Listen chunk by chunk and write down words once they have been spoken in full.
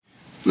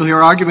We'll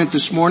hear argument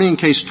this morning in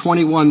Case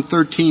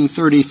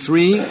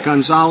 21-1333,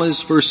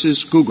 Gonzalez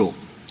versus Google.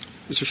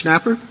 Mr.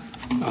 Schnapper?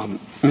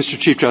 Mr.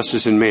 Chief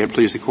Justice, and may it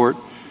please the Court,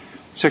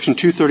 Section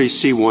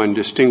 230C1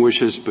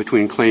 distinguishes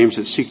between claims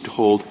that seek to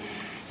hold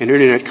an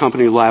Internet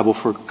company liable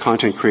for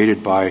content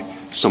created by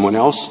someone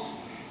else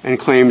and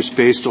claims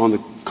based on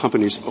the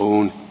company's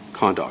own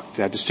conduct.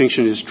 That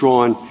distinction is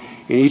drawn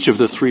in each of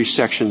the three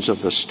sections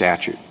of the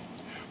statute.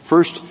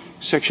 First,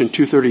 Section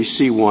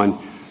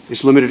 230C1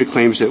 is limited to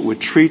claims that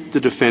would treat the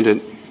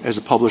defendant as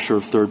a publisher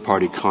of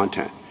third-party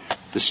content.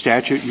 The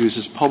statute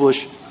uses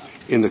publish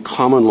in the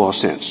common law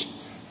sense.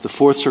 The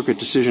Fourth Circuit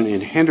decision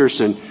in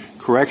Henderson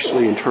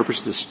correctly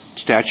interprets the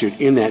statute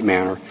in that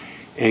manner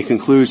and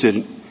concludes that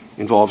it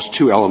involves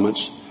two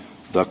elements.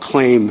 The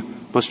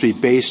claim must be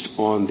based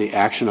on the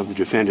action of the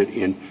defendant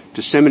in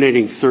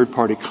disseminating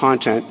third-party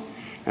content,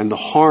 and the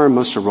harm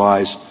must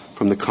arise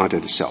from the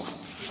content itself.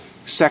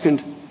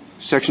 Second,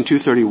 Section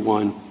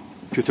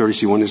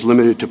 230C1 is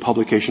limited to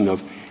publication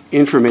of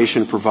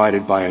information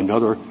provided by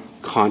another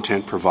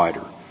content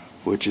provider,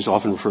 which is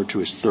often referred to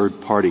as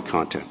third-party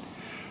content.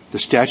 The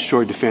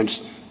statutory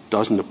defense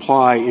doesn't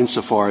apply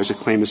insofar as a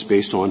claim is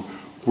based on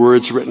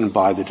words written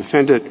by the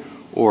defendant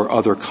or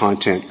other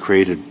content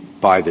created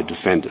by the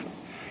defendant.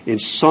 In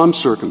some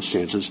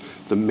circumstances,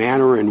 the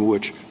manner in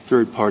which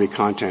third-party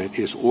content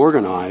is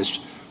organized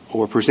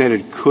or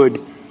presented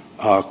could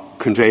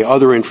convey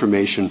other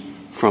information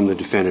from the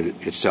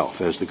defendant itself,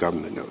 as the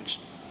government notes.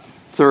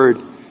 Third,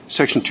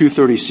 Section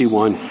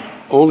 230C1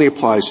 only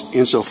applies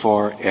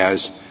insofar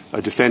as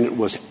a defendant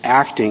was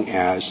acting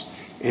as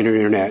an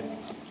Internet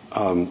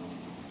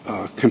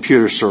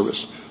computer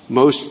service.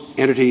 Most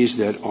entities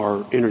that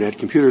are Internet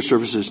computer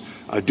services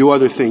do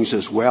other things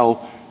as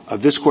well.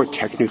 This Court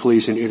technically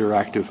is an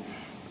interactive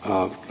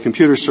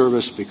computer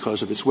service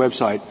because of its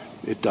website.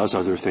 It does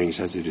other things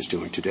as it is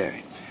doing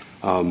today.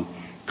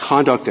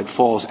 Conduct that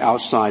falls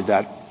outside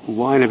that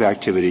line of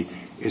activity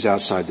is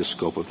outside the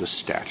scope of the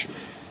statute.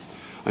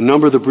 A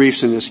number of the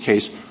briefs in this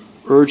case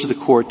urge the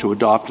Court to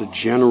adopt a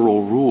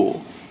general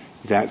rule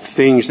that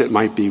things that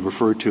might be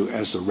referred to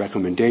as a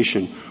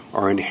recommendation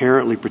are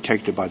inherently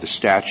protected by the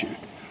statute,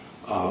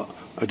 a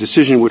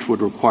decision which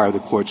would require the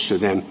courts to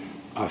then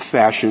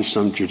fashion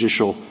some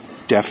judicial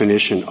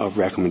definition of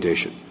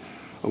recommendation.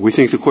 We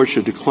think the Court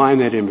should decline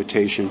that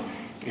invitation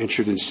and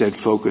should instead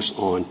focus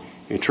on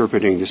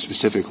interpreting the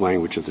specific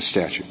language of the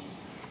statute.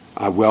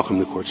 I welcome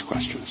the Court's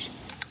questions.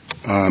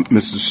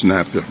 Mr.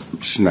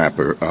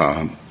 Schnapper,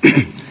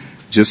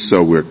 just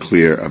so we're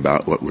clear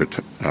about what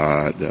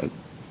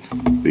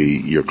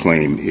your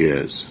claim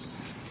is,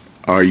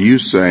 are you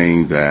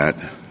saying that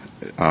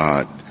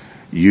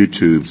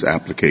YouTube's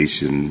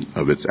application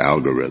of its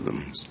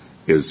algorithms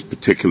is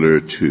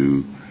particular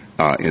to,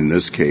 in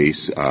this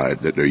case,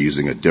 that they're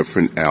using a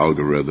different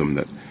algorithm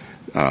that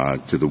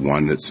to the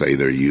one that, say,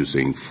 they're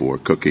using for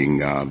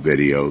cooking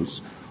videos,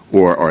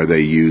 or are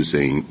they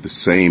using the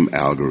same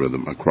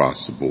algorithm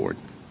across the board?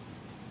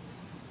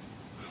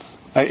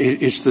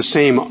 It's the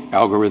same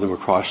algorithm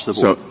across the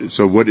board.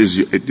 So what is,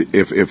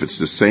 if it's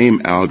the same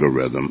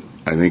algorithm,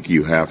 I think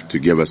you have to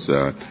give us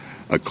a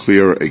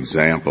clear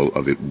example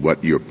of it,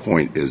 what your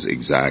point is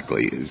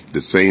exactly.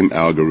 The same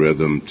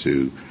algorithm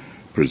to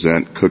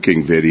present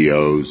cooking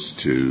videos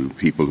to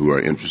people who are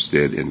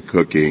interested in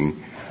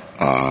cooking,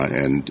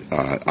 and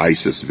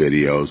ISIS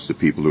videos to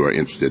people who are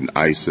interested in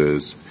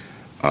ISIS,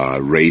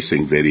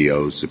 racing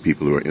videos to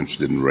people who are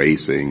interested in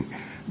racing,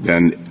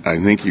 then I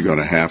think you're going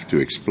to have to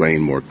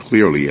explain more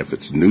clearly, if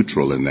it's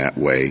neutral in that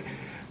way,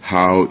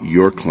 how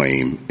your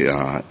claim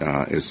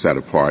is set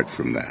apart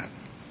from that.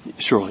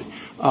 Surely.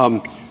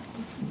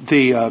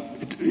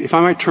 If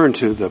I might turn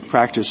to the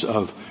practice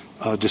of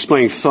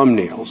displaying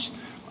thumbnails,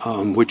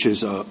 which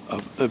is a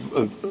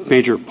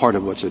major part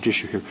of what's at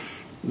issue here.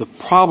 The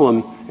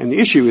problem and the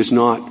issue is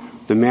not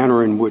the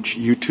manner in which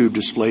YouTube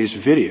displays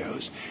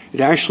videos. It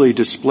actually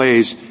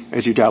displays,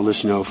 as you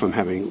doubtless know from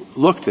having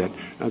looked at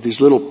these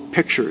little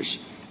pictures,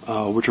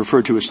 which are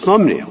referred to as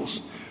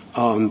thumbnails.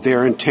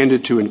 They're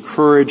intended to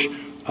encourage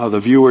the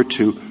viewer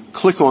to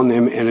click on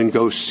them and then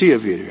go see a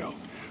video.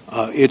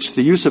 It's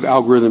the use of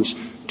algorithms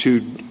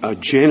to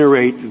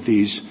generate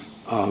these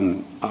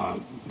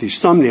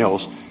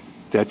thumbnails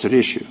that's at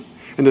issue.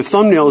 And the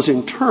thumbnails,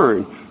 in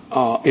turn,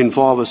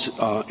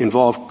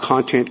 involve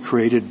content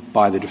created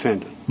by the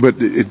defendant. But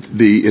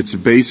it's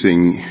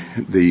basing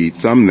the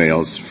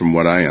thumbnails, from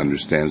what I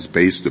understand, is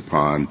based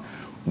upon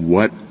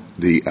what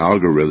the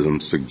algorithm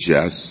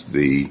suggests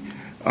the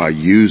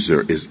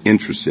user is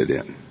interested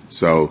in.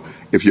 So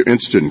if you're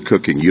interested in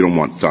cooking, you don't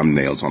want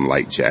thumbnails on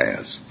light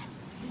jazz.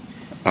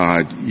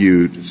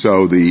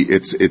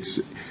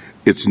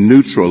 It's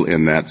neutral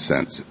in that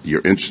sense.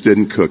 You're interested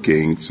in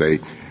cooking,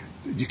 say,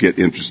 you get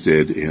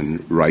interested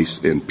in rice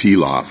and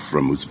pilaf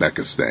from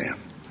Uzbekistan.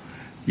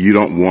 You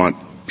don't want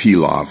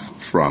pilaf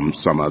from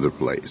some other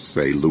place,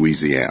 say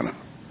Louisiana.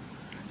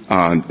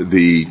 I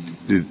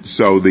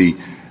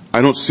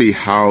don't see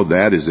how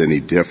that is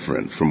any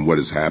different from what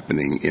is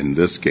happening in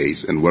this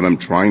case. And what I'm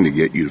trying to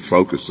get you to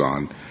focus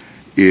on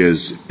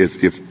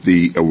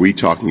are we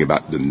talking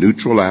about the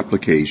neutral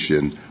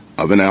application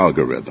of an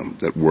algorithm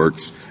that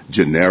works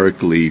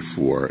generically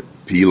for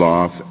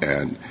peel-off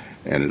and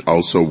it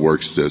also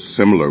works a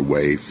similar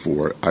way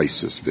for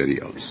ISIS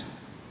videos?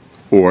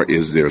 Or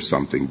is there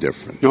something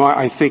different? No,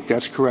 I think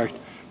that's correct.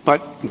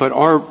 But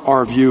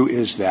our view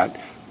is that,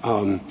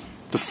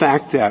 the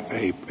fact that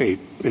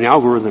an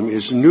algorithm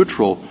is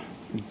neutral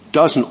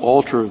doesn't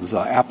alter the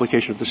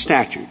application of the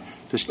statute.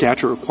 The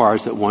statute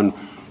requires that one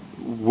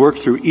work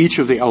through each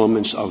of the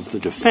elements of the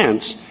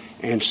defense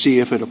and see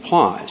if it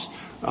applies.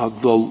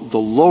 The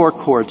lower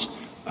courts,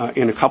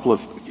 in a couple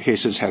of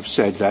cases have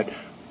said that,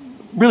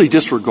 really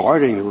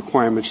disregarding the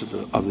requirements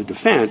of the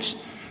defense,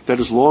 that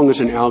as long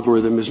as an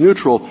algorithm is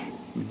neutral,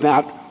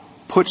 that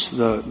puts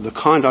the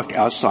conduct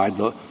outside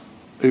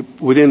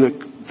within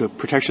the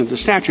protection of the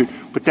statute.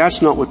 But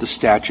that's not what the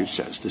statute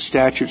says. The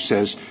statute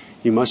says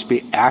the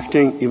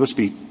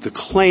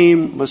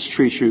claim must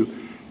treat you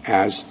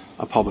as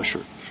a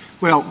publisher.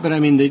 Well, but I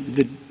mean,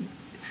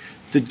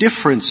 the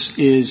difference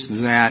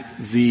is that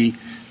the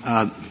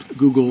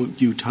Google,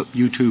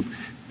 YouTube,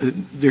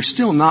 they're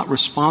still not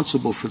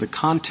responsible for the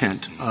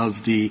content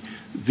of the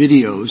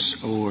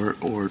videos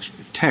or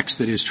text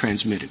that is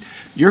transmitted.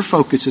 Your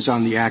focus is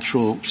on the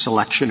actual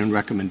selection and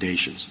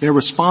recommendations. They're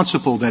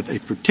responsible that a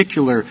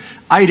particular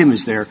item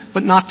is there,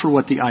 but not for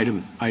what the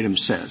item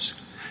says.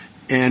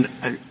 And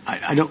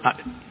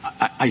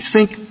I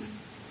think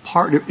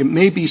it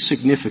may be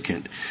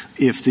significant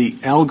if the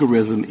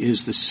algorithm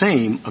is the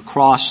same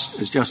across,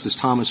 as Justice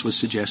Thomas was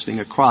suggesting,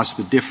 across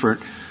the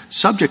different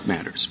subject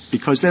matters,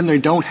 because then they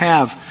don't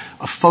have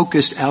a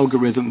focused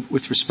algorithm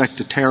with respect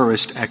to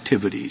terrorist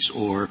activities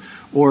or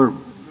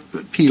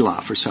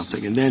peel-off or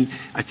something. And then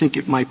I think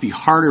it might be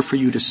harder for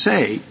you to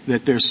say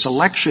that there's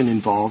selection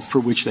involved for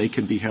which they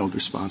can be held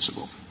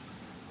responsible.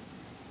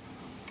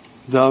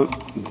 The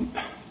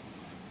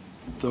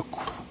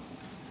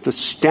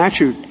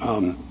statute,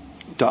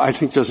 I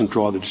think, doesn't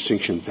draw the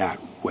distinction that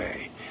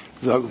way.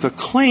 The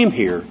claim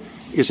here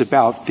is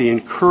about the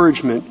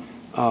encouragement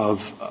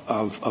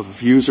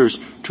of users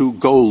to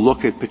go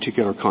look at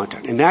particular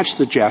content. And that's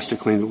the JASTA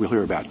claim that we'll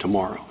hear about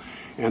tomorrow.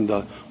 And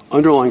the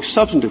underlying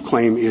substantive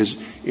claim is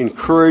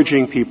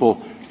encouraging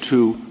people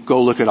to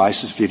go look at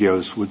ISIS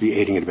videos would be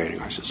aiding and abetting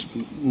ISIS.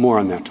 More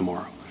on that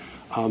tomorrow.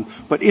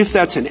 But if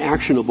that's an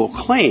actionable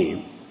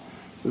claim,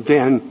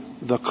 then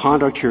the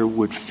conduct here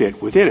would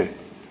fit within it.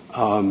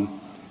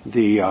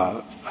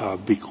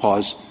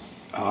 Because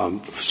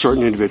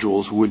certain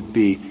individuals would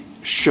be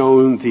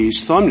shown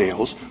these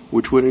thumbnails,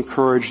 which would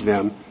encourage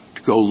them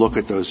to go look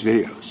at those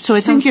videos. So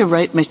I think you're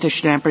right, Mr.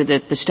 Schnapper,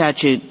 that the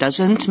statute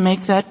doesn't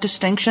make that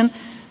distinction.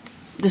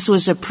 This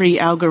was a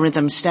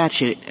pre-algorithm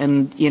statute,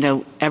 and,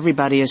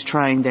 everybody is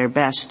trying their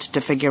best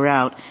to figure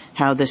out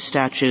how this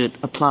statute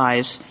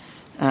applies.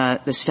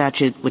 The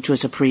statute, which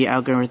was a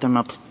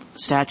pre-algorithm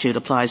statute,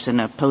 applies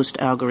in a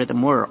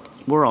post-algorithm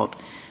world.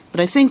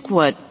 But I think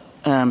what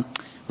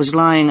was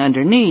lying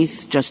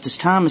underneath Justice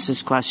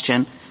Thomas's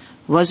question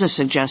was a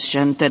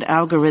suggestion that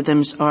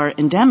algorithms are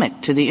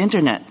endemic to the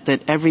Internet,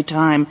 that every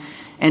time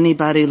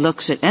anybody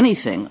looks at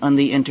anything on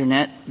the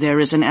Internet, there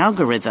is an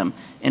algorithm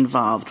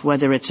involved,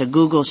 whether it's a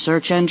Google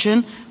search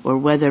engine or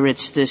whether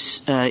it's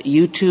this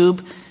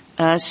YouTube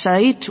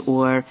site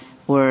or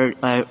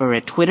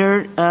a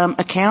Twitter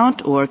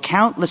account or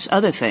countless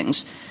other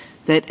things,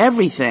 that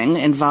everything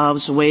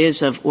involves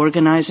ways of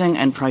organizing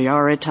and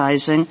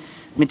prioritizing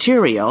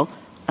material,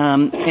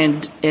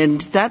 and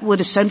that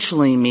would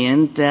essentially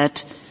mean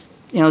that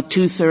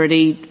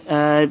 230,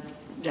 I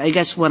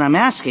guess what I'm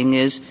asking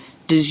is,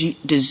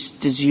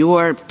 does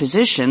your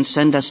position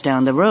send us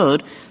down the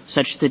road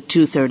such that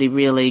 230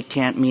 really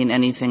can't mean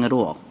anything at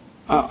all?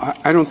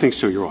 I don't think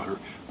so, Your Honor.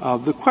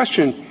 The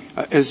question,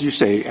 as you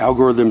say,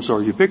 algorithms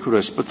are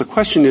ubiquitous, but the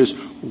question is,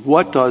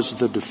 what does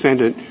the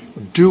defendant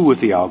do with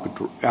the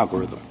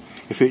algorithm?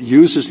 If it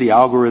uses the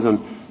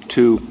algorithm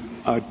to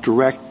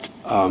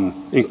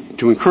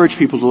to encourage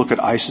people to look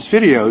at ISIS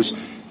videos,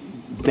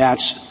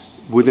 that's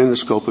within the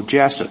scope of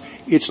JASTA.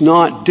 It's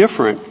not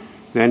different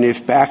than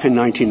if back in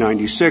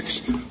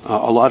 1996,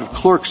 a lot of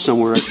clerks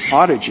somewhere at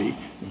Prodigy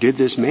did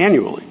this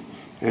manually,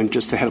 and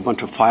just they had a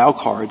bunch of file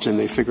cards and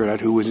they figured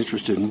out who was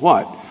interested in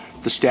what.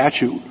 The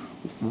statute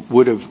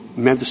would have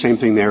meant the same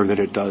thing there that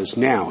it does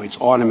now. It's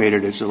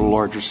automated, it's at a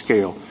larger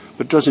scale,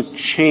 but it doesn't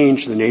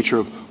change the nature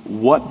of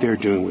what they're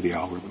doing with the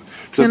algorithm.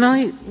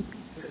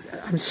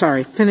 I'm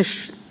sorry,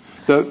 finish.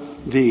 I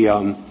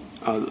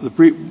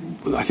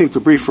think the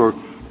brief for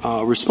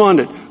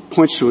respondent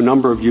points to a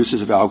number of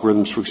uses of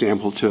algorithms, for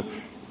example, to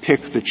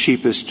pick the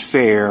cheapest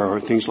fare or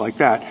things like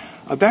that.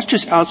 That's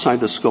just outside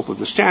the scope of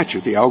the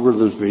statute. The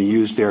algorithm is being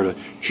used there to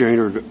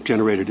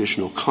generate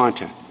additional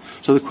content.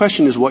 So the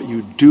question is what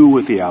you do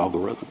with the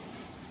algorithm.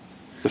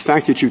 The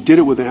fact that you did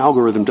it with an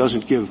algorithm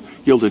doesn't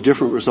yield a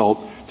different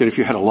result than if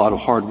you had a lot of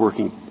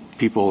hard-working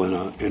people in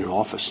an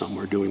office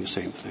somewhere doing the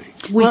same thing.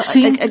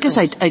 I guess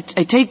I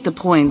take the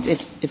point,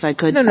 if I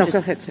could. No, go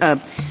ahead.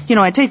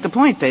 I take the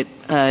point that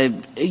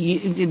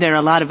there are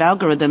a lot of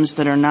algorithms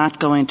that are not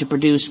going to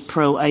produce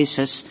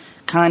pro-ISIS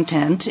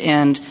content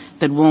and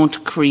that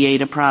won't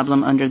create a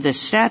problem under this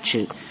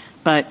statute.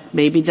 But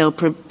maybe they'll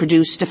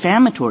produce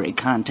defamatory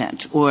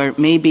content, or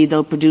maybe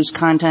they'll produce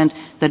content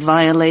that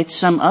violates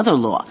some other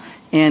law.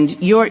 And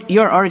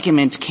your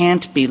argument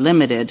can't be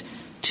limited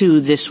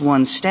to this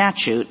one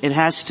statute. It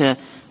has to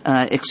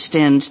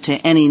extend to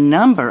any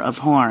number of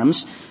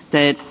harms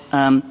that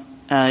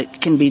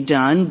can be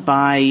done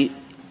by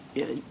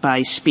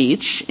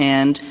speech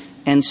and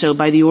so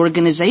by the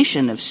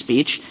organization of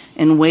speech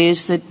in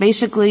ways that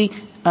basically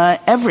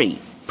every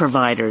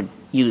provider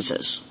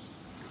uses.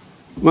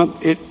 Well,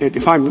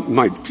 if I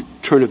might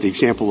turn to the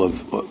example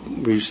of what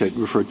you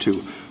referred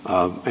to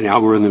an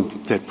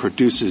algorithm that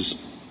produces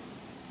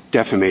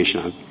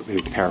defamation. I'm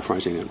maybe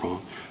paraphrasing that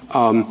wrong.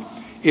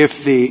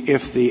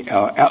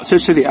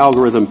 Let's say the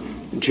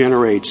algorithm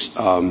generates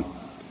a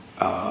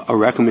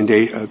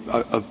recommendation,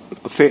 a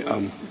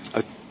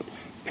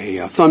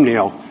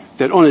thumbnail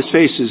that on its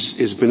face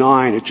is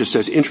benign. It just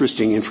says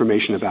interesting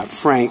information about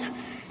Frank.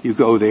 You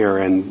go there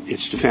and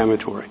it's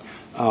defamatory.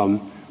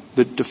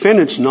 The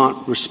defendant's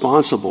not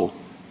responsible,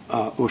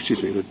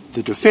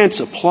 the defense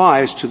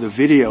applies to the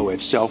video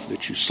itself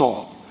that you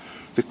saw.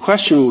 The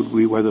question would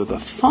be whether the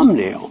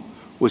thumbnail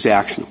was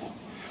actionable.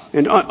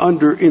 And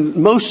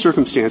in most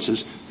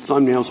circumstances,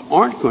 thumbnails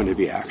aren't going to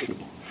be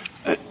actionable.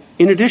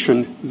 In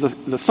addition,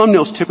 the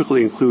thumbnails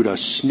typically include a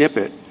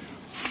snippet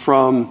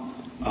from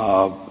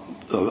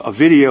a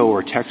video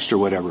or text or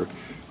whatever.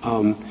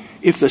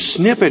 If the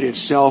snippet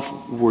itself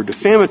were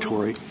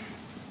defamatory,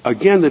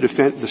 again,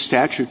 the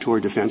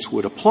statutory defense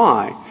would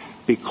apply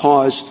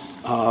because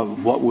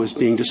what was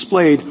being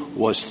displayed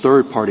was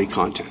third-party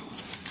content.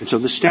 And so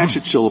the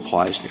statute still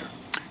applies there.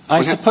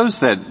 I suppose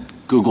that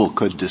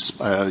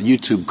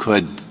YouTube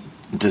could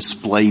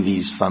display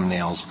these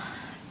thumbnails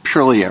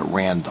purely at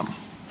random.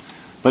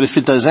 But if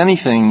it does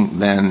anything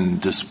than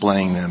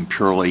displaying them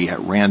purely at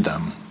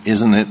random,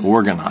 isn't it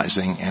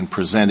organizing and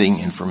presenting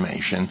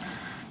information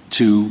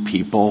to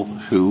people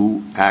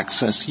who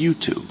access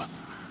YouTube?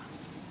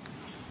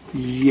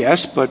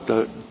 Yes, but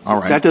all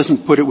right. That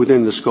doesn't put it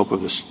within the scope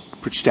of the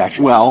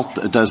statute. Well,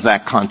 does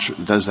that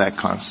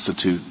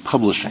constitute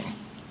publishing?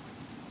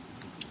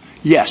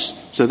 Yes.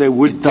 So they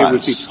would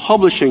be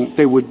publishing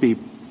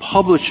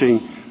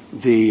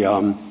the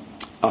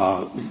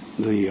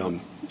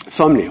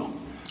thumbnail.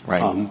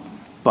 Right.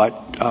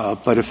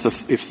 But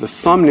if the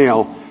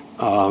thumbnail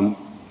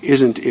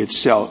isn't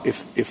itself,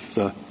 if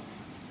the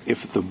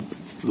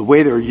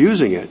way they're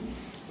using it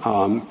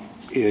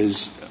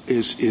is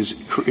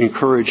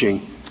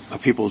encouraging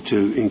people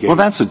to engage. Well,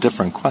 that's a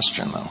different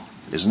question, though,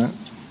 isn't it?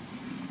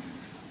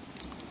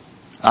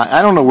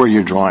 I don't know where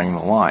you're drawing the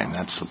line.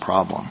 That's the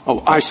problem.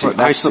 Oh, I see.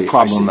 That's the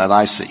problem that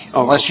I see.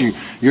 Oh, Unless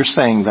you're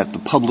saying that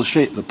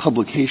the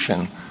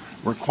publication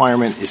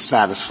requirement is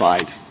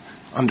satisfied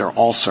under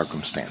all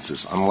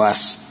circumstances,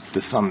 unless the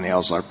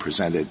thumbnails are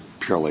presented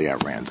purely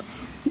at random.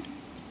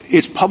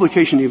 It's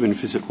publication even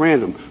if it's at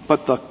random,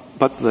 but the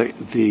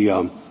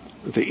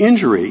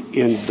injury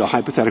in the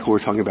hypothetical we're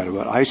talking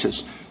about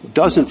ISIS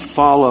doesn't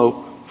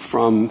follow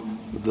from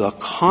the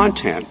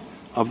content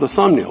of the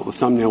thumbnail. The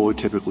thumbnail would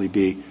typically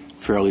be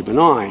fairly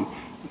benign.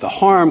 The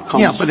harm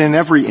comes... Yeah, but in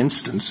every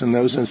instance, in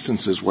those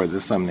instances where the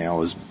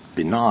thumbnail is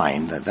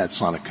benign, that's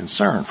not a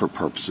concern for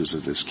purposes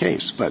of this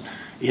case. But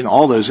in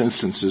all those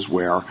instances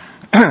where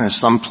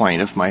some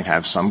plaintiff might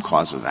have some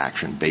cause of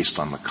action based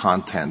on the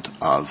content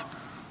of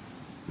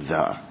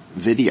the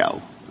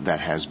video that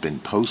has been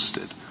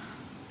posted,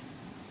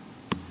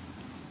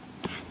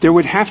 there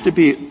would have to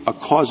be a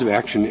cause of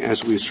action,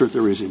 as we assert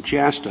there is in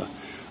JASTA,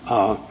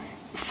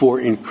 for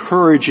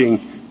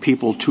encouraging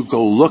people to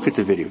go look at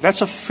the video.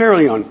 That's a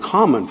fairly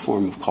uncommon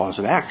form of cause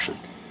of action.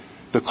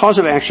 The cause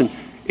of action,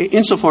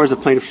 insofar as the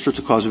plaintiff asserts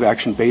a cause of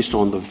action based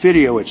on the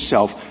video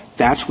itself,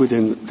 that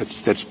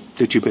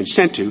you've been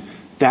sent to,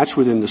 that's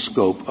within the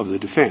scope of the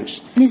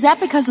defense. And is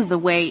that because of the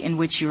way in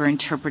which you're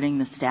interpreting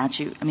the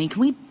statute? I mean,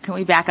 can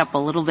we back up a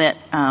little bit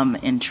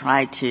and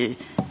try to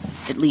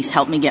at least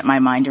help me get my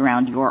mind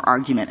around your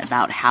argument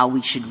about how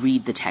we should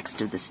read the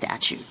text of the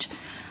statute?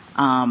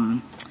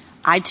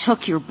 I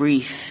took your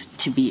brief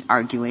to be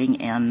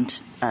arguing, and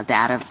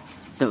that of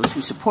those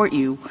who support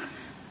you,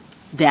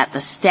 that the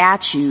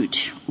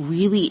statute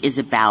really is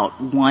about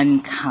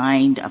one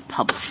kind of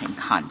publishing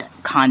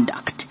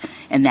conduct,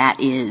 and that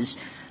is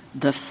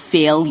the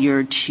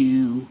failure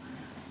to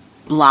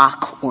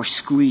block or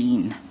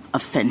screen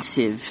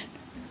offensive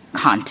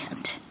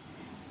content.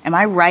 Am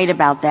I right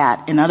about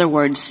that? In other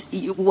words,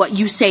 what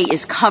you say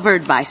is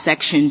covered by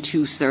Section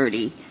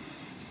 230,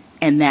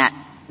 and that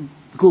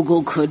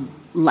Google could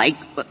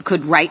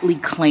rightly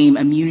claim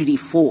immunity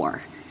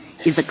for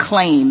is a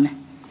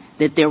claim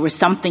that there was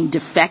something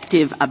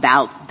defective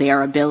about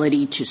their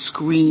ability to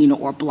screen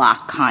or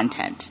block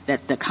content,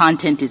 that the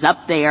content is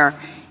up there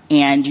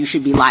and you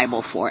should be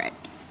liable for it.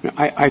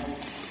 I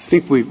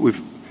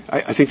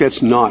I think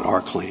that's not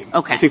our claim.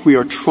 Okay. I think we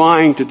are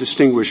trying to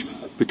distinguish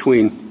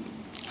between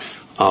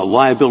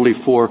liability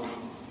for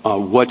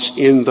what's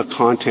in the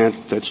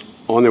content that's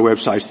on their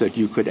websites that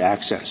you could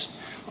access,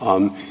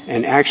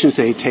 and actions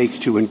they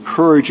take to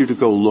encourage you to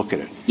go look at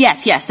it.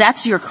 Yes,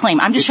 that's your claim.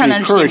 I'm just trying to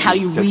understand how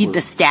you read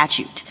the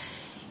statute.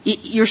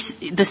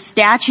 The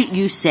statute,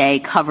 you say,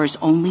 covers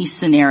only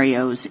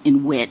scenarios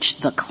in which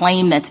the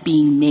claim that's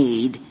being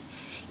made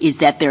is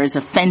that there is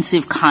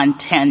offensive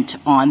content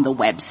on the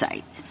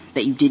website,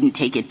 that you didn't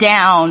take it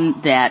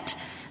down, that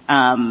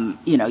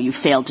you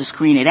failed to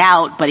screen it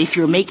out. But if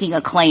you're making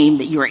a claim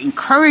that you're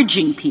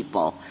encouraging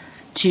people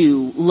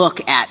to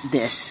look at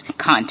this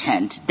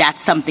content,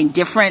 that's something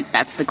different.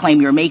 That's the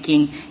claim you're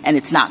making, and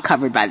it's not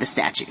covered by the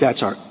statute. That's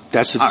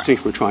the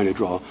distinction we're trying to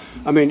draw.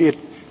 I mean,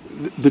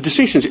 the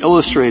distinction is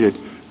illustrated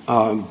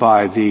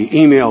by the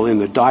email in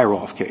the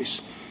Dyroff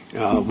case,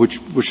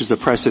 which is the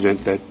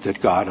precedent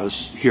that got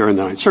us here in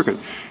the Ninth Circuit.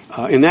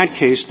 In that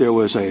case, there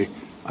was I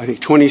think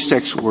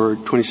 26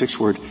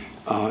 word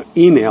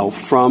email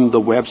from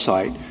the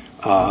website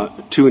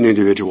to an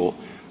individual,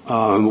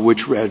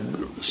 which read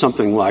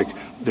something like,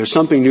 "There's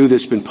something new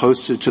that's been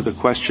posted to the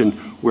question,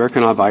 where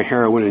can I buy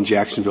heroin in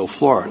Jacksonville,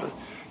 Florida?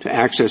 To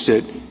access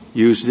it,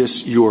 use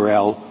this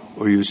URL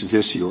or use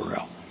this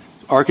URL."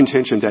 Our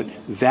contention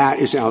that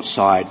is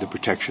outside the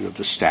protection of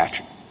the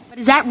statute. But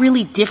is that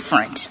really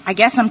different? I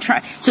guess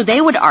so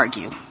they would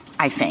argue,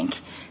 I think,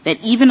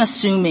 that even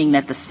assuming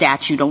that the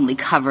statute only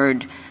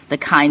covered the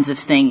kinds of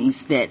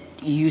things that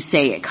you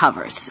say it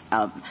covers,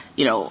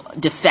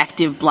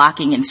 defective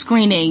blocking and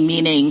screening,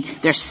 meaning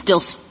there's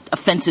still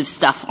offensive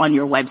stuff on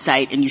your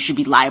website and you should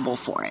be liable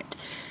for it.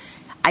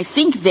 I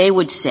think they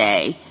would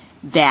say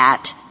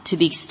that to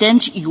the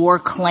extent your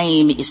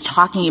claim is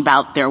talking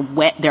about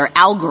their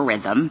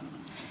algorithm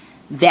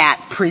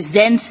that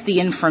presents the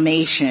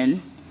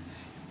information,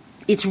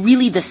 it's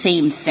really the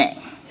same thing.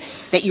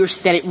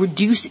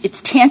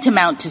 It's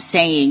tantamount to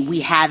saying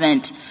we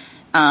haven't,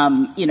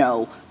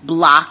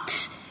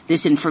 blocked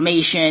this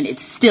information.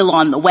 It's still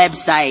on the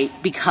website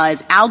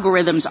because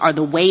algorithms are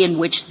the way in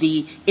which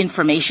the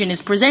information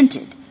is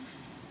presented.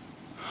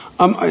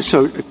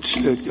 So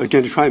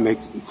again, to try and make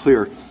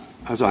clear,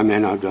 as I may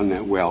not have done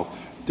that well,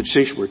 the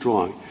distinction we're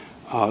drawing,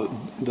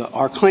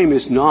 our claim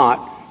is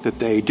not that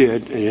they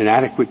did an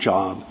inadequate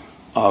job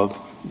of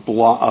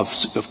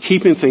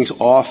keeping things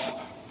off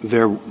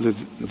their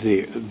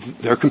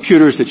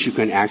computers that you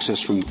can access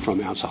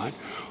from outside,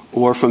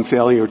 or from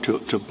failure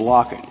to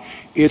block it.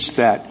 It's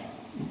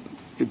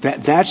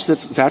that's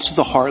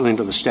the heartland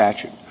of the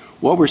statute.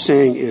 What we're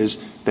saying is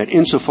that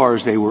insofar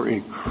as they were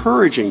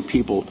encouraging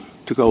people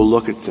to go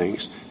look at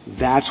things,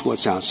 that's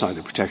what's outside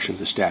the protection of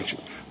the statute.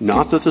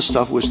 Not that the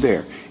stuff was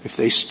there. If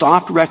they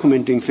stopped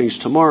recommending things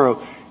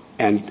tomorrow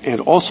and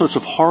all sorts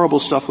of horrible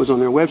stuff was on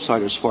their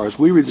website, as far as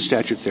we read the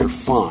statute, they're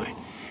fine.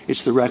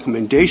 It's the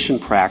recommendation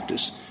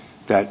practice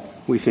that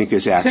we think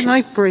is action. Can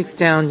I break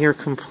down your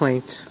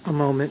complaint a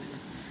moment?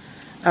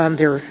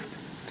 The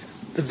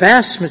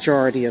vast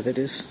majority of it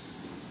is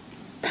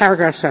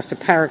paragraphs after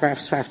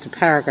paragraphs after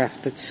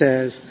paragraph that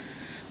says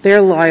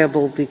they're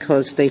liable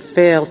because they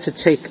failed to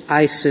take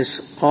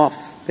ISIS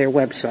off their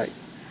website.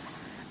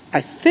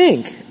 I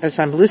think, as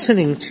I'm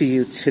listening to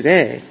you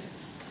today,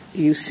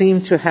 you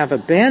seem to have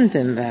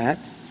abandoned that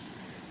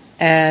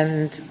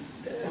and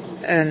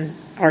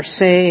are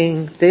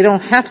saying they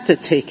don't have to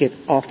take it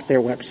off their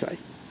website.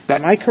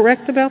 Am I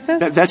correct about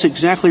that? That's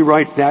exactly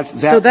right. That's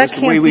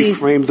the way we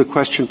framed the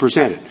question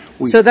presented.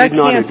 We did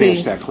not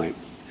advance that claim.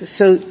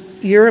 So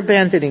you're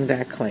abandoning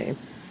that claim.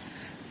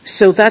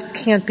 So that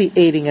can't be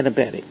aiding and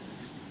abetting.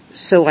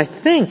 So I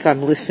think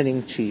I'm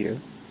listening to you,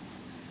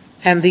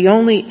 and the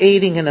only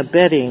aiding and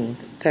abetting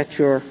that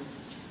you're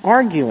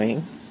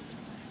arguing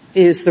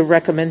is the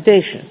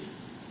recommendation,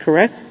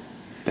 correct?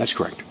 That's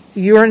correct.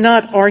 You're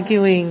not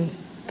arguing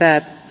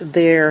that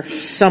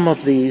some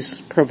of these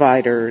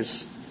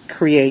providers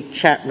create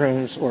chat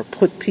rooms or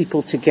put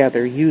people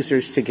together,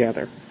 users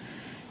together.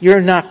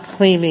 You're not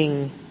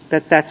claiming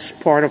that that's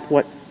part of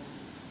what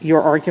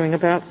you're arguing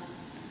about?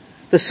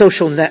 The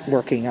social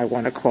networking, I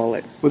want to call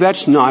it. Well,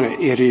 that's not an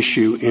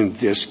issue in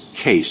this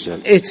case.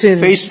 It's in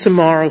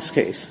tomorrow's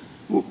case.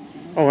 If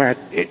I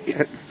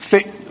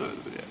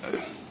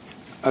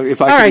can be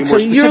more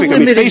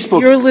specific,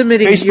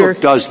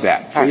 Facebook does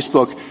that.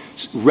 Facebook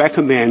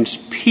recommends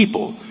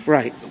people,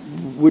 right,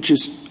 which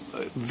is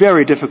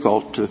very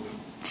difficult to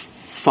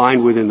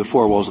find within the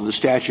four walls of the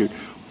statute.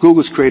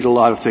 Google's created a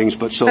lot of things,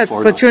 but so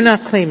far. But you're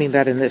not claiming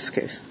that in this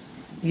case.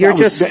 You're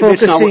just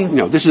focusing.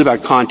 No, this is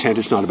about content.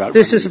 It's not about.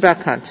 This is about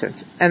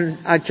content, and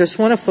I just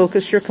want to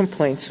focus your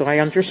complaint so I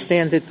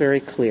understand it very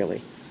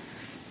clearly.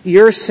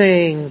 You're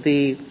saying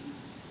the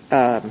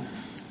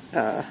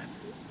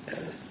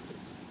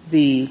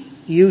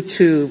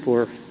YouTube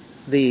or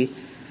the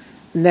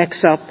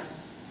next up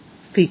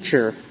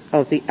feature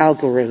of the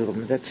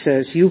algorithm that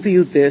says you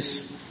viewed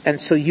this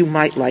and so you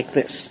might like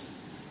this.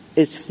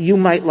 It's you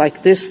might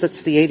like this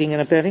that's the aiding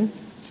and abetting?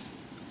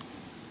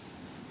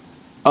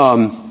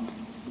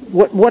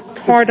 what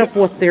part of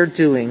what they're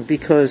doing,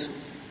 because,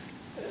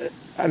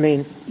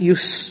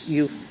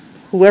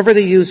 whoever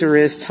the user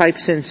is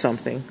types in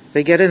something,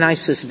 they get an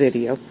ISIS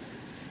video,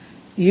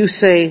 you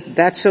say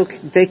that's okay,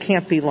 they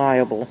can't be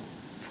liable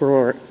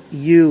for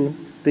you,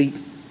 the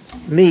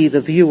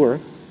viewer,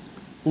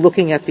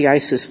 looking at the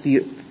ISIS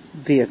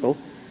vehicle,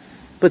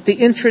 but the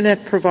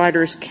internet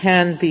providers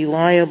can be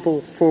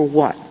liable for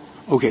what?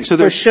 Okay, so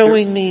for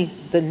showing me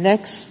the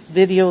next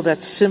video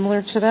that's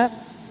similar to that?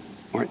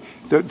 All right.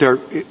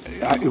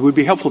 It would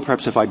be helpful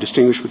perhaps if I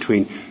distinguish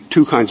between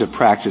two kinds of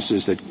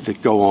practices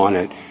that go on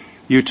at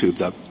YouTube.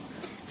 The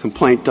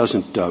complaint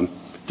doesn't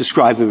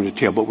describe them in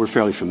detail, but we're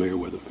fairly familiar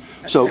with them.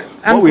 So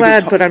I'm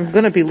glad, but I'm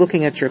going to be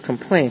looking at your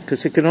complaint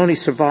because it can only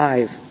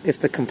survive if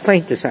the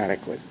complaint is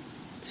adequate.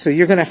 So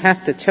you're going to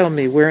have to tell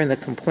me where in the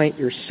complaint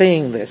you're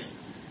saying this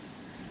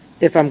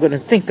if I'm going to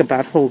think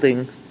about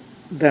holding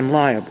them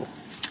liable.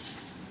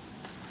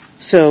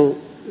 So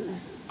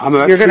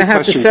you're going to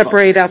have to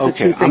separate out the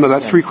two things. I'm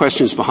about 3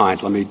 questions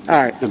behind. Let me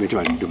try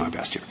to do my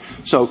best here.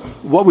 So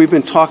what we've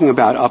been talking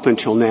about up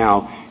until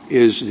now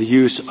is the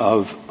use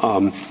of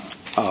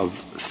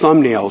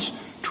thumbnails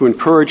to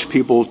encourage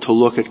people to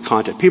look at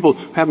content. People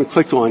haven't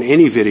clicked on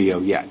any video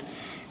yet.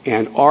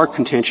 And our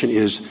contention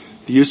is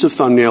the use of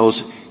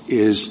thumbnails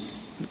is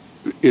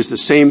the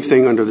same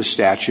thing under the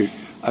statute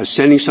as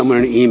sending someone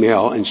an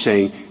email and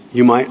saying,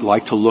 you might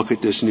like to look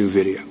at this new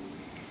video.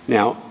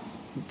 Now,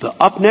 the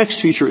up next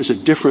feature is a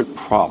different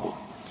problem.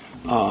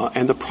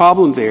 And the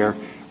problem there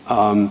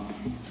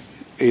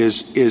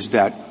is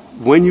that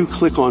when you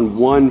click on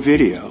one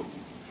video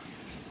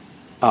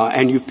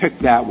and you pick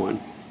that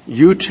one,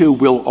 YouTube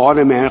will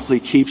automatically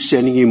keep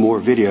sending you more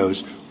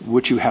videos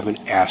which you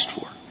haven't asked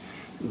for.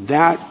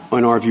 That,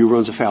 in our view,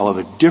 runs afoul of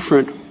a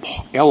different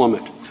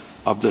element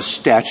of the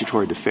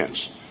statutory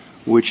defense,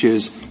 which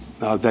is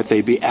that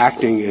they be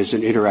acting as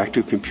an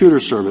interactive computer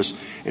service.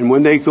 And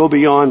when they go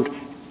beyond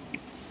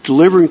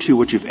delivering to you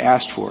what you've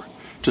asked for,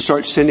 to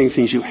start sending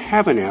things you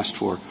haven't asked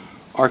for,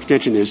 our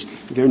contention is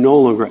they're no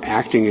longer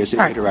acting as an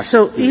interactive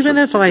so computer even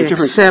service. If I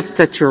accept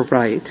that you're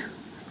right,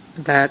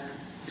 that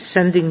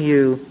sending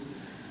you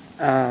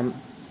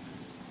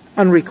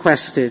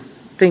unrequested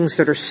things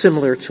that are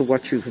similar to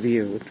what you've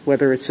viewed,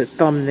 whether it's a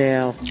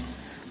thumbnail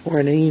or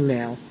an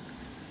email,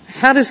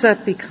 how does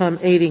that become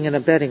aiding and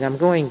abetting? I'm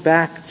going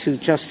back to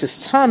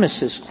Justice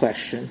Thomas's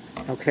question,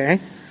 okay,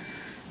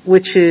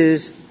 which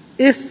is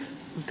if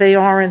they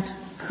aren't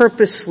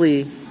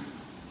purposely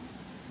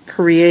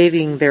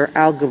creating their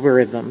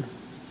algorithm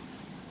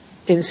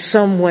in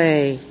some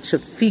way to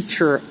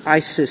feature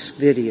ISIS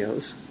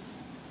videos,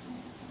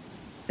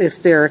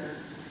 if they're,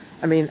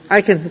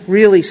 I can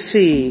really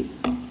see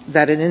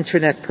that an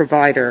internet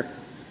provider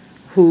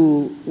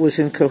who was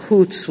in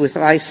cahoots with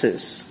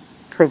ISIS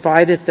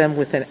provided them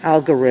with an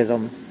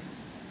algorithm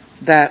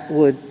that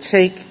would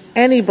take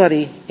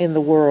anybody in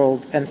the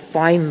world and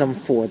find them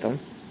for them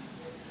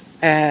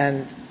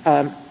and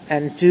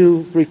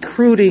do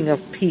recruiting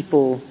of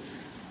people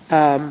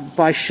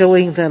by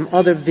showing them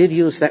other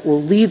videos that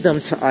will lead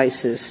them to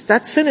ISIS.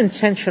 That's an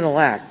intentional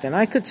act, and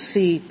I could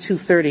see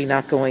 230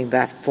 not going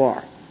that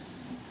far.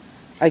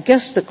 I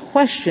guess the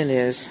question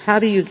is, how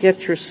do you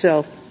get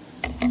yourself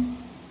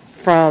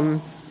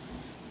from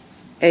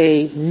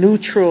a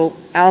neutral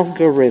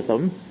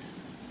algorithm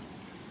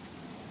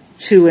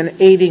to an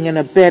aiding and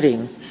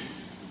abetting?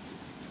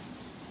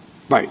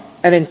 Right.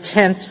 An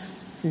intent,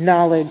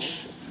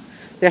 knowledge.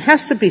 There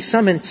has to be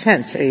some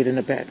intent to aid and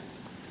abet.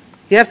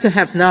 You have to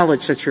have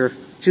knowledge that you're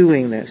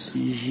doing this.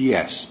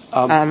 Yes.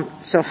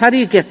 So how do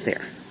you get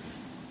there?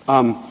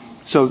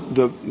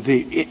 So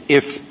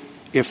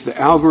if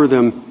the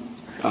algorithm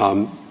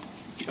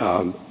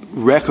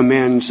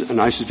recommends an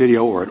ISIS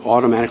video or it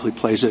automatically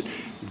plays it,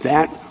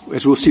 that,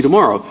 as we'll see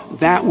tomorrow,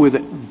 that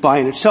by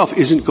in itself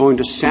isn't going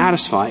to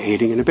satisfy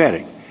aiding and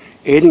abetting.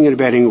 Aiding and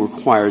abetting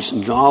requires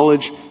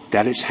knowledge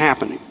that it's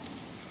happening.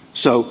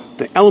 So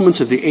the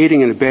elements of the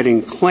aiding and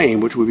abetting claim,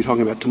 which we'll be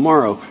talking about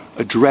tomorrow,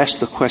 address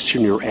the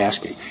question you're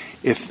asking.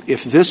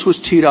 If this was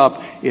teed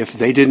up, if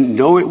they didn't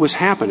know it was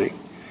happening,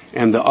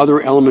 and the other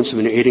elements of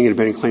an aiding and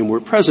abetting claim were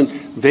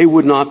present, they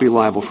would not be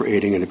liable for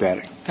aiding and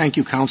abetting. Thank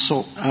you,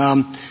 counsel.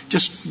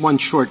 Just one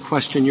short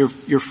question.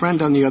 Your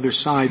friend on the other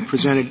side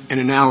presented an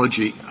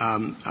analogy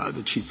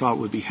that she thought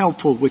would be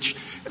helpful, which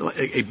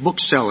a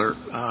bookseller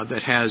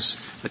that has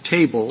a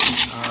table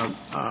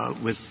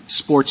with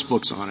sports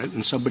books on it,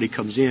 and somebody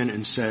comes in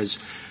and says,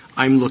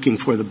 I'm looking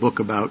for the book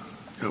about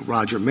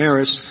Roger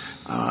Maris,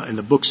 and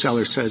the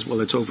bookseller says,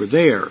 well, it's over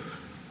there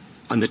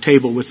on the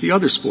table with the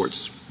other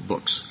sports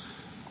books.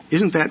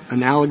 Isn't that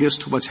analogous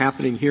to what's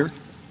happening here?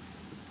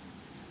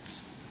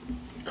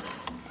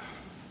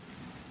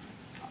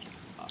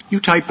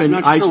 You type in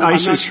ISIS.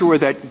 I'm not sure where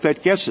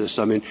that gets us.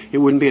 It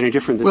wouldn't be any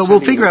different than. Well,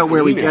 we'll figure out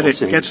where we get it.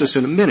 Gets us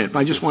in a minute.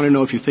 I just want to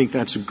know if you think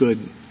that's a good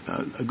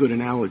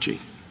analogy.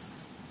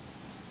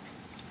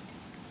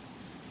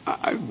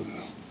 I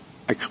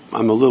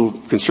I'm a little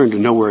concerned to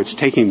know where it's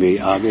taking me.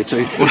 It's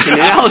an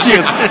analogy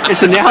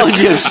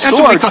of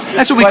sorts.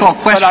 That's what we call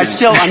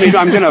questions.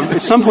 But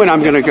at some point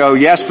I'm gonna go,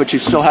 yes, but you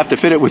still have to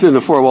fit it within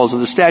the four walls of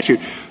the statute.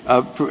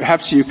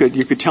 Perhaps you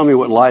could tell me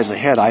what lies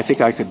ahead. I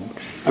think I could,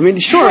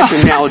 sure, it's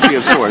an analogy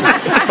of sorts.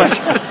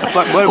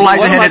 But what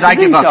lies ahead is I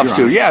give up, Your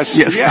Honor. Yes.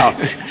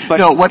 Yeah. But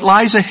no, what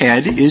lies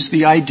ahead is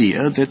the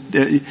idea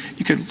that,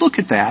 you could look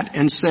at that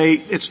and say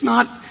it's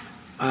not,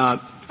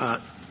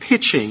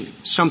 pitching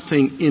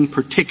something in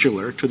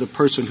particular to the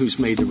person who's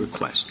made the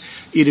request.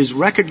 It is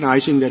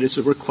recognizing that it's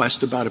a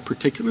request about a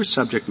particular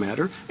subject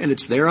matter, and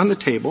it's there on the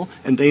table,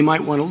 and they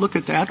might want to look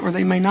at that, or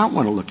they may not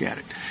want to look at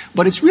it.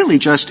 But it's really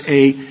just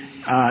a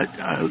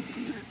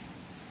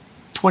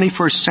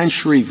 21st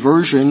century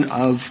version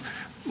of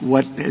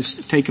what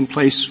has taken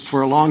place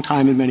for a long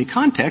time in many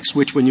contexts,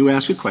 which when you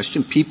ask a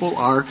question, people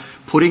are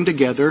putting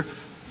together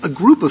a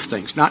group of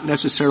things, not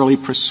necessarily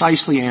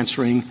precisely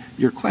answering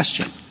your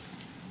question.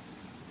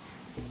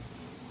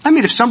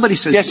 If somebody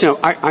says... Yes, no,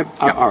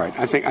 all right.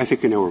 I think I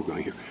know where we're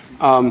going here.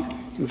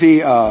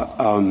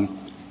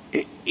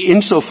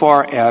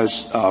 Insofar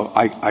as,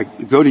 I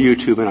go to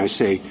YouTube and I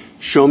say,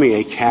 show me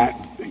a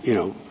cat,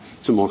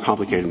 it's more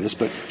complicated than this,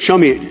 but tell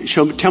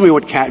me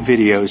what cat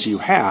videos you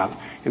have,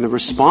 and they're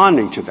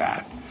responding to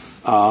that.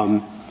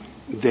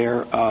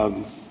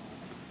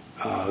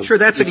 Sure,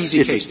 that's an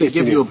easy case. They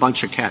give you a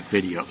bunch of cat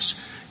videos.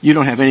 You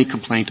don't have any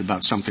complaint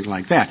about something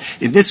like that.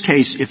 In this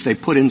case, if they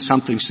put in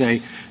something,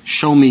 say,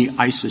 show me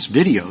ISIS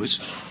videos,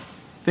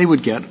 they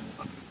would get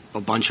a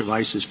bunch of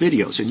ISIS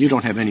videos, and you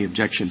don't have any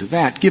objection to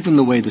that, given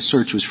the way the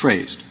search was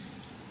phrased.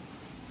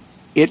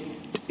 I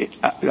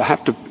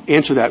have to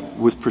answer that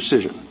with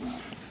precision.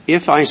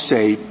 If I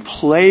say,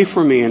 play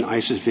for me an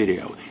ISIS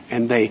video,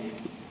 and they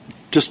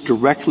just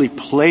directly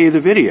play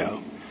the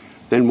video,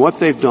 then what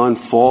they've done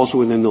falls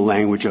within the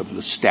language of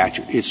the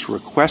statute. It's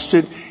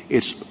requested,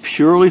 it's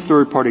purely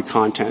third-party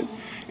content,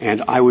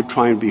 and I would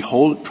trying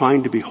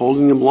to be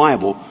holding them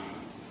liable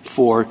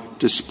for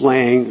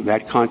displaying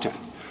that content.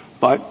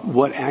 But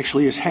what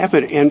actually has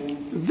happened,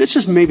 and this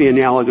is maybe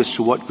analogous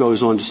to what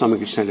goes on to some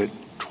extent at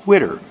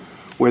Twitter,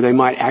 where they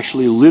might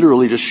actually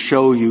literally just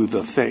show you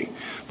the thing.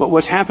 But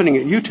what's happening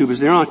at YouTube is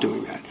they're not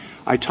doing that.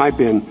 I type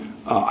in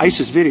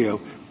ISIS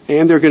video,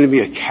 and they're going to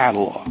be a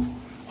catalog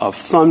of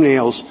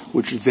thumbnails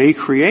which they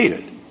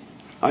created.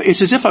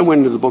 It's as if I went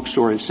into the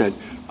bookstore and said,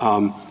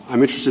 I'm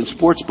interested in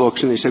sports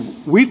books, and they said,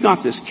 we've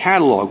got this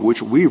catalog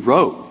which we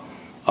wrote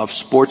of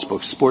sports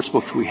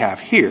books we have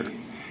here,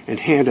 and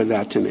handed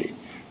that to me.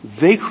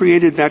 They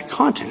created that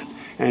content.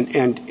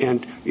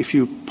 And if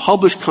you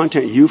publish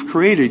content you've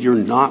created, you're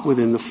not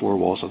within the four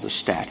walls of the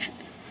statute.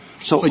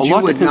 So but a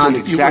lot depends on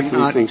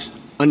exactly things.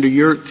 Under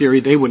your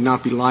theory, they would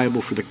not be liable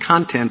for the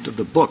content of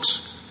the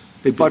books.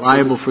 They'd be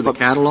liable for the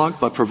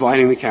catalog? But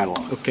providing the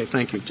catalog. Okay,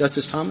 thank you.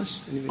 Justice Thomas,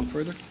 anything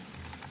further?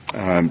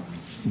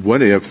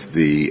 What if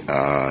the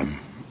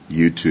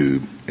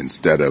YouTube,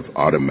 instead of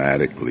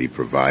automatically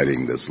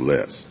providing this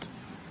list,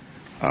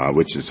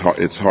 which is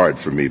it's hard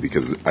for me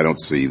because I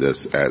don't see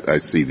this I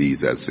see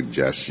these as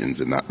suggestions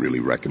and not really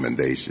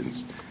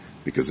recommendations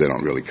because they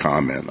don't really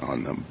comment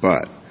on them.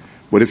 But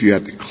what if you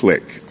had to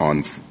click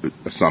on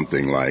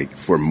something like,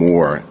 for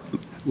more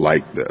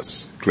like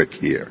this, click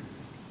here?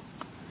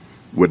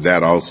 Would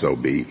that also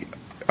be,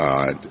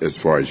 as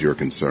far as you're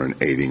concerned,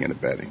 aiding and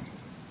abetting?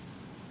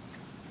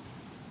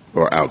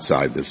 Or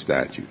outside the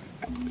statute?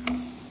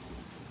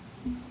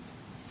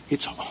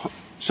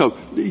 So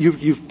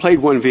you've played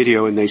one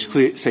video and they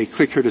say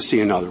click here to see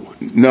another one.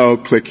 No,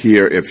 click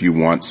here if you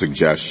want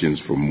suggestions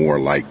for more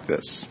like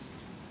this.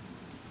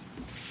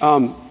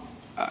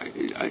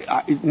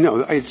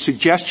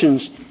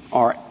 Suggestions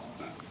are,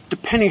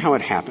 depending how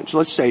it happens.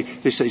 Let's say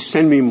they say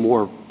show me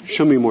more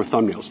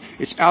thumbnails.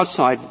 It's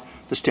outside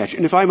the statute.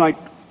 And if I might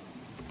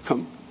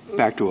come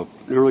back to an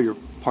earlier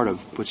part of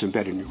what's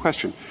embedded in your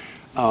question,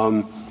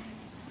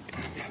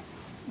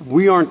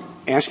 we aren't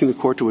asking the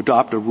court to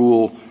adopt a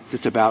rule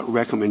that's about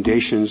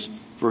recommendations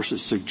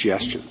versus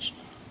suggestions.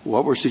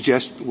 What we're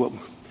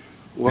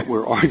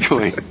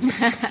arguing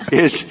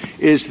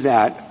is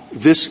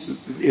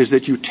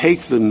that you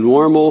take the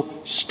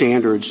normal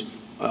standards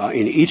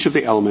in each of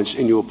the elements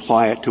and you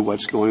apply it to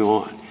what's going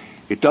on.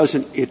 It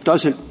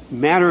doesn't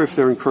matter if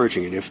they're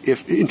encouraging it.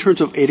 If in terms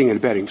of aiding and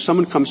abetting,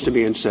 someone comes to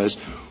me and says,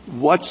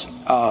 "What's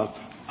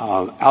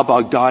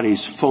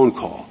al-Baghdadi's phone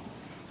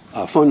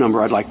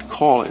number? I'd like to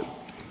call him,"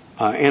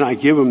 and I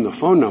give him the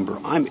phone number.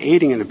 I'm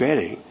aiding and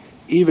abetting,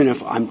 even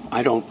if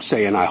I don't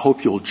say, "And I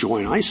hope you'll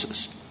join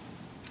ISIS."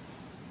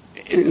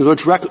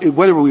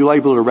 Whether we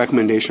label it a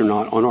recommendation or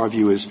not, on our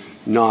view, is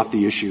not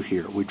the issue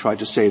here. We tried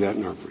to say that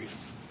in our brief.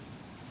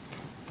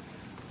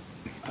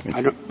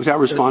 Was that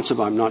responsive?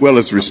 I'm not. Well,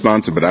 it's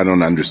responsive, but I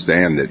don't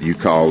understand that you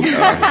called.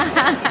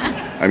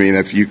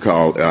 If you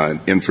call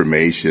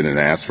information and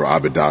ask for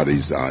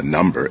al-Baghdadi's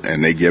number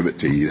and they give it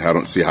to you, I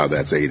don't see how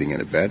that's aiding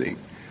and abetting.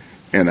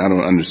 And I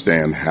don't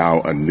understand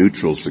how a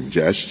neutral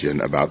suggestion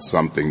about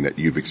something that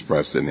you've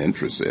expressed an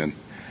interest in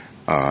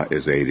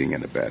is aiding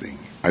and abetting.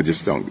 I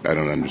don't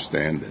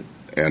understand it.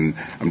 And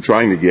I'm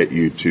trying to get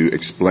you to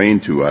explain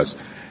to us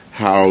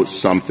how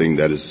something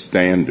that is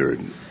standard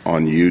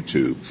on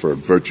YouTube for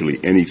virtually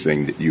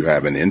anything that you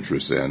have an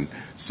interest in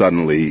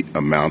suddenly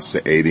amounts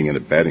to aiding and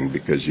abetting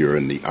because you're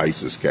in the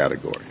ISIS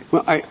category.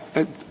 Well,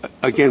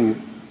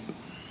 again,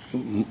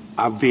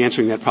 I'll be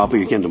answering that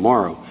probably again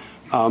tomorrow.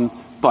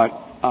 But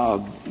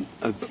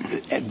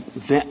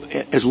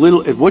as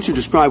little as what you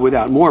described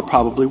without more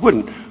probably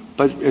wouldn't.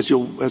 But as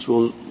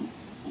we'll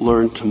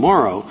learn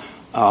tomorrow,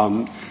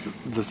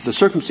 the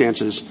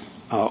circumstances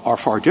are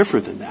far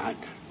different than that.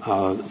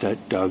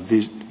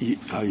 These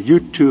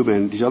YouTube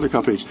and these other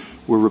companies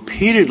were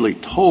repeatedly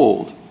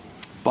told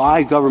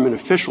by government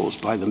officials,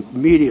 by the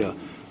media,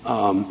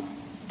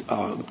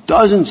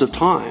 dozens of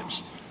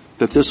times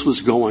that this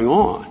was going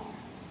on,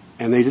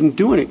 and they didn't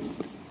do anything.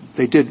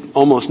 They did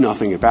almost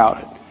nothing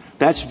about it.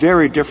 That's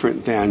very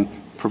different than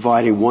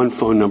providing one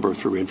phone number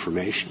through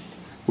information.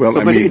 Well,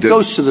 but it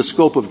goes to the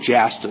scope of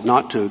JASTA,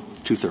 not to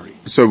 230.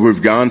 So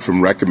we've gone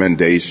from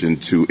recommendation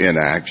to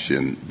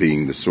inaction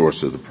being the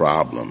source of the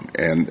problem.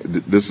 And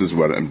this is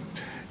what I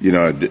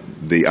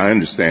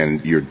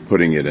understand you're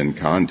putting it in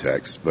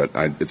context, but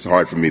it's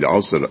hard for me to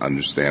also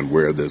understand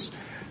where this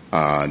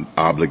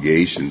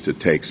obligation to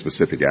take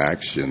specific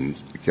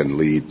actions can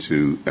lead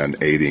to an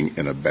aiding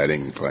and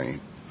abetting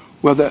claim.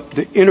 Well,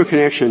 the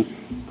interconnection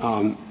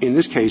in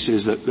this case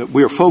is that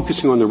we are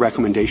focusing on the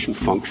recommendation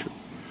function,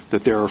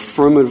 that they're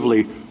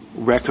affirmatively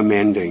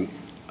recommending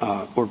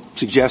or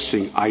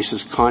suggesting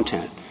ISIS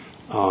content,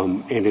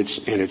 and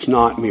it's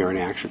not mere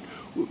inaction.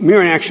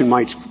 Mere inaction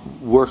might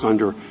work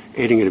under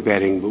aiding and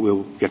abetting, but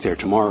we'll get there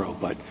tomorrow.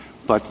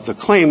 But the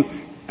claim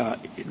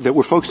that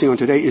we're focusing on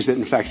today is that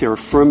in fact they're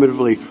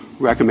affirmatively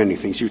recommending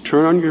things. You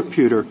turn on your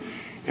computer,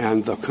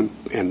 and the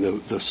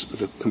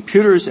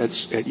computers at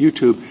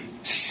YouTube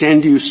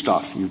send you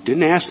stuff you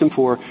didn't ask them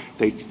for.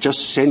 They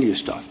just send you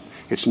stuff.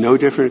 It's no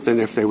different than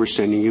if they were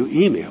sending you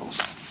emails.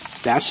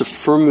 That's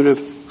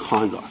affirmative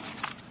conduct.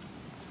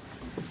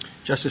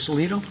 Justice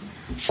Alito?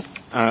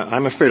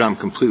 I'm afraid I'm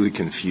completely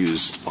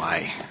confused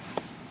by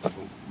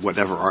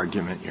whatever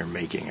argument you're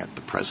making at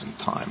the present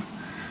time.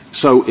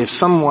 So if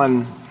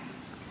someone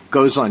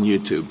goes on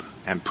YouTube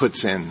and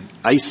puts in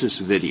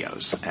ISIS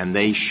videos and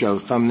they show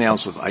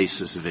thumbnails of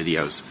ISIS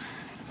videos,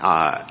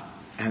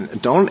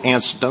 and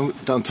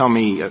don't tell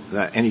me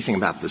anything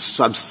about the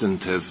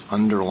substantive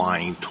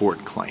underlying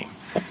tort claim.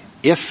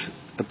 If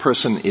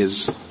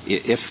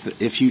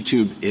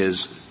YouTube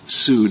is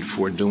sued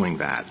for doing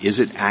that, is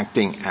it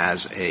acting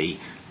as a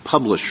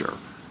publisher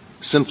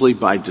simply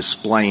by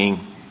displaying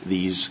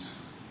these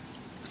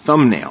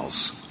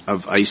thumbnails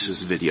of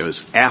ISIS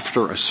videos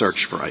after a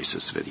search for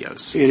ISIS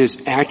videos? It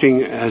is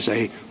acting as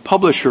a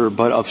publisher,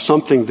 but of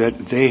something that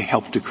they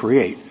helped to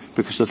create,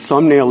 because the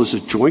thumbnail is a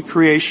joint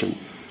creation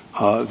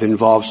that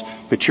involves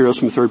materials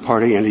from a third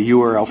party and a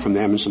URL from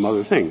them and some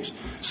other things.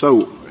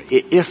 So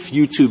if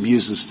YouTube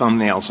uses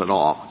thumbnails at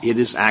all, it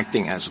is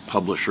acting as a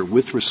publisher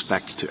with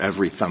respect to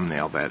every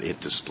thumbnail that it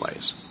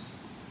displays.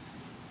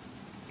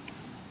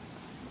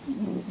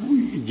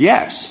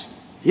 Yes.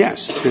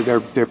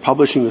 They're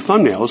publishing the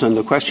thumbnails, and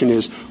the question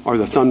is, are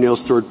the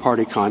thumbnails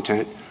third-party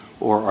content,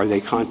 or are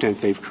they content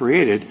they've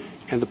created?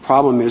 And the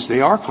problem is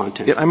they are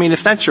content. I mean,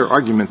 if that's your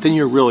argument, then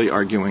you're really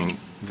arguing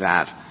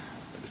that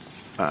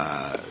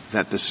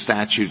the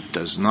statute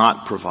does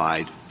not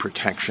provide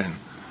protection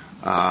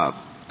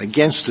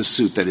against a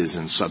suit that is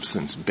in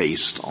substance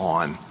based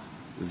on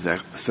the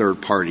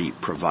third-party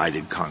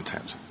provided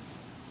content.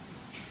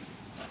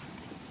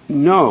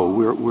 No,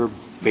 we're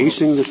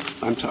basing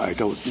I'm sorry, I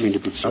don't mean to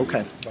be sorry.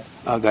 Okay.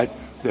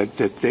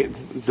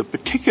 The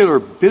particular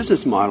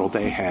business model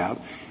they have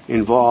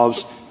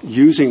involves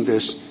using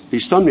these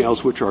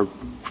thumbnails, which are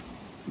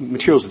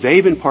materials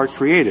they've in part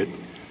created,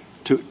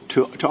 to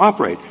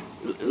operate.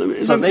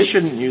 So they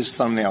shouldn't use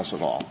thumbnails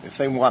at all. If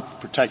they want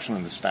protection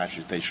in the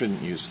statute, they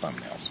shouldn't use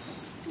thumbnails.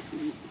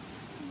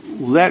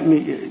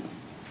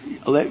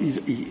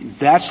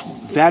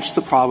 That's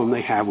the problem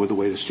they have with the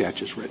way the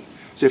statute's written.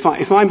 So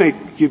if I may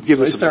give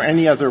so is there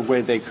any other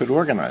way they could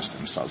organize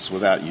themselves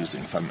without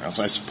using thumbnails?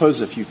 I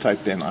suppose if you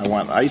typed in, I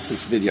want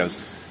ISIS videos,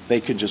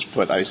 they could just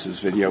put ISIS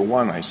video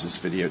 1, ISIS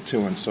video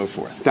 2, and so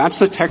forth. That's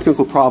the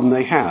technical problem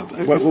they have.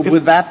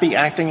 Would that be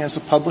acting as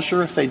a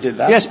publisher if they did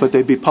that? Yes, but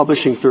they'd be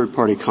publishing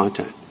third-party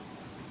content,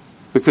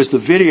 because the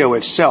video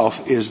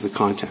itself is the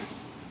content.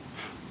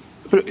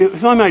 But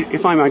if I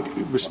might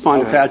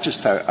respond to that.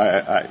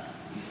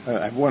 I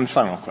have one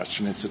final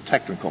question. It's a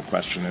technical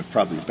question. It's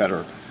probably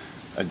better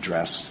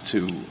addressed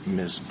to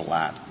Ms.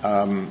 Blatt.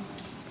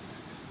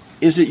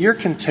 Is it your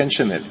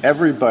contention that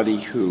everybody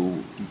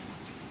who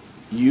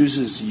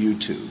uses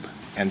YouTube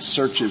and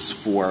searches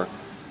for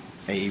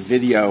a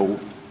video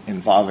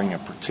involving a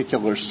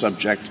particular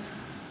subject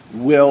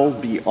will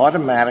be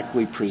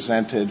automatically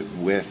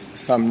presented with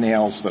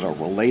thumbnails that are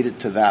related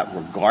to that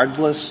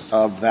regardless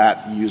of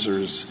that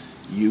user's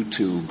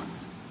YouTube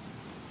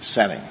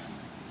setting,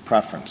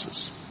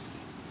 preferences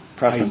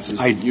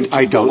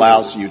YouTube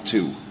allows you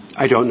to?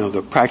 I don't know.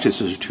 The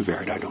practices are too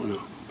varied. I don't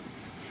know.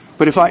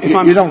 But if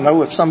you don't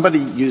know if somebody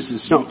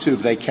uses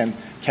YouTube,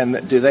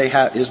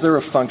 is there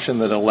a function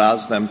that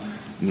allows them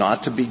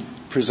not to be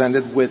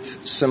presented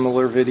with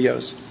similar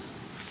videos?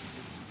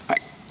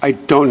 I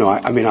don't know.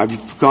 I mean,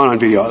 I've gone on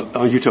video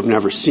on YouTube,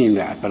 never seen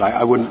that, but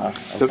I wouldn't.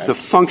 Okay. The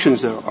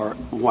functions that are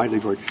widely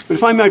varied. But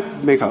if I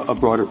might make a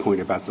broader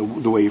point about the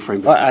way you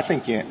framed it. Well, I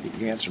think you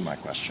answered my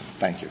question.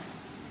 Thank you.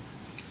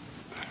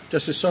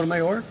 Justice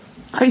Sotomayor?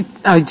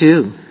 I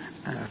do.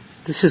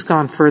 This has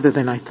gone further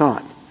than I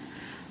thought,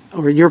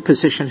 or your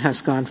position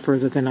has gone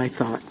further than I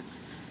thought.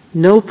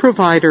 No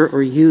provider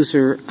or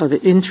user of an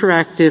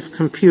interactive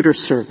computer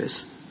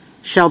service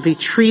shall be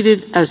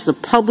treated as the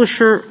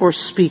publisher or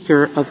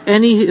speaker of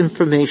any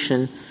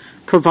information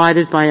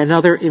provided by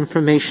another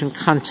information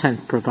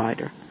content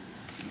provider.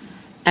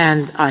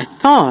 And I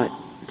thought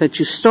that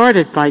you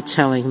started by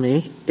telling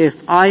me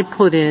if I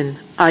put in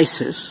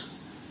ISIS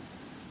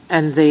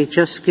and they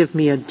just give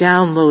me a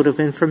download of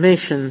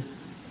information,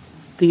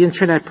 the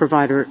internet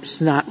provider is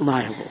not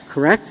liable,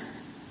 correct?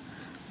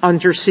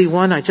 Under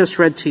C1, I just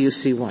read to you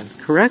C1,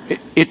 correct?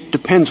 It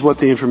depends what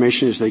the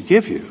information is they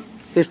give you.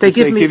 If they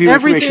give me you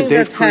everything information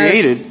they've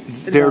created,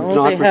 they're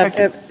not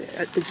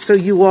protected. So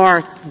you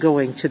are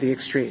going to the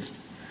extreme.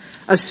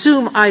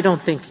 Assume I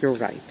don't think you're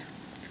right.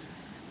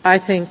 I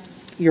think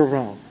you're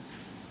wrong.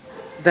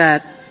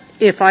 That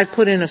if I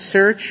put in a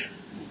search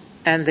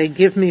and they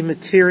give me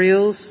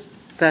materials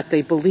that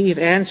they believe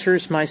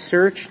answers my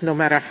search, no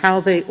matter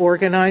how they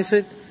organize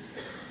it,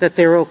 that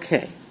they're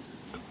okay.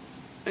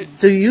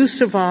 Do you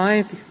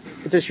survive?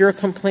 Does your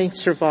complaint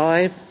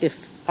survive if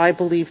I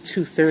believe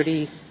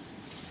 230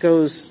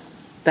 goes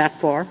that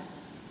far?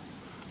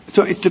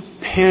 So it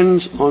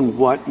depends on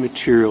what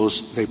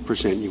materials they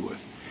present you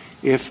with.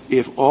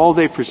 If all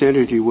they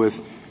presented you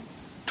with,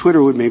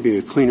 Twitter would maybe be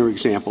a cleaner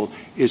example,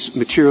 is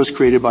materials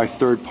created by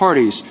third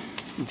parties,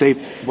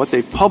 what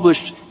they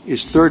published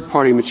is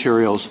third-party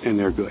materials and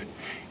they're good.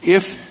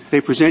 If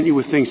they present you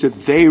with things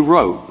that they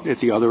wrote at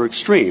the other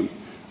extreme,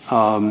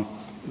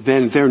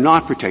 then they're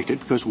not protected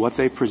because what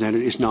they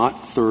presented is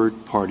not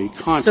third-party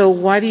content. So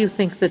why do you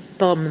think that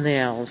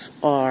thumbnails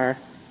are,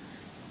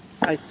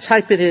 I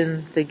type it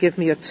in, they give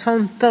me a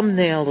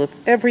thumbnail of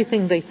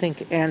everything they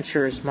think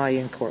answers my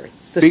inquiry?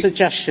 The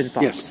suggestion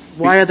box. Yes.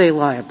 Why are they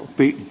liable?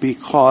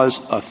 Because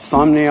a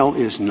thumbnail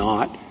is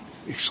not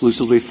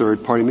exclusively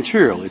third-party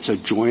material. It's a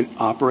joint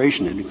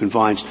operation, and it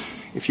combines.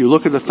 If you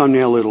look at the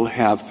thumbnail, it'll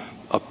have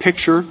a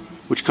picture,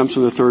 which comes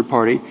from the third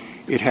party.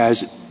 It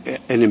has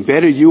an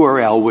embedded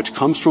URL, which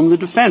comes from the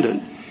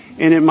defendant,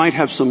 and it might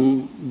have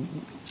some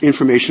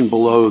information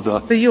below the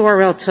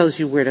URL tells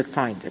you where to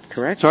find it,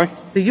 correct? Sorry?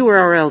 The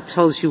URL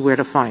tells you where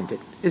to find it.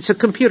 It's a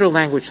computer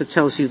language that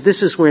tells you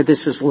this is where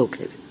this is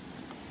located.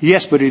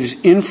 Yes, but it is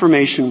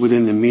information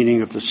within the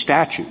meaning of the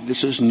statute.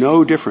 This is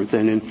no different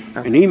than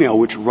an email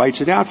which writes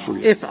it out for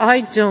you. If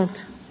I don't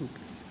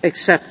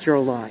accept your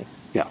line,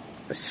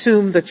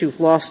 assume that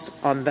you've lost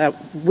on that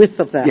width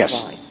of that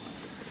line.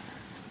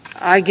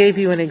 I gave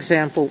you an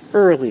example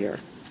earlier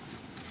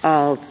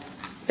of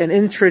an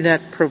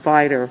internet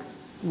provider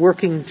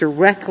working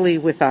directly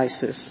with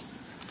ISIS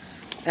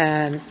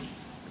and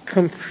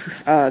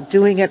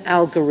doing an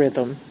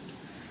algorithm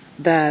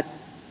that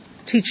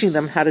teaching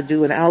them how to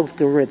do an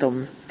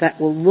algorithm that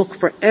will look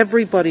for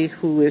everybody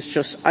who is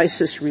just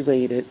ISIS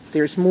related.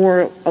 There's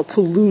more a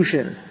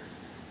collusion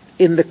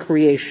in the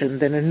creation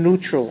than a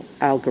neutral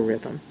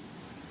algorithm.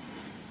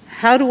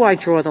 How do I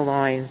draw the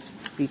line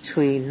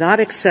between not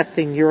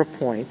accepting your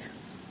point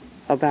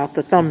about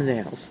the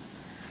thumbnails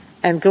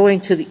and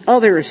going to the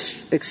other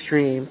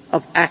extreme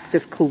of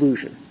active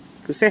collusion?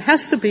 Because there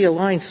has to be a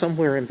line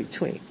somewhere in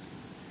between.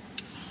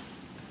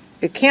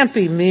 It can't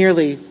be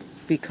merely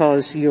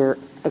because you're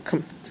a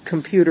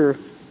computer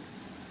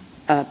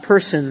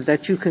person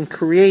that you can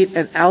create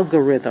an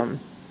algorithm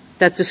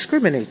that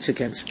discriminates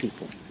against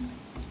people.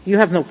 You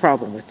have no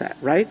problem with that,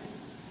 right?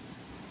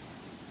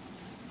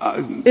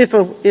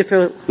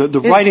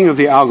 The writing of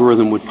the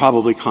algorithm would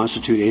probably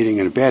constitute aiding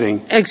and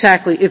abetting.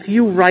 Exactly. If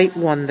you write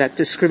one that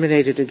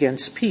discriminated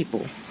against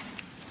people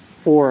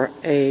for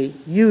a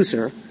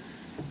user,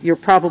 you're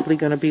probably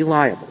going to be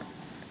liable.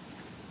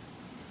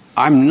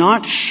 I'm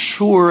not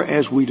sure,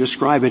 as we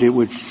describe it, it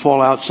would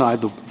fall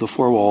outside the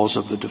four walls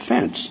of the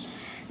defense.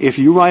 If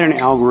you write an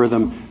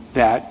algorithm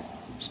the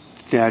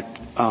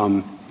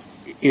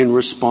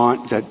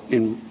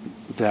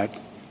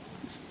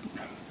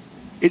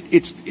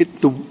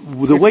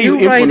way you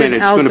implement it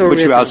is going to put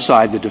you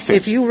outside the defense.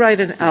 If you write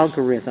an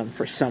algorithm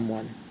for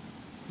someone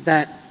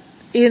that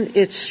in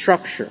its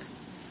structure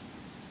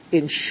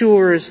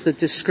ensures the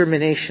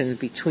discrimination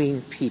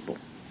between people,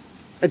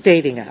 a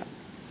dating app,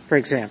 for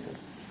example,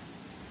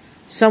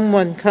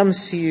 someone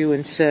comes to you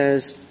and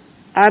says,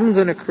 I'm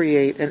going to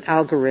create an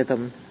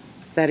algorithm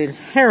that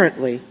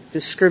inherently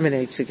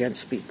discriminates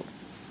against people.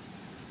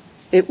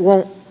 It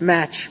won't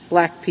match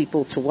black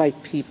people to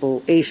white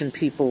people, Asian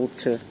people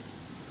to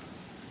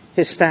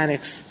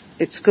Hispanics.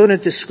 It's going to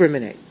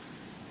discriminate.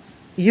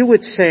 You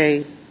would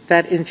say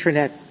that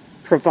internet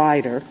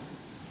provider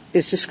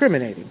is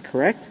discriminating,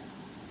 correct?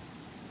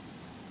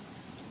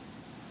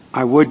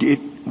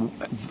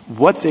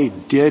 What they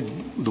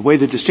did, the way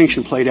the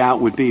distinction played out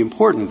would be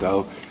important,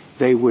 though.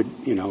 They would,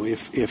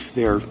 if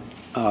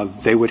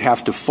they would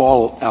have to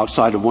fall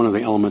outside of one of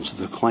the elements of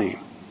the claim.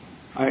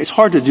 It's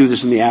hard to do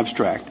this in the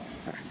abstract.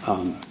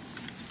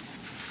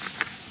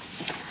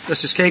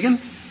 Justice Kagan?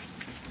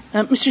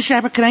 Mr.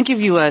 Schnapper, can I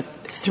give you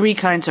three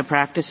kinds of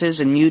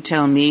practices, and you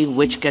tell me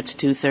which gets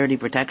 230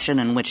 protection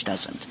and which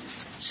doesn't?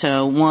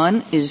 So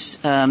one is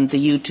the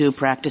YouTube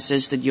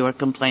practices that you're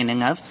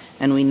complaining of,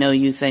 and we know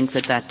you think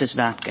that does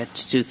not get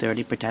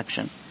 230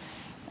 protection.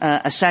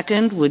 A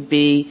second would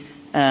be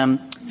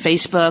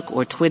Facebook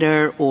or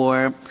Twitter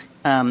or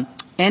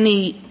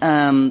any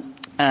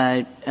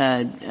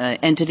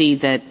entity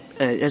that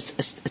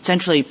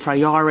essentially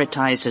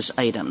prioritizes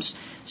items.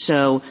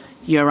 So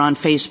you're on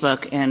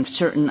Facebook and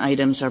certain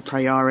items are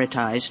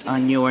prioritized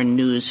on your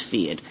news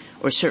feed,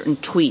 or certain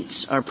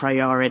tweets are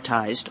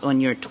prioritized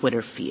on your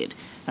Twitter feed.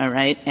 All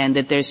right? And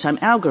that there's some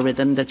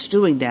algorithm that's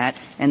doing that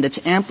and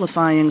that's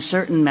amplifying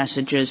certain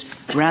messages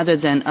rather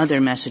than other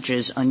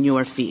messages on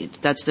your feed.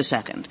 That's the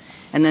second.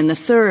 And then the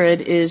third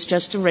is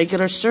just a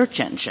regular search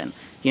engine.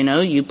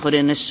 You put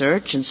in a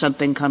search and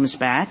something comes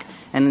back,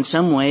 and in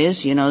some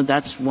ways,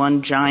 that's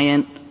one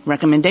giant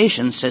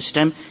recommendation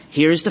system.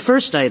 Here's the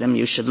first item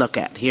you should look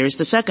at. Here's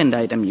the second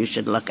item you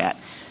should look at.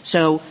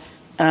 So,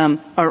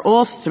 are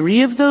all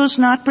three of those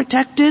not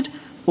protected?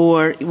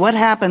 Or what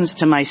happens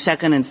to my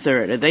second and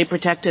third? Are they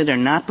protected or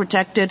not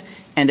protected?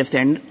 And if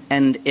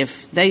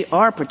they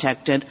are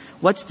protected,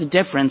 what's the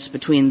difference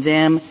between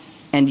them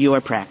and your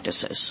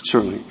practices?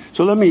 Certainly.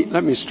 So let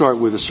me start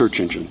with the search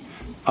engine.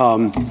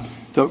 There's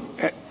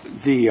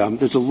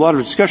a lot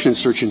of discussion in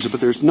search engines, but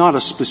there's not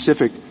a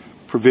specific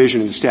provision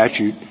in the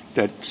statute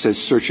that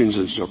says search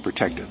engines are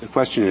protected. The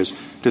question is,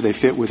 do they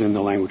fit within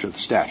the language of the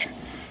statute?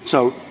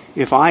 So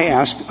if I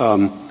ask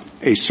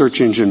a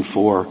search engine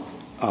for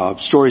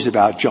stories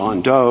about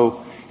John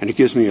Doe, and it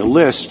gives me a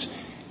list,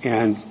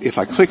 and if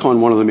I click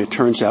on one of them, it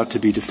turns out to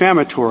be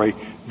defamatory,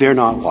 they're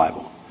not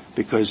liable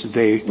because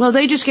Well,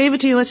 they just gave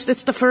it to you. It's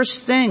the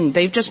first thing.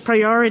 They've just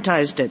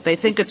prioritized it. They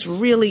think it's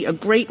really a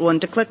great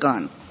one to click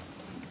on.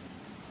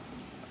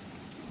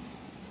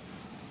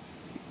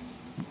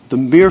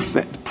 There are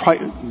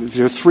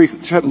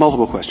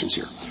multiple questions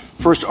here.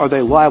 First, are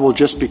they liable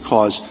just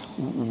because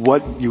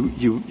what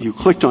you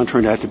clicked on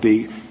turned out to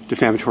be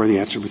defamatory? The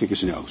answer we think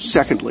is no.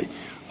 Secondly,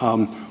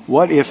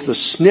 what if the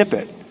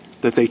snippet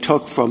that they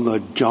took from the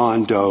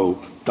John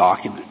Doe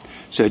document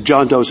said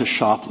John Doe's a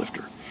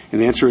shoplifter? And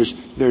the answer is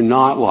they're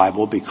not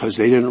liable because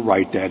they didn't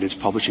write that. It's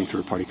publishing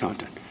third-party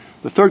content.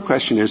 The third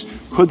question is,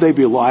 could they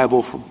be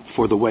liable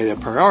for the way they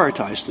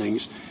prioritize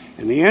things?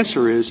 And the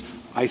answer is,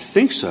 I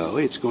think so.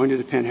 It's going to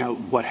depend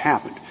what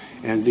happened.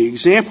 And the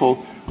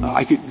example,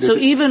 So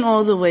even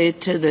all the way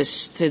to the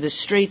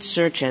straight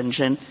search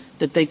engine,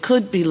 that they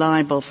could be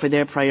liable for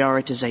their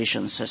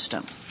prioritization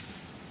system.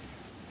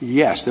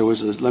 Yes, there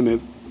was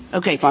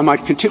Okay. If I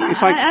might continue.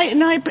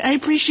 I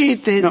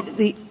appreciate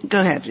go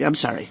ahead. I'm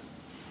sorry.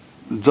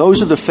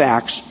 Those are the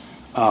facts,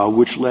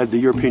 which led the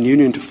European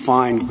Union to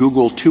fine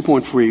Google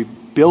 2.3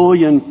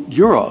 billion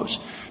euros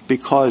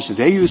because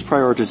they used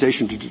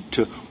prioritization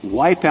to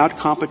wipe out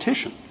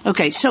competition.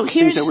 Okay, so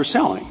things that we're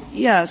selling.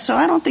 Yeah, so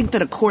I don't think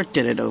that a court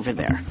did it over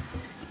there.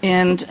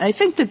 And I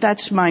think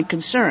that's my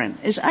concern,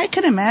 is I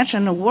can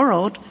imagine a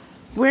world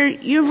where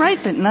you're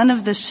right that none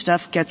of this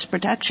stuff gets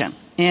protection.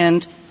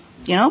 And,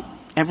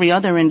 every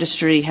other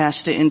industry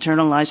has to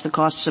internalize the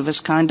costs of its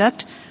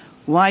conduct.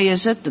 Why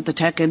is it that the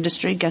tech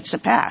industry gets a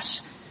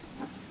pass?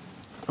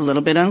 A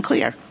little bit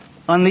unclear.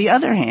 On the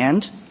other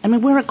hand,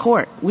 we're a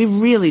court. We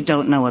really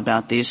don't know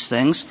about these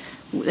things.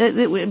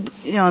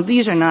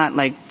 These are not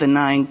like the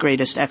 9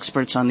 greatest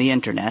experts on the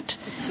Internet.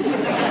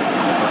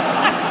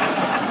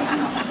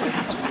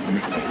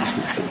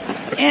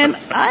 And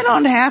I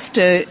don't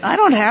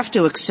have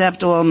to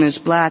accept all Ms.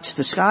 Blatt's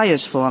the sky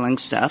is falling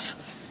stuff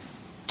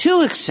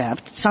to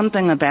accept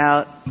something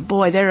about,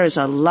 there is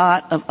a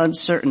lot of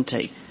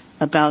uncertainty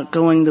about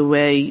going the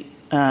way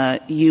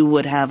you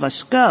would have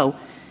us go,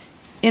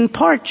 in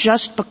part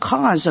just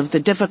because of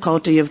the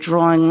difficulty of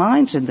drawing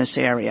lines in this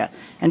area,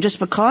 and just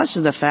because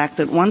of the fact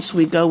that once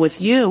we go with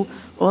you,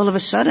 all of a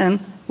sudden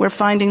we're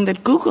finding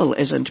that Google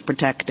isn't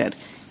protected.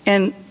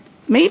 And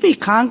maybe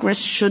Congress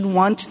should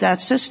want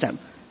that system.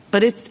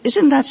 But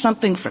isn't that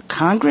something for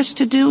Congress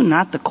to do,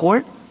 not the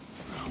court?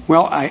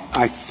 Well,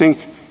 I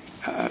think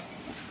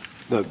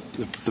the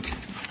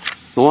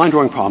line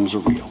drawing problems are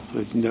real.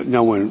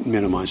 No one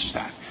minimizes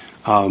that.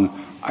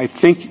 I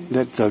think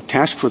that the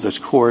task for this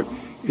court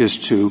is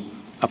to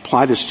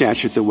apply the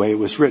statute the way it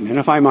was written. And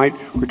if I might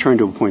return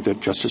to a point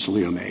that Justice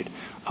Alito made,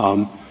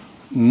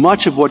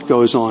 much of what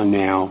goes on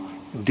now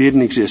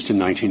didn't exist in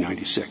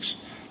 1996.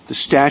 The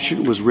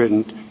statute was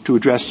written to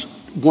address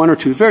one or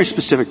two very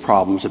specific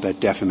problems about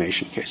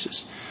defamation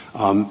cases.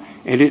 And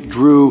it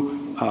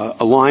drew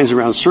lines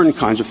around certain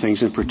kinds of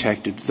things and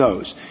protected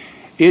those.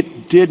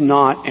 It did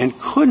not and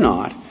could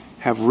not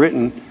have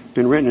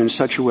been written in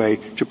such a way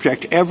to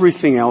protect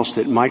everything else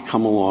that might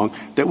come along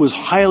that was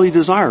highly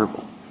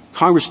desirable.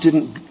 Congress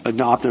didn't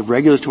adopt a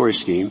regulatory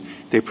scheme.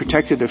 They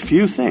protected a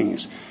few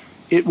things.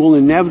 It will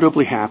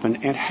inevitably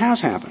happen, and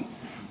has happened,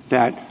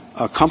 that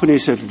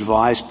companies have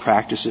devised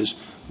practices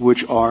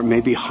which are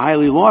maybe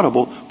highly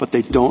laudable, but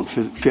they don't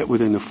fit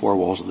within the four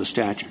walls of the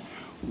statute.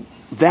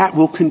 That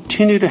will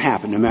continue to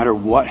happen no matter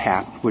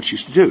what you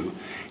do.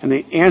 And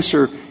the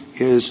answer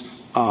is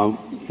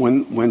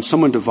when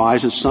someone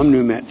devises some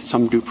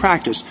new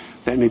practice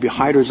that may be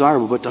highly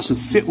desirable but doesn't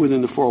fit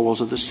within the four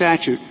walls of the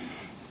statute,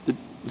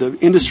 the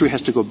industry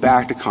has to go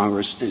back to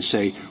Congress and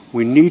say,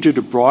 we need you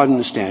to broaden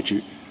the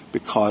statute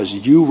because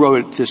you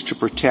wrote this to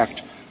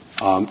protect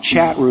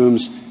chat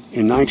rooms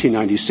in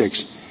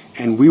 1996,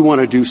 and we want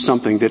to do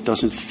something that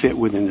doesn't fit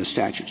within the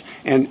statute.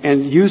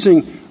 And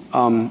using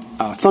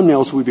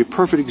thumbnails would be a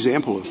perfect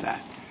example of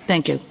that.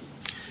 Thank you.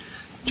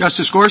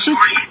 Justice Gorsuch?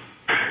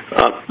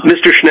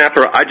 Mr.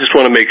 Schnapper, I just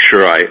want to make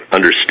sure I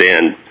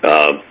understand,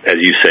 as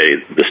you say,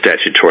 the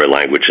statutory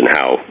language and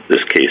how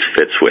this case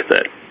fits with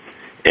it.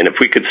 And if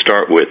we could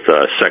start with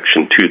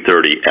Section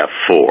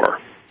 230F4,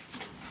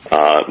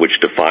 which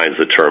defines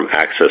the term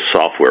access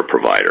software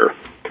provider.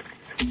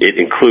 It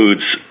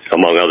includes,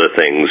 among other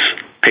things,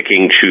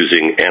 picking,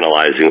 choosing,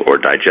 analyzing, or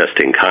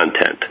digesting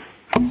content.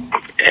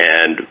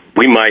 And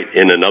we might,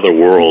 in another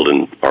world,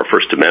 in our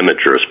First Amendment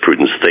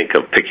jurisprudence, think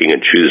of picking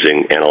and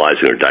choosing,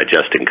 analyzing, or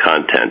digesting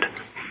content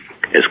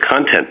as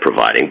content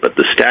providing, but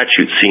the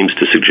statute seems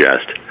to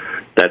suggest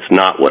that's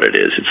not what it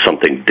is. It's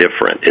something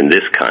different in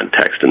this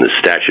context, in this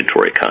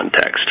statutory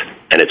context,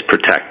 and it's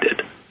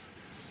protected.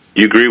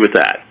 You agree with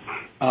that?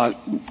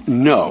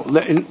 No.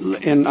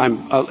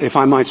 And if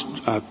I might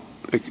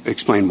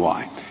explain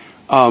why.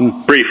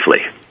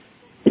 Briefly.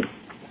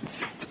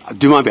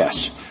 Do my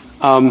best.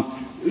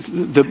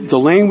 The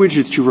language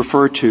that you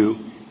refer to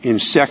in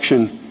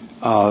Section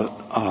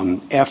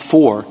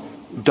F4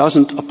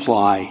 doesn't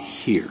apply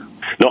here.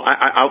 No,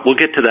 we'll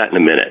get to that in a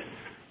minute.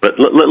 But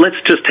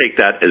let's just take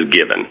that as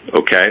given,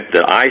 okay?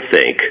 That I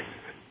think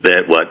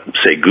that what,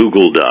 say,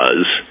 Google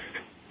does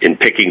in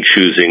picking,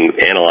 choosing,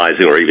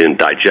 analyzing, or even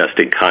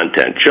digesting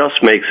content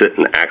just makes it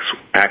an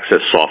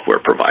access software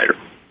provider.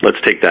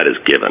 Let's take that as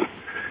given.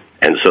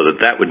 And so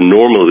that would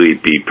normally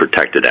be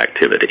protected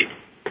activity.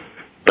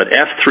 But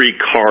F3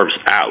 carves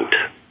out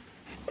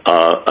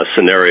a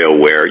scenario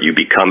where you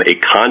become a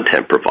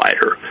content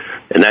provider,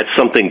 and that's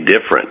something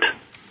different,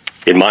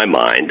 in my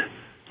mind,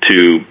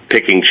 to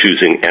picking,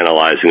 choosing,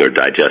 analyzing, or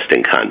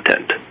digesting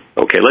content.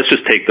 Okay, let's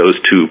just take those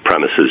two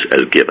premises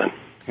as given.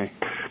 Okay.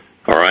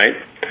 All right?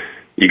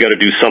 You got to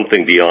do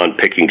something beyond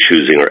picking,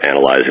 choosing, or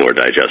analyzing, or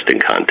digesting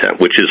content,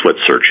 which is what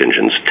search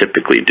engines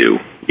typically do,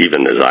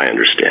 even as I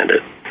understand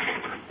it.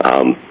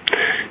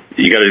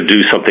 You got to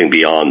do something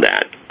beyond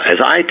that. As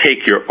I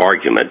take your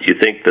argument, you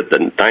think that the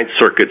Ninth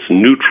Circuit's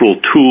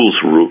neutral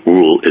tools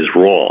rule is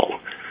wrong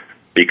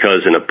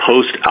because in a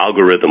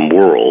post-algorithm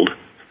world,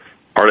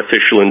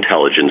 artificial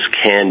intelligence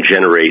can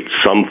generate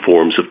some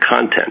forms of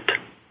content,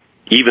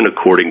 even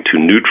according to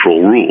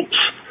neutral rules.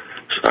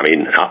 I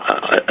mean,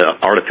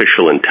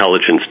 artificial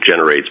intelligence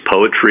generates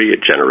poetry,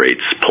 it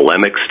generates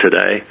polemics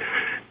today.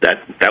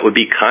 That would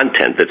be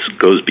content that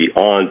goes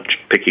beyond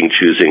picking,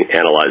 choosing,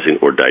 analyzing,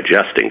 or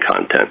digesting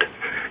content,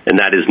 and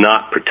that is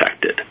not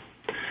protected.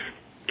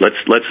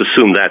 Let's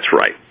assume that's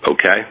right,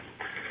 okay?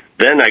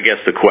 Then I guess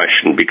the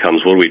question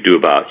becomes, what do we do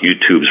about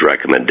YouTube's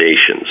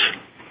recommendations?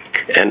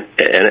 And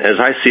as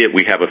I see it,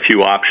 we have a few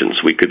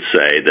options. We could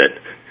say that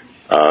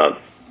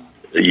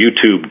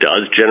YouTube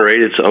does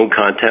generate its own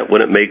content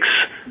when it makes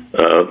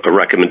a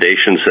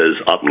recommendation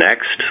says up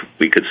next.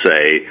 We could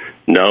say,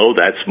 no,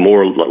 that's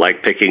more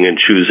like picking and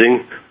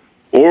choosing.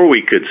 Or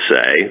we could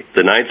say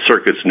the Ninth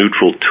Circuit's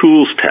neutral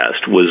tools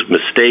test was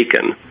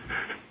mistaken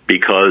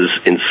because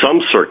in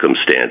some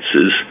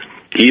circumstances,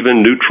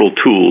 even neutral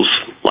tools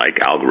like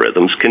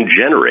algorithms can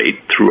generate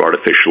through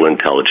artificial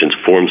intelligence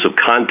forms of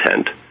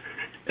content,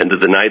 and that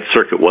the Ninth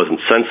Circuit wasn't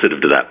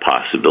sensitive to that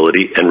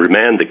possibility and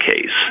remand the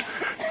case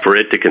for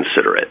it to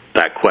consider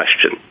that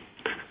question.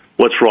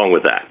 What's wrong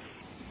with that?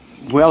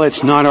 Well,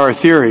 it's not our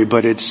theory,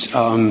 but it's if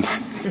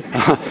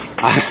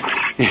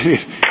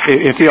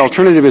the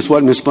alternative is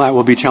what Ms. Blatt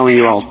will be telling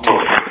you, I'll take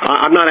it.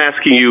 I'm not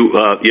asking you,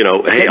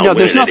 hey, no,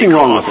 there's nothing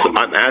wrong with it.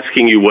 I'm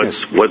asking you whether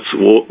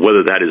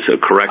that is a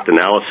correct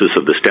analysis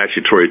of the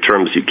statutory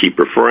terms you keep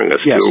referring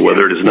us to, or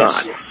whether it is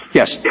not.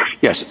 Yes.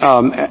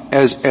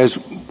 As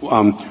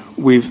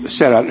we've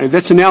set out,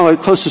 that's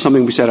close to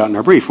something we set out in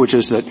our brief, which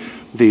is that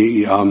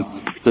the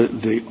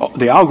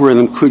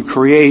algorithm could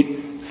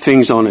create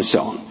things on its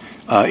own.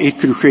 It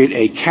could create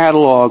a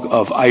catalog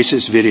of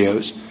ISIS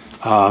videos,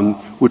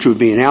 which would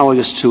be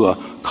analogous to a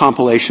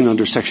compilation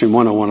under Section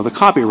 101 of the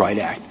Copyright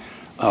Act.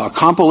 A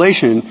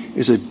compilation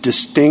is a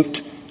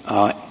distinct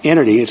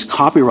entity. It's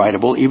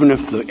copyrightable, even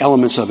if the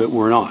elements of it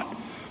were not.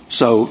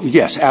 So,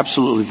 yes,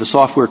 absolutely, the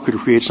software could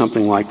create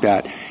something like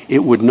that.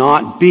 It would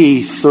not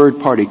be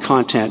third-party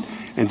content,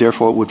 and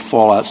therefore it would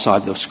fall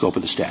outside the scope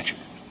of the statute.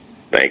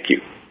 Thank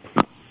you.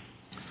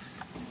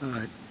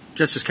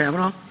 Justice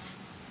Kavanaugh?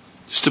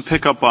 Just to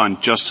pick up on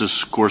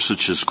Justice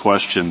Gorsuch's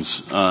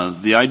questions,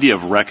 the idea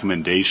of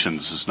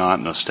recommendations is not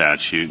in the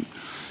statute,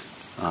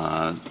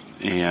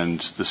 and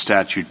the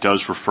statute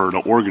does refer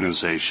to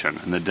organization.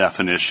 And the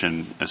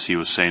definition, as he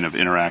was saying, of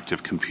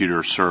interactive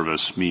computer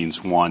service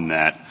means one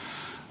that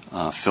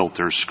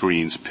filters,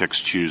 screens,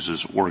 picks,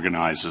 chooses,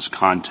 organizes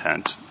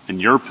content.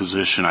 And your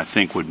position, I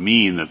think, would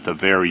mean that the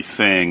very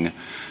thing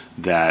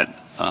that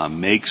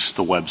makes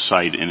the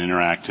website an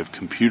interactive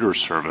computer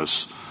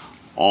service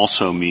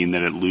also mean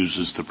that it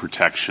loses the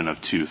protection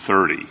of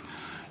 230.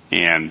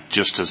 And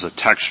just as a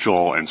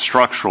textual and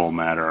structural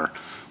matter,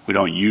 we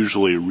don't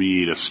usually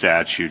read a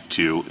statute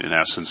to, in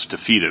essence,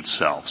 defeat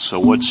itself. So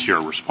what's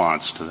your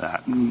response to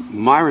that?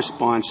 My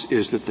response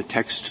is that the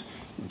text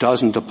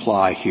doesn't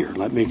apply here.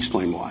 Let me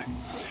explain why.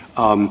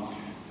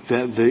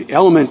 The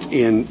element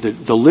in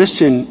the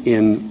list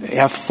in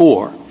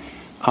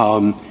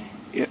F4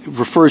 it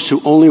refers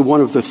to only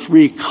one of the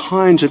three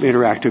kinds of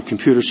interactive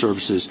computer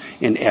services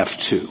in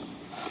F2.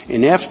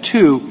 In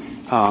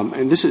F2,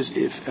 and this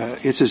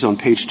is on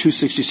page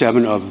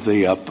 267 of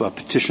the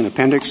petition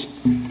appendix.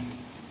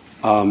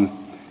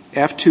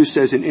 F2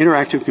 says an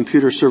interactive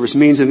computer service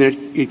means, and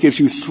it gives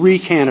you three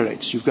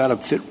candidates. You've got to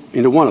fit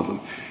into one of them: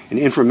 an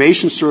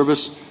information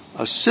service,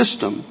 a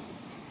system,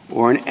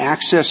 or an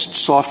accessed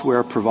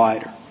software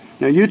provider.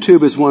 Now,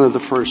 YouTube is one of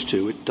the first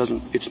two.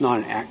 It's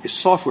not a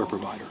software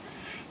provider.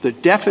 The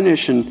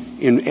definition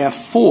in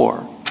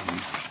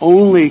F4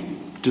 only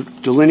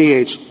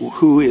delineates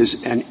who is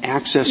an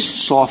accessed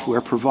software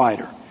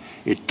provider.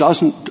 It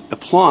doesn't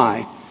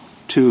apply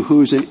to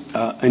who's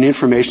an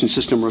information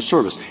system or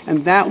service.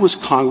 And that was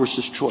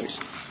Congress's choice.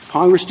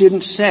 Congress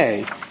didn't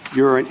say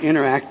you're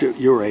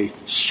a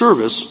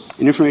service,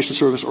 an information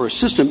service or a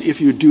system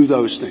if you do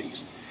those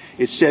things.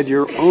 It said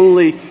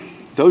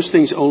those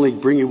things only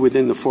bring you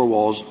within the four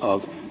walls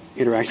of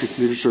interactive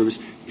computer service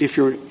if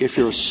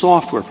you're a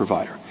software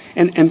provider.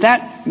 And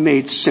that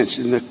made sense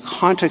in the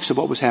context of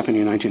what was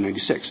happening in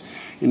 1996.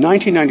 In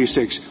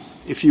 1996,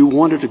 if you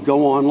wanted to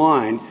go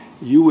online,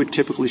 you would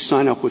typically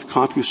sign up with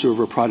CompuServe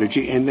or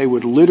Prodigy, and they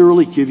would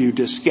literally give you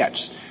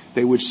diskettes.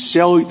 They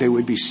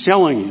would be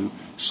selling you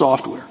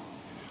software.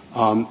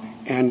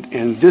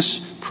 And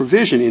this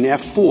provision in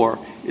F4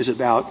 is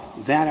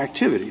about that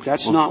activity.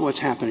 That's not what's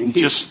happening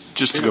here.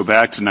 Just to go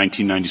back to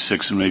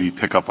 1996 and maybe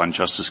pick up on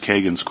Justice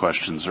Kagan's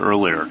questions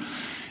earlier,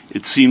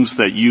 it seems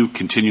that you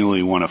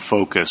continually want to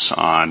focus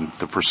on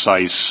the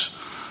precise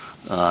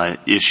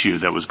issue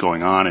that was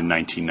going on in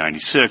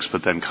 1996,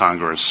 but then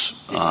Congress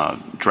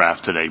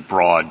drafted a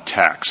broad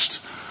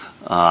text.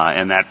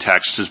 And that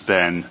text has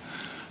been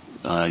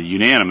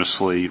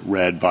unanimously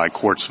read by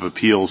courts of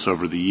appeals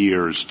over the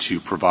years to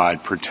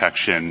provide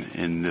protection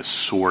in this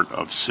sort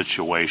of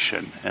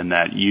situation, and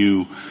that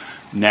you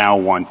now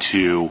want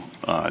to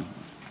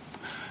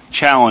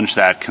challenge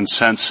that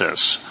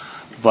consensus.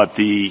 But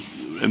the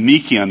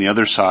amici on the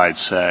other side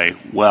say,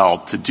 well,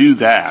 to do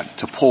that,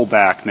 to pull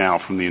back now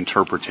from the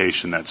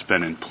interpretation that's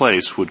been in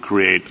place would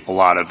create a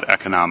lot of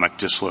economic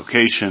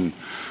dislocation,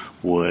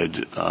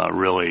 would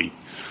really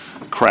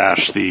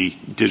crash the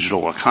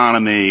digital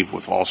economy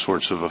with all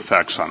sorts of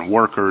effects on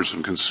workers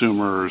and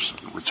consumers,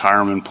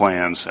 retirement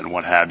plans, and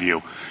what have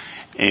you.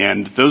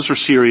 And those are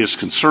serious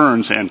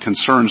concerns, and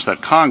concerns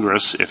that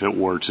Congress, if it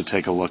were to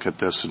take a look at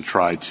this and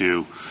try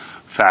to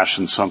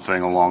fashion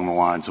something along the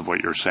lines of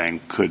what you're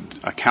saying, could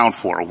account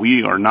for.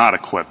 We are not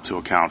equipped to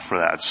account for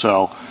that.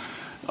 So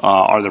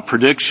are the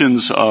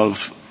predictions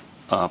of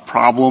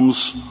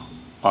problems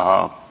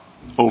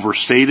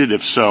overstated?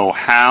 If so,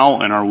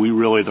 how? And are we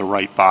really the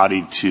right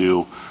body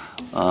to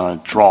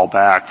draw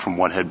back from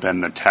what had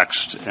been the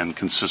text and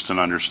consistent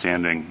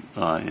understanding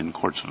in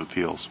courts of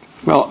appeals?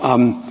 Well,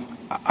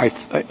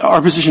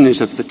 our position is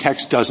that the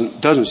text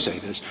doesn't say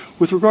this.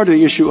 With regard to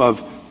the issue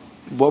of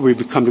what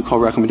we've come to call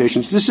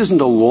recommendations, this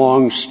isn't a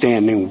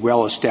long-standing,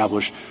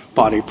 well-established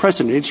body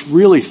precedent. It's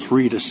really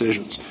three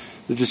decisions.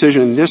 The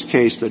decision in this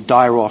case, the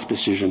Dyaroff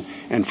decision,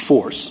 and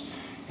Force.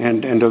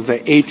 And of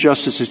the 8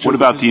 justices... What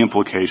about the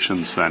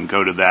implications then?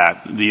 Go to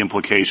that. The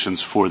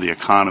implications for the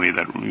economy,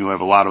 that you have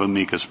a lot of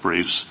amicus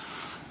briefs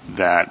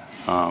that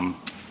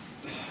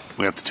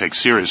we have to take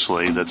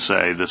seriously that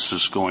say this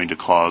is going to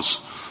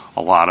cause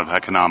a lot of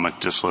economic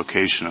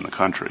dislocation in the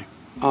country.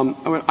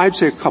 I'd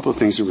say a couple of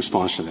things in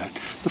response to that.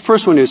 The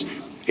first one is,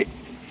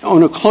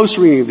 on a close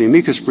reading of the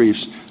amicus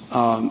briefs,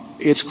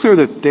 it's clear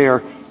that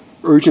they're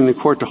urging the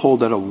court to hold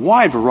that a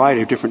wide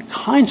variety of different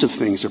kinds of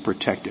things are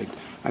protected.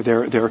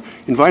 They're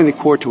inviting the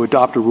court to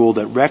adopt a rule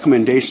that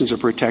recommendations are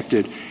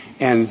protected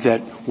and that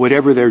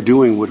whatever they're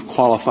doing would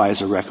qualify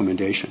as a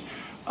recommendation.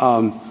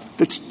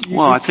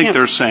 I think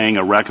they're saying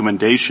a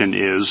recommendation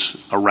is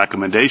a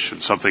recommendation,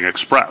 something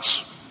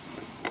express.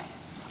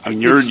 I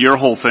mean, your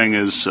whole thing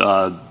is the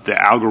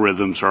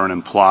algorithms are an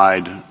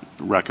implied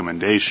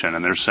recommendation,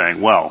 and they're saying,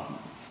 well,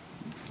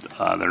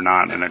 they're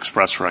not an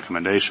express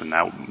recommendation.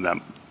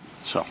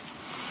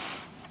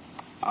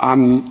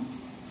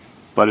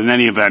 But in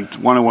any event,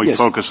 why don't we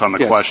focus on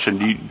the question?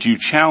 Do you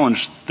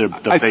challenge the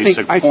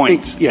basic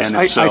point? Yes, and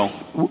if so,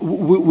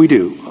 we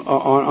do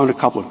on a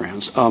couple of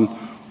grounds.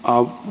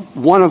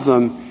 One of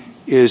them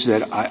is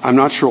that I'm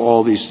not sure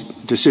all these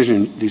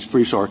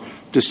briefs are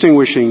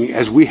distinguishing,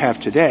 as we have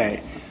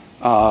today,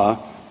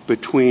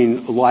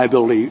 between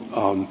liability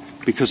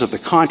because of the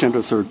content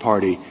of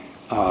third-party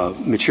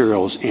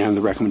materials and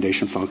the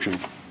recommendation function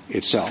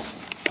itself.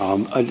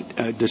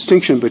 A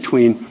distinction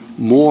between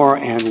more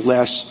and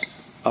less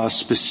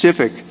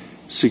specific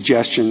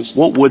suggestions.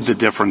 What would the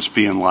difference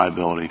be in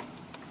liability?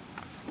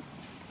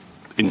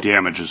 In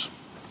damages?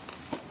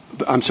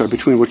 I'm sorry,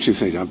 between which two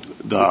things?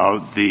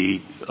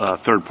 The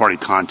third-party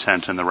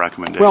content and the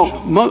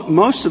recommendation. Well,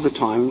 most of the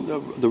time,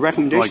 the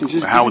recommendations...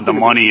 Like, how would the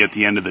money at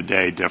the end of the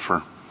day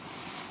differ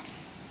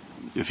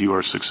if you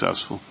are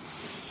successful?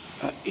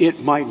 It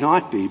might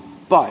not be,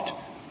 but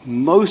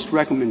most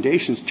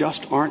recommendations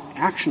just aren't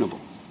actionable.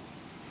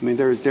 I mean,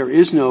 there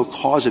is no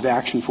cause of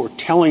action for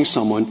telling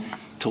someone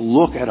to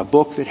look at a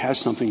book that has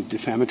something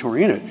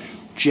defamatory in it.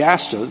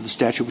 JASTA, the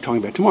statute we're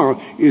talking about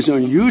tomorrow, is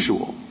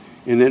unusual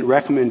in that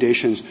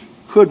recommendations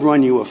could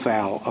run you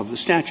afoul of the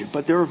statute.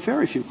 But there are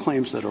very few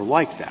claims that are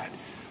like that.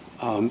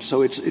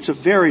 So it's a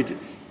very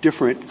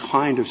different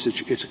kind of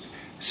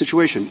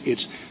situation.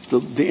 It's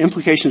the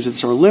implications of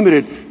this are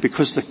limited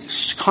because the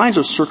kinds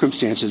of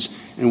circumstances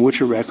in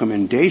which a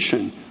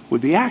recommendation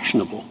would be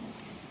actionable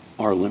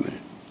are limited.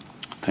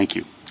 Thank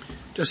you.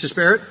 Justice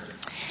Barrett?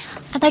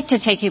 I'd like to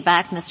take you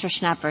back, Mr.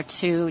 Schnapper,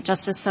 to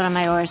Justice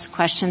Sotomayor's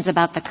questions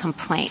about the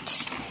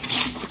complaint.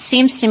 It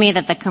seems to me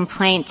that the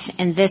complaint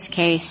in this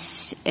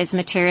case is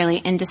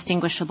materially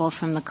indistinguishable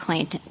from the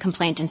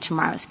complaint in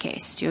tomorrow's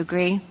case. Do you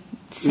agree?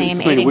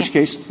 Same in which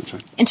case? I'm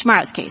sorry. In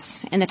tomorrow's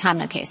case, in the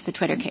Tomno case, the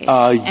Twitter case,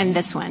 and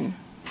this one.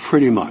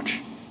 Pretty much.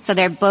 So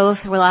they're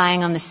both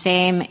relying on the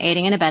same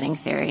aiding and abetting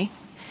theory.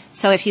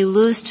 So if you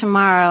lose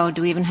tomorrow,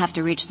 do we even have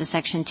to reach the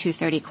Section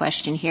 230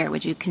 question here?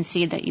 Would you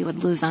concede that you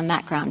would lose on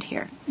that ground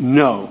here?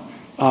 No.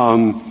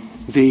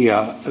 There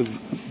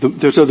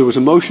was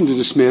a motion to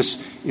dismiss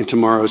in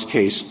tomorrow's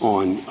case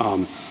on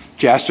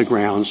JASTA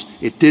grounds.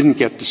 It didn't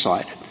get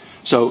decided.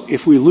 So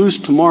if we lose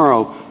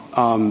tomorrow,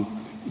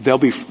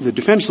 the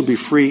defendants will be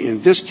free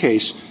in this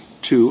case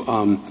to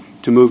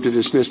move to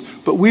dismiss.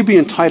 But we'd be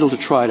entitled to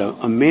try to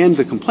amend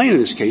the complaint in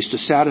this case to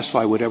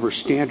satisfy whatever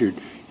standard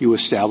you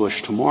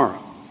establish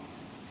tomorrow.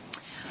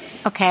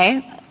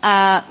 Okay.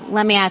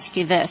 Let me ask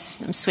you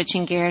this. I'm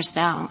switching gears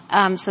now.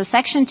 So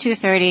Section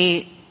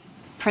 230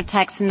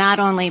 protects not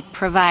only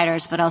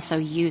providers but also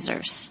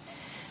users.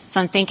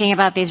 So I'm thinking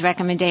about these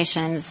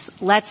recommendations.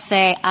 Let's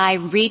say I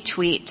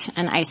retweet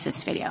an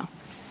ISIS video.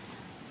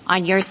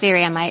 On your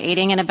theory, am I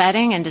aiding and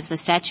abetting, and does the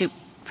statute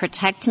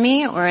protect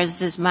me, or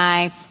does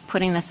my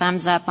putting the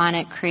thumbs up on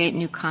it create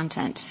new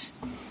content?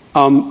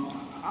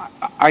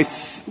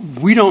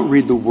 We don't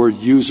read the word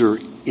user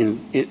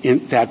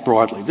in that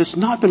broadly. There's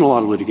not been a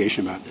lot of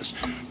litigation about this.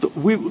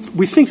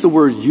 We think the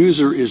word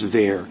user is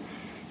there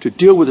to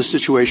deal with a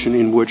situation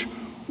in which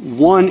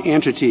one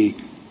entity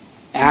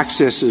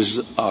accesses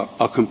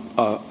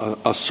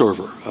a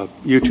server,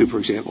 YouTube, for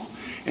example,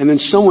 and then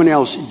someone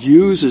else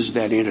uses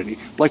that entity.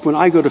 Like when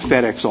I go to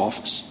FedEx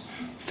office.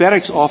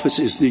 FedEx office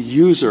is the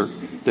user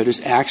that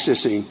is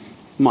accessing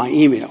my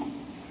email.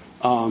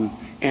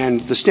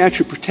 And the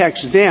statute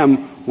protects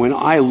them when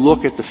I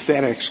look at the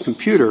FedEx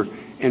computer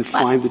and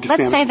find the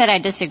defamation. Let's say that I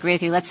disagree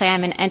with you. Let's say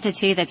I'm an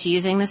entity that's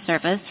using the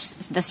service.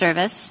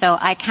 So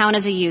I count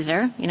as a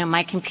user. You know,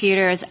 my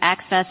computer is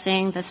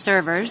accessing the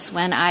servers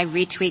when I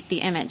retweet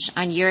the image.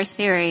 On your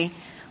theory,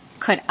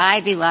 could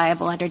I be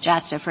liable under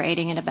JASTA for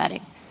aiding and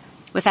abetting?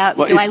 Do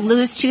I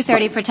lose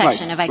 230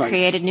 protection if I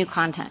created new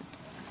content?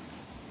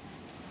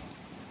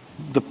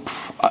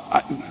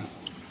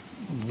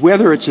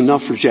 Whether it's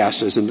enough for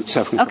JASTA is a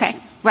separate question. Okay, right.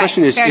 The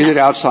question is it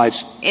outside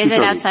 230? Is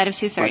it outside of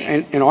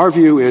 230? And our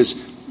view is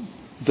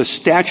the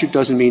statute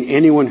doesn't mean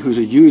anyone who's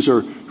a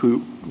user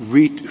who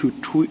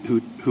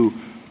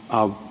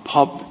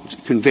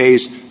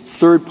conveys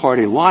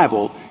third-party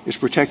libel is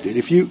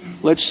protected.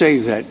 Let's say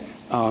that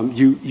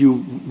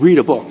you read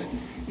a book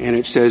and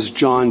it says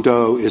John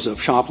Doe is a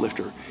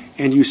shoplifter,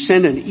 and you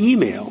send an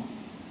email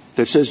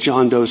that says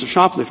John Doe is a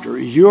shoplifter,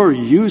 you're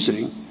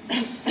using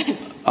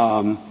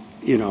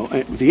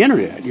the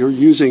internet. You're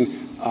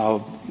using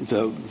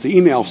the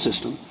email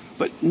system.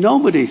 But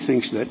nobody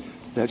thinks that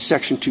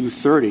Section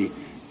 230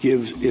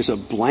 is a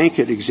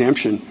blanket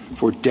exemption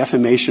for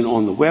defamation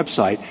on the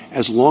website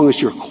as long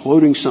as you're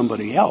quoting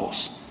somebody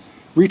else.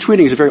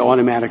 Retweeting is a very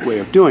automatic way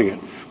of doing it.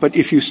 But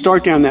if you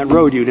start down that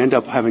road, you'd end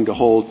up having to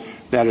hold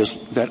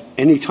that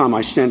any time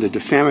I send a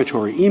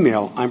defamatory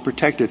email, I'm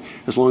protected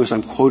as long as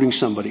I'm quoting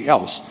somebody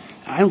else.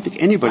 I don't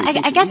think anybody...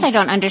 I guess I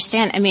don't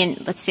understand.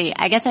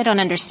 I guess I don't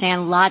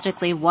understand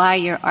logically why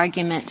your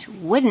argument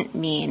wouldn't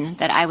mean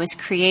that I was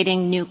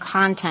creating new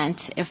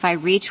content if I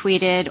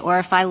retweeted or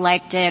if I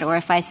liked it or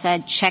if I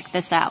said, check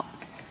this out.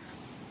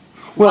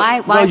 Why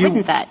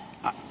wouldn't that?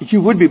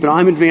 You would be, but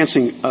I'm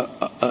advancing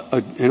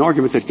an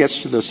argument that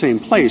gets to the same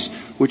place,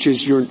 which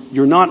is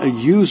you're not a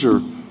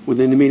user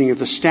within the meaning of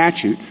the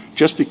statute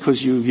just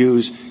because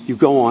you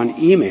go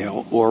on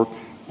email or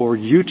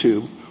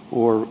YouTube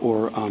or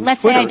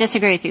Let's Twitter. say I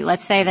disagree with you.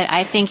 Let's say that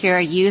I think you're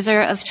a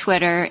user of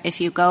Twitter. If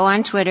you go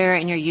on Twitter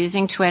and you're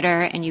using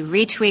Twitter and you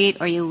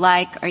retweet or you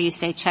like or you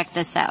say, check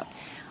this out.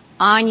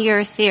 On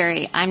your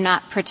theory, I'm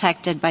not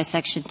protected by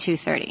Section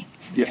 230.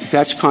 Yeah,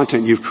 that's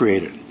content you've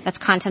created. That's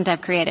content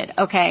I've created.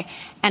 Okay.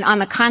 And on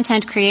the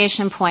content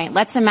creation point,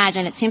 let's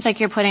imagine it seems like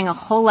you're putting a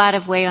whole lot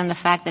of weight on the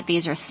fact that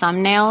these are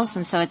thumbnails,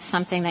 and so it's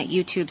something that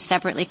YouTube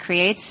separately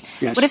creates.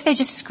 Yes. What if they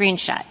just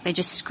screenshot? They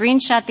just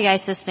screenshot the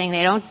ISIS thing.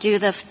 They don't do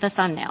the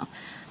thumbnail.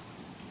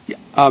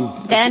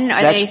 Then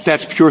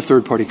that's pure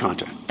third-party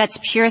content. That's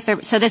pure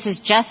so this is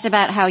just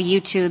about how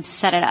YouTube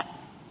set it up.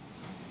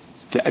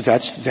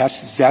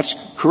 That's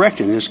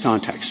correct in this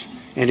context.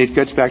 And it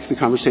gets back to the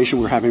conversation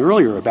we were having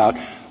earlier about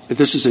that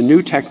this is a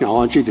new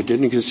technology that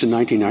didn't exist in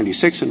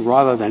 1996, and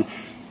rather than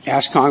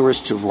ask Congress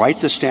to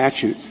write the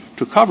statute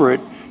to cover it,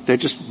 they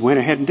just went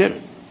ahead and did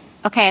it.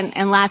 Okay,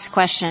 and last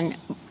question.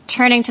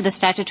 Turning to the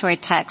statutory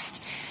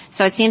text,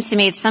 so it seems to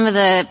me some of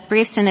the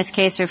briefs in this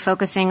case are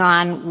focusing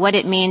on what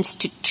it means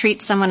to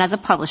treat someone as a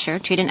publisher,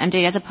 treat an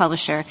entity as a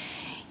publisher.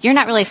 You're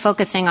not really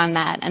focusing on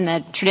that and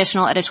the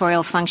traditional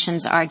editorial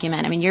functions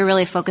argument. I mean, you're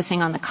really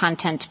focusing on the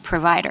content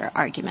provider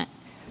argument.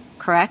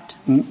 Correct?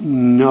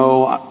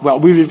 No. Well,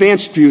 we've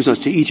advanced views as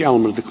to each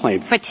element of the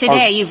claim. But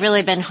today you've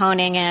really been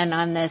honing in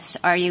on this.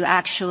 Are you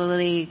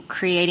actually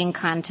creating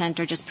content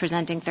or just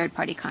presenting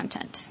third-party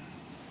content?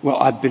 Well,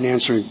 I've been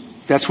answering.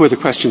 That's where the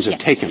questions have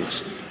taken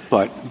us.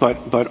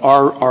 But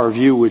our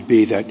view would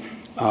be that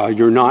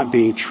you're not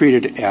being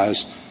treated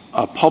as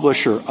a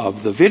publisher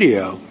of the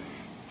video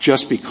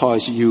just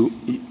because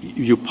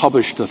you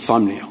published the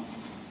thumbnail.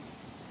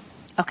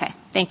 Okay.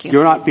 Thank you.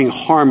 You're not being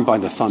harmed by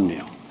the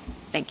thumbnail.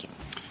 Thank you.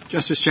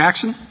 Justice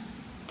Jackson?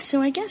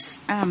 So I guess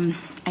I'm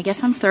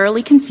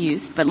thoroughly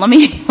confused, but let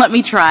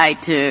me try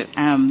to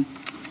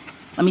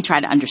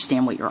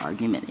understand what your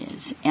argument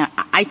is. And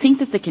I think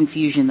that the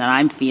confusion that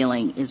I'm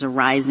feeling is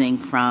arising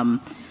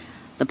from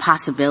the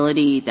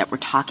possibility that we're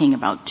talking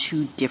about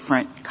two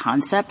different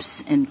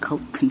concepts and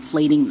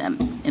conflating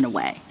them in a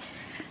way.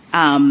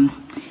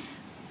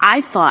 I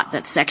thought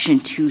that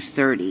Section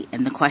 230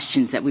 and the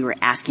questions that we were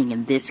asking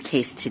in this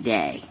case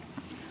today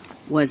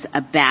was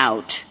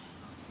about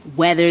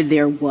whether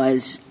there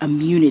was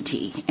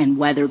immunity and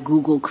whether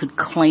Google could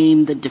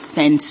claim the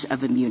defense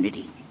of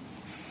immunity.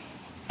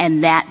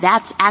 And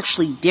that's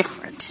actually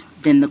different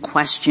than the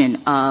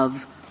question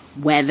of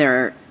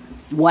whether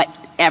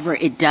whatever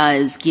it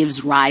does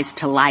gives rise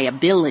to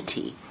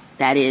liability.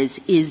 That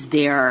is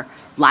there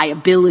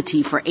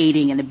liability for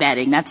aiding and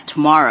abetting? That's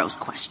tomorrow's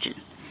question.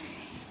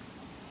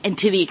 And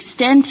to the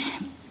extent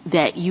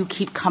that you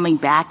keep coming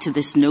back to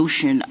this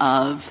notion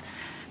of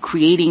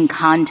creating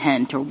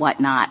content or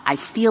whatnot, I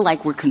feel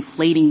like we're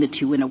conflating the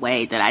two in a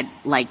way that I'd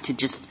like to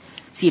just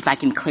see if I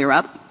can clear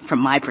up from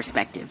my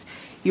perspective.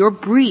 Your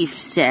brief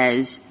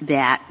says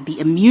that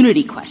the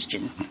immunity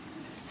question,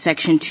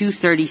 Section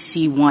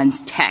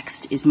 230C1's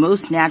text, is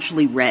most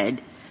naturally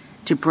read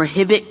to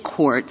prohibit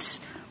courts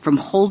from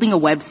holding a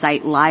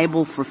website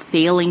liable for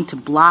failing to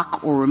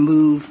block or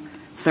remove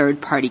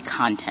third-party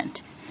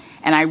content.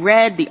 And I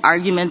read the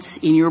arguments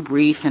in your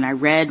brief, and I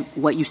read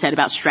what you said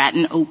about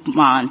Stratton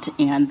Oakmont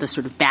and the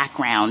sort of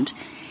background.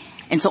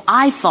 And so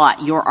I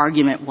thought your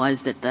argument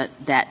was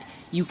that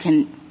you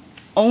can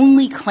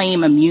only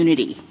claim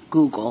immunity,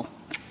 Google,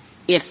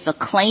 if the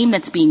claim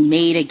that's being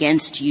made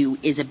against you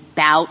is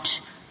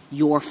about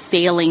your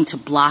failing to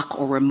block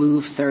or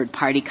remove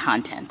third-party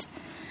content.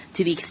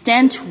 To the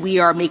extent we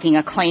are making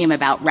a claim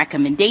about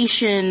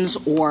recommendations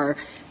or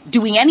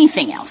doing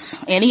anything else,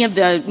 any of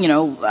the,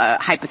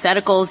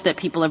 hypotheticals that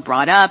people have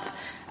brought up,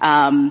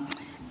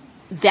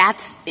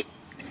 that's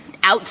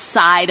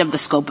outside of the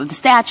scope of the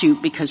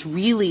statute, because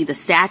really the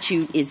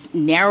statute is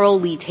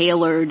narrowly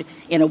tailored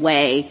in a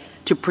way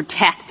to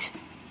protect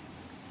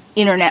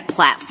internet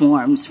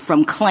platforms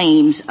from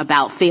claims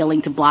about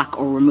failing to block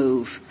or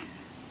remove,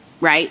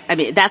 right? I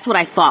mean, that's what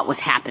I thought was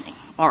happening.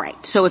 All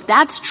right. So if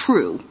that's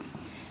true,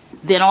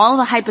 then all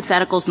the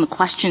hypotheticals and the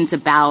questions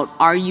about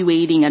are you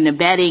aiding and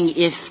abetting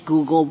if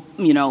Google,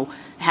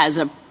 has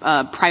a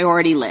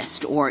priority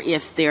list, or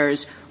if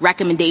there's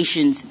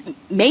recommendations,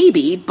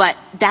 maybe, but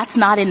that's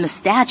not in the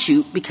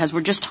statute because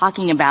we're just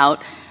talking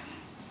about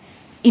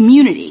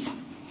immunity.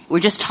 We're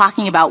just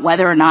talking about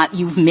whether or not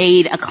you've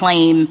made a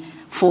claim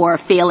for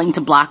failing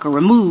to block or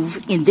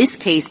remove, in this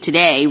case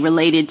today,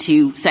 related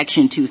to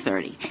Section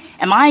 230.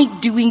 Am I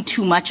doing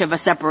too much of a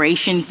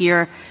separation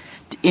here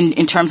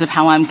in terms of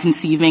how I'm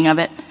conceiving of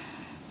it?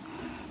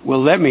 Well,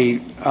 let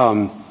me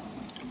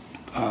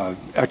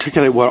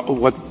articulate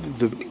what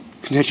the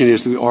contention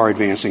is that we are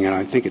advancing, and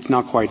I think it's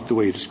not quite the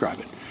way you describe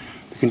it.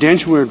 The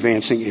contention we're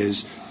advancing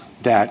is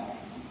that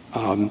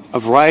a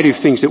variety of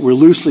things that we're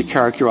loosely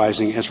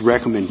characterizing as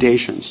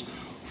recommendations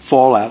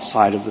fall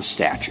outside of the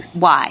statute.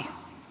 Why?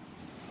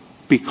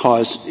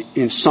 Because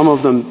in some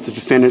of them, the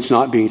defendant's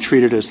not being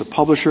treated as the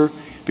publisher,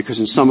 because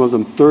in some of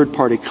them,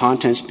 third-party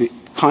content's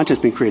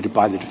being created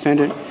by the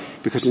defendant,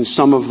 because in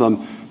some of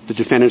them, the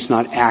defendant's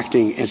not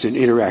acting as an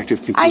interactive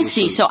computer. I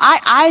see. service. So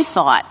I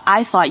thought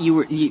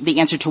the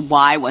answer to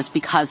why was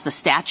because the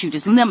statute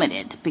is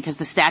limited, because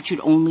the statute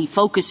only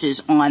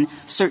focuses on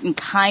certain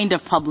kind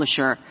of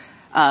publisher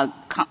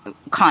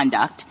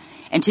conduct,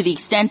 and to the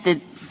extent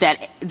that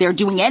they're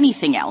doing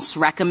anything else,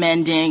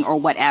 recommending or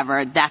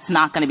whatever, that's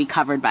not going to be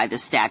covered by the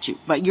statute.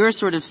 But you're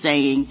sort of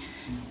saying,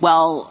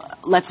 well,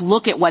 let's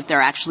look at what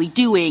they're actually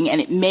doing,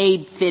 and it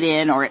may fit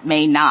in or it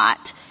may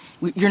not.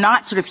 You're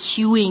not sort of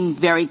hewing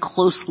very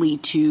closely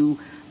to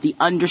the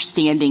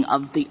understanding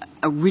of the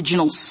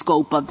original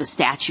scope of the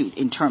statute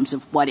in terms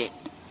of what it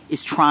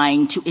is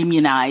trying to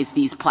immunize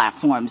these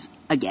platforms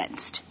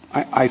against.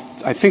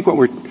 I think what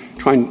we're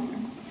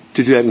trying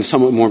to do that in a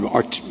somewhat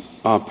more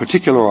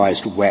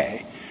particularized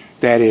way,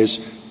 that is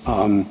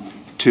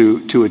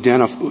to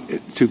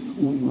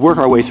work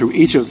our way through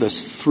each of the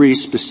three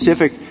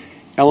specific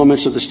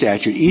elements of the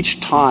statute, each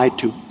tied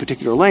to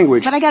particular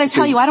language. But I got to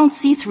tell you, I don't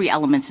see three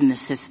elements in this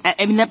system.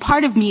 I mean,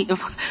 part of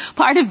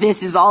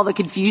this is all the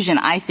confusion,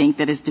 I think,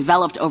 that has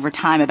developed over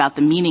time about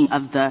the meaning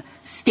of the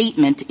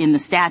statement in the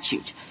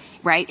statute,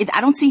 right?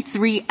 I don't see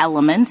three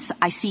elements.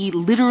 I see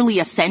literally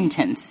a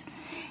sentence.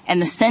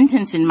 And the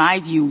sentence, in my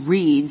view,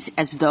 reads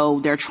as though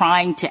they're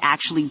trying to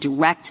actually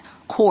direct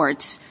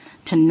courts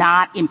to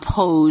not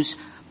impose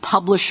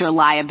publisher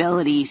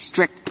liability,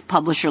 strict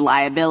publisher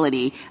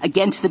liability,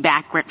 against the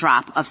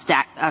backdrop of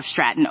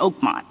Stratton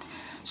Oakmont.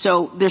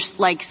 So there's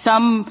like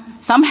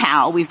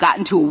somehow we've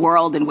gotten to a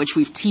world in which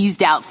we've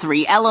teased out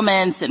three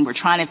elements and we're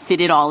trying to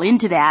fit it all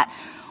into that,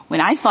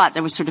 when I thought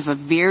there was sort of a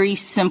very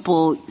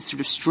simple, sort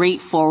of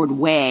straightforward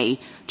way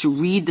to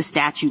read the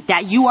statute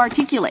that you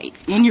articulate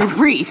in your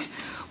brief,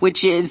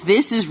 which is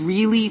this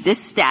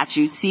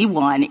statute,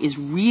 C1, is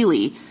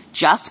really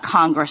just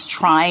Congress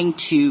trying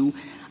to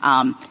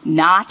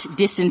not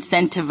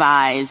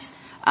disincentivize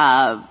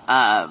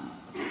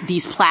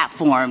these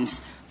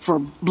platforms for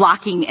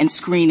blocking and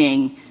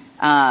screening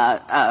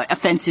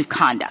offensive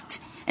conduct.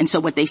 And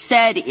so what they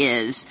said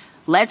is,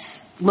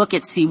 let's look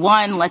at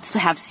C1, let's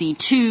have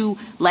C2,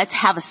 let's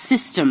have a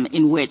system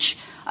in which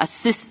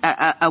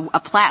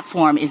a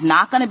platform is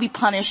not going to be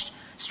punished,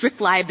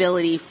 strict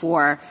liability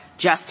for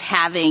just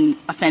having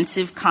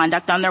offensive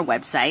conduct on their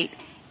website,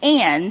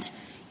 and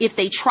if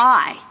they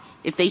try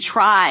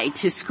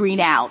to screen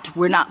out,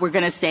 we're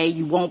going to say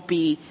you won't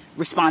be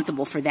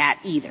responsible for that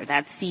either.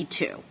 That's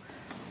C2.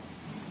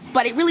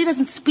 But it really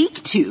doesn't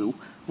speak to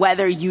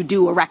whether you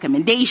do a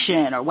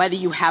recommendation or whether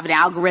you have an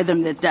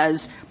algorithm that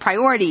does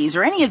priorities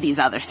or any of these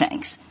other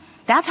things.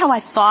 That's how I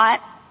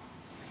thought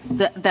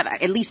that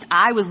at least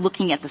I was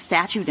looking at the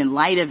statute in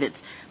light of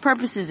its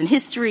purposes and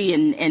history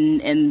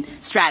and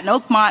Stratton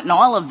Oakmont and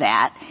all of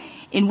that,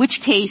 in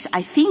which case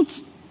I think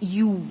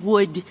you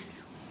would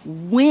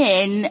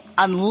win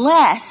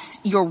unless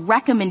your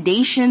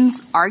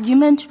recommendations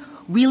argument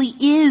really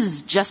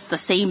is just the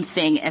same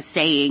thing as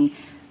saying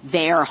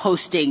they're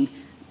hosting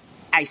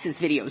ISIS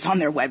videos on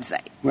their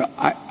website. Well,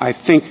 I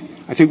think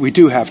we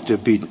do have to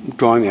be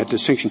drawing that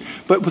distinction.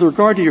 But with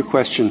regard to your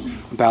question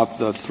about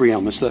the three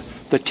elements,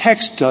 the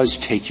text does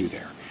take you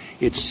there.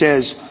 It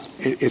says,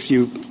 if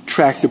you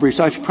track the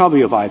briefs,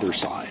 probably of either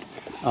side,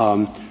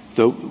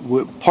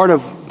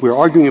 we're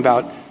arguing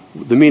about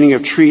the meaning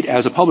of treat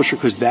as a publisher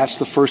because that's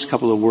the first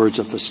couple of words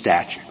of the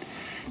statute.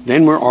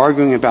 Then we're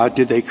arguing about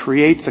did they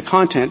create the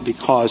content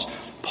because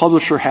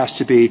publisher has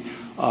to be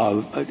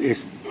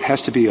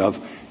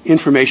of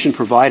information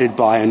provided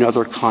by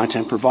another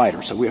content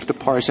provider. So we have to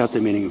parse out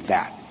the meaning of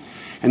that.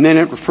 And then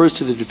it refers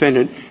to the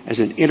defendant as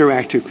an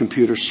interactive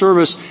computer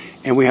service,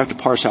 and we have to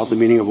parse out the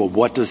meaning of, well,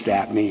 what does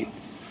that mean?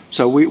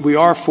 So we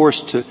are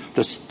forced to,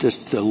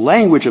 the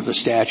language of the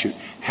statute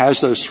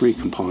has those three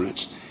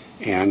components.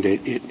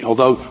 And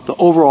although the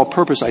overall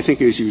purpose, I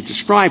think, as you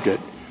described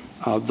it,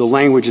 the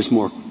language is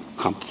more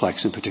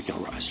complex and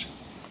particularized.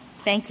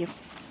 Thank you.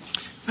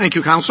 Thank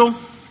you, counsel.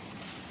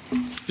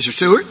 Mr.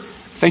 Stewart.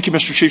 Thank you,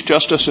 Mr. Chief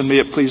Justice, and may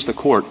it please the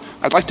Court.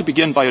 I'd like to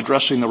begin by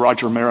addressing the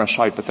Roger Maris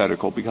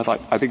hypothetical because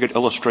I think it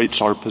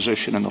illustrates our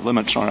position and the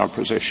limits on our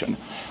position.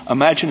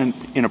 Imagine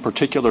in a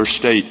particular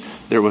state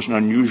there was an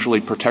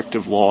unusually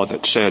protective law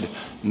that said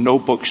no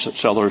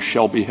bookseller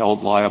shall be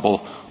held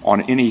liable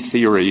on any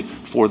theory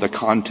for the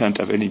content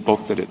of any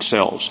book that it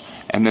sells.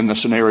 And then the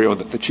scenario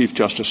that the Chief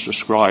Justice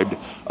described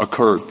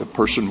occurred. The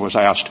person was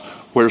asked,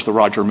 where's the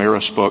Roger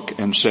Maris book?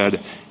 And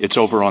said, it's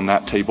over on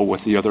that table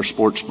with the other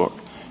sports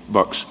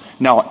books.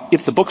 Now,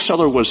 if the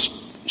bookseller was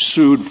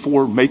sued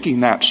for making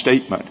that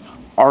statement,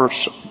 our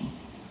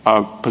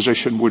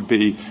position would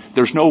be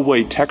there's no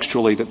way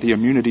textually that the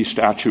immunity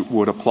statute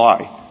would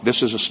apply.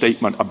 This is a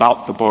statement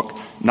about the book,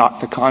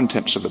 not the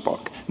contents of the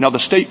book. Now, the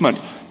statement,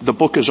 the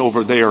book is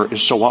over there,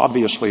 is so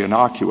obviously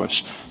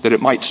innocuous that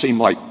it might seem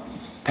like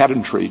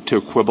pedantry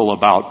to quibble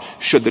about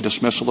should the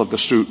dismissal of the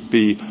suit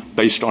be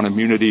based on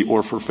immunity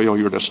or for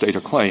failure to state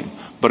a claim.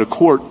 But a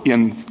court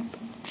in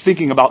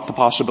thinking about the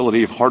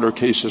possibility of harder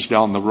cases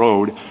down the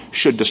road,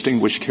 should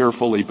distinguish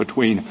carefully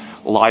between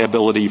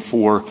liability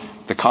for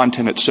the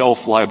content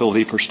itself,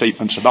 liability for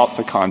statements about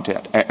the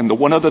content. And the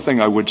one other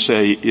thing I would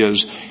say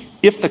is,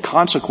 if the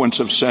consequence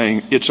of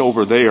saying it's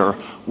over there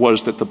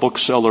was that the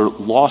bookseller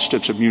lost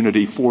its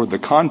immunity for the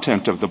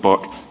content of the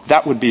book,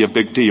 that would be a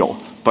big deal.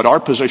 But our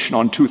position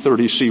on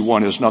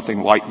 230C1 is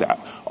nothing like that.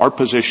 Our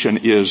position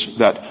is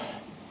that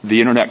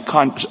the Internet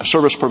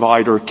service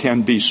provider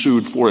can be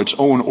sued for its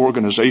own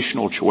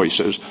organizational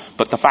choices,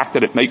 but the fact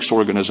that it makes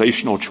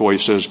organizational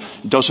choices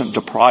doesn't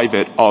deprive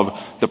it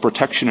of the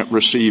protection it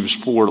receives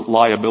for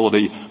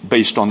liability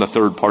based on the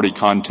third-party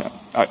content.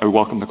 I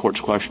welcome the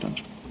Court's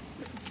questions.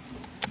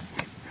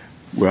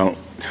 Well,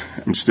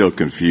 I'm still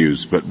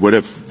confused, but what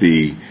if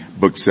the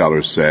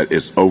bookseller said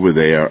it's over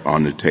there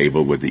on the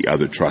table with the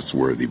other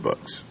trustworthy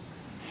books?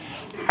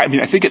 I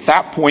mean, I think at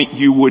that point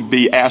you would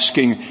be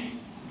asking,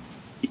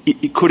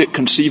 could it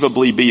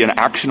conceivably be an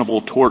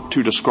actionable tort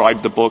to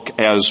describe the book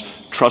as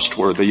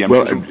trustworthy?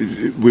 Well,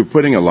 we're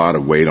putting a lot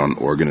of weight on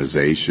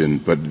organization,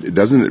 but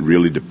doesn't it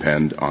really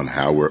depend on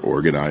how we're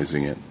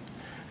organizing it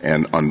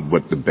and on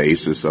what the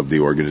basis of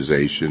the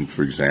organization?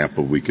 For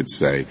example, we could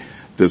say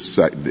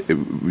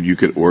you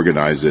could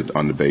organize it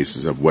on the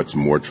basis of what's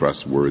more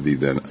trustworthy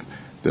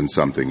than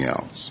something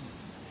else.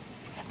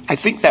 I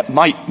think that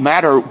might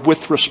matter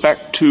with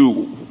respect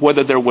to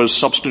whether there was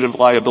substantive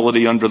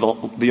liability under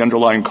the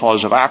underlying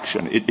cause of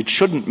action. It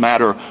shouldn't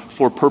matter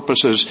for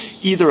purposes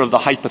either of the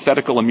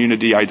hypothetical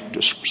immunity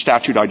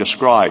statute I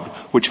described,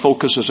 which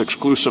focuses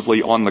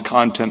exclusively on the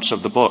contents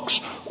of the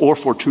books, or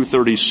for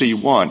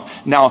 230C1.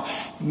 Now,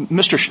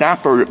 Mr.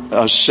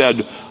 Schnapper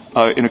said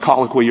in a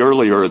colloquy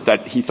earlier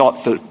that he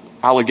thought the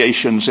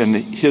allegations in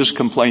his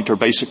complaint are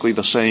basically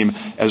the same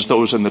as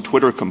those in the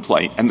Twitter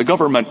complaint. And the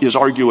government is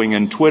arguing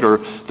in Twitter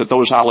that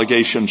those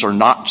allegations are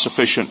not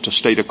sufficient to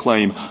state a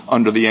claim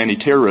under the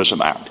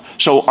Anti-Terrorism Act.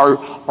 So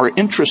our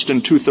interest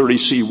in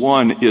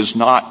 230C1 is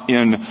not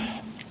in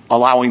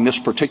allowing this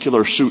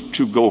particular suit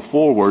to go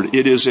forward.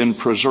 It is in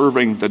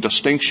preserving the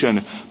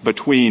distinction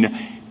between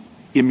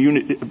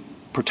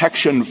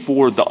protection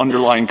for the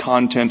underlying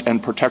content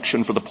and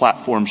protection for the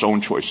platform's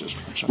own choices.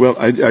 Well,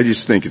 I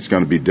just think it's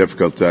going to be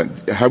difficult.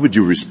 How would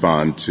you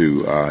respond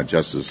to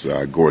Justice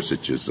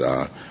Gorsuch's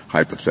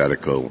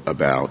hypothetical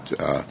about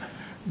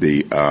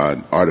the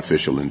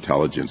artificial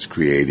intelligence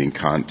creating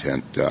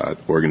content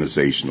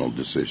organizational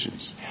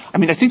decisions? I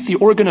mean, I think the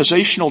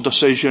organizational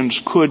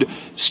decisions could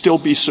still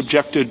be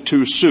subjected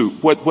to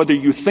suit, whether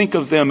you think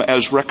of them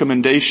as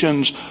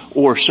recommendations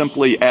or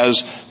simply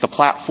as the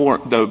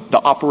platform,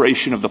 the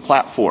operation of the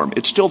platform.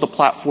 It's still the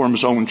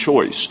platform's own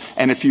choice.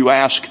 And if you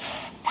ask,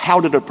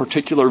 how did a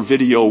particular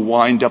video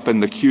wind up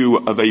in the queue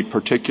of a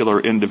particular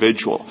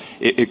individual?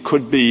 It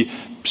could be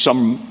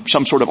some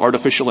sort of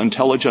artificial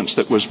intelligence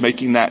that was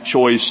making that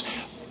choice,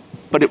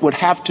 but it would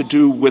have to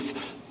do with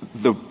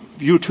the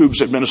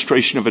YouTube's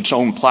administration of its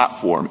own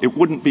platform. It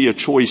wouldn't be a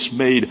choice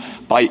made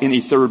by any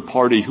third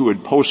party who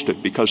had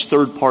posted, because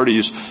third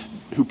parties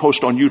who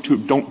post on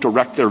YouTube don't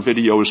direct their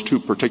videos to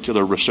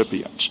particular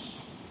recipients.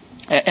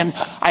 And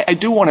I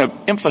do want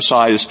to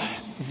emphasize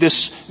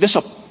this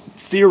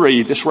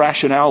theory, this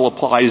rationale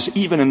applies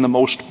even in the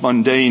most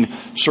mundane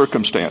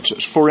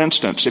circumstances. For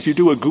instance, if you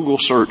do a Google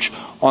search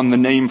on the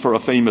name for a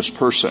famous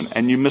person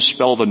and you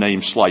misspell the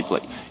name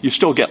slightly, you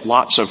still get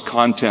lots of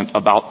content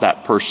about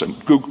that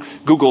person.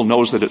 Google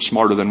knows that it's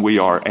smarter than we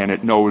are, and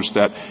it knows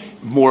that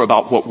more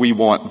about what we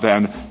want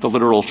than the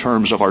literal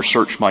terms of our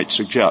search might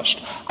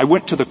suggest. I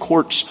went to the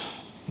court's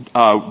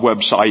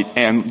website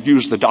and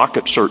used the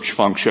docket search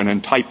function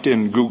and typed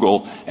in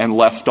Google and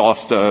left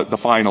off the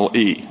final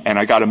E, and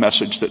I got a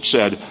message that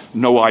said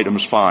no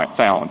items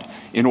found.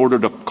 In order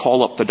to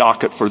call up the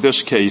docket for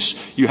this case,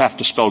 you have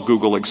to spell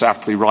Google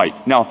exactly right.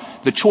 Now,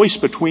 the choice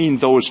between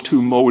those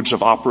two modes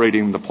of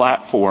operating the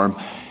platform,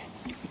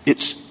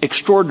 it's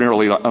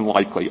extraordinarily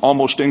unlikely,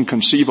 almost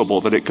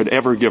inconceivable that it could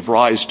ever give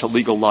rise to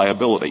legal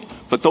liability.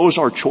 But those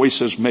are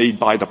choices made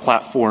by the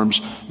platforms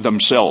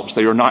themselves.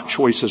 They are not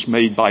choices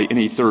made by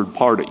any third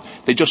party.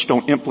 They just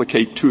don't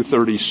implicate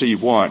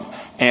 230C1.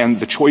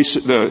 And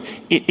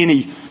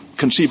any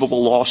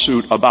conceivable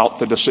lawsuit about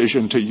the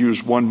decision to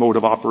use one mode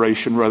of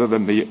operation rather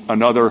than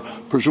another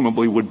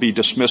presumably would be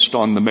dismissed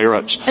on the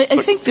merits. I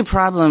think the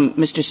problem,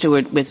 Mr.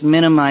 Stewart, with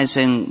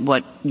minimizing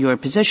what your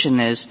position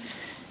is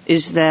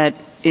that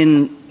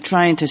in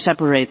trying to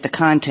separate the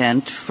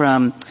content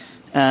from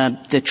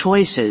the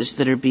choices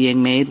that are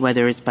being made,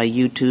 whether it's by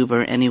YouTube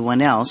or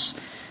anyone else,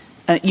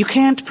 you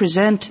can't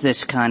present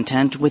this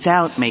content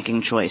without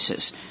making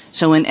choices.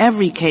 So in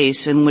every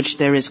case in which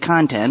there is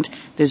content,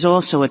 there's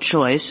also a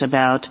choice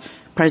about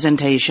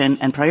presentation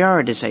and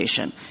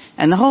prioritization.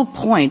 And the whole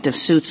point of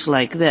suits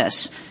like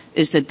this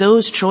is that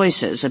those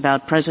choices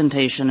about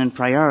presentation and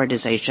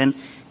prioritization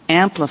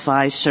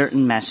amplify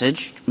certain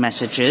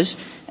messages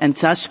and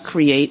thus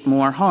create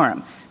more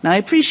harm. Now, I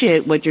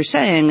appreciate what you're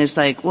saying is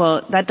like,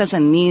 well, that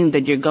doesn't mean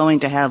that you're going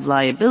to have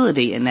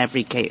liability in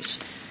every case.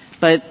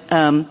 But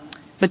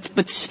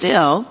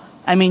still,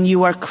 I mean,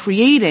 you are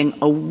creating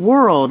a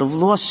world of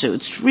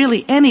lawsuits.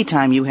 Really,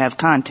 anytime you have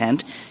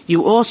content,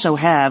 you also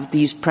have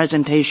these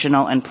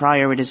presentational and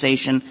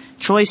prioritization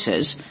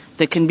choices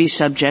that can be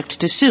subject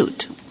to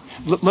suit.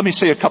 Let me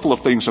say a couple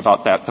of things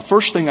about that. The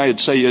first thing I'd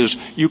say is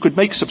you could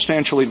make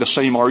substantially the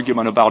same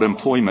argument about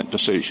employment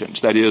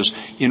decisions. That is,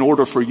 in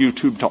order for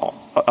YouTube to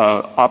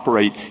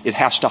operate, it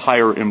has to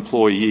hire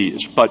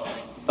employees. But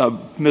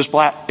Ms.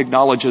 Blatt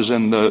acknowledges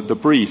in the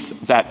brief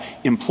that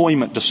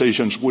employment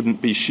decisions wouldn't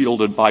be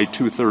shielded by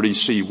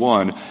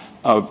 230C1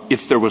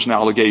 if there was an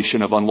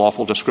allegation of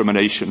unlawful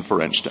discrimination,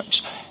 for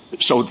instance.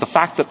 So the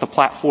fact that the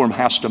platform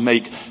has to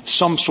make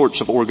some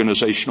sorts of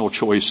organizational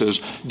choices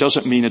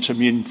doesn't mean it's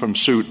immune from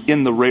suit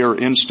in the rare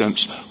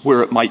instance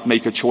where it might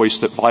make a choice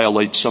that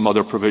violates some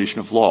other provision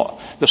of law.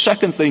 The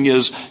second thing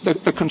is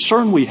the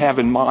concern we have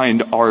in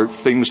mind are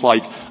things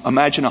like,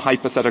 imagine a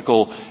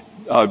hypothetical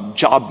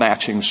job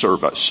matching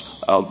service,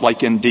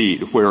 like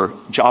Indeed, where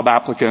job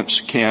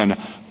applicants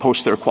can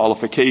post their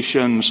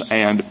qualifications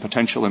and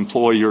potential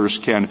employers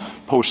can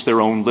post their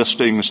own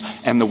listings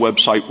and the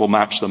website will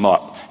match them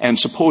up. And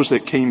suppose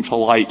it came to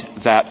light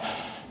that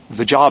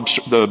the job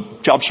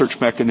search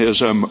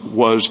mechanism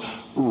was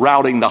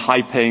routing the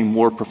high-paying,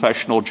 more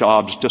professional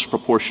jobs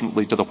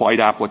disproportionately to the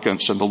white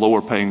applicants and the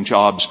lower-paying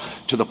jobs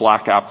to the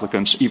black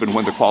applicants, even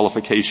when the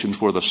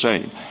qualifications were the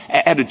same.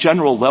 At a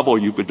general level,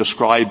 you could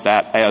describe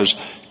that as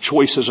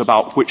choices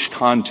about which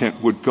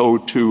content would go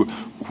to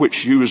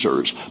which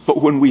users.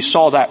 But when we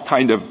saw that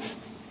kind of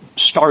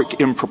stark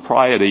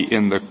impropriety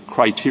in the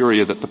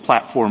criteria that the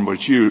platform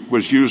was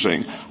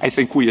using, I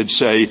think we would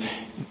say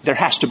there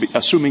has to be,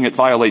 assuming it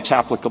violates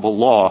applicable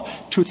law,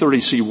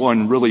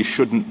 230C1 really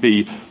shouldn't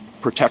be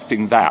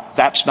protecting that.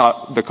 That's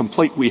not, the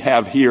complaint we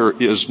have here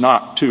is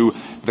not to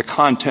the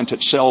content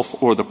itself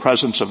or the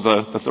presence of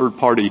the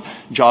third-party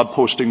job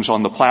postings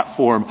on the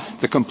platform.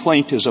 The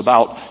complaint is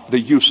about the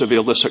use of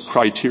illicit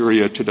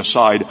criteria to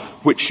decide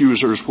which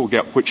users will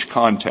get which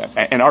content.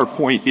 And our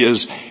point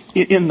is,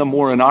 in the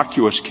more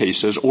innocuous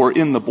cases or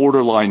in the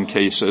borderline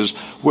cases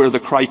where the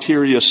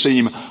criteria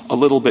seem a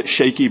little bit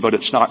shaky but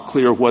it's not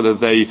clear whether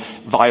they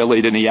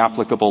violate any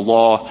applicable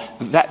law,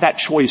 that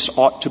choice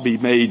ought to be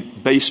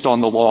made based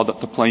on the law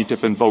that the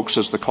plaintiff invokes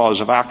as the cause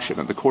of action.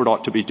 And the court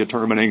ought to be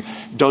determining,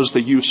 does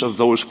the use of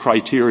those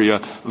criteria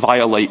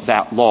violate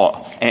that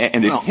law?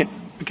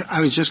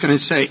 I was just going to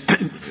say,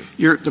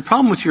 the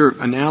problem with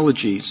your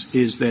analogies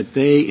is that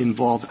they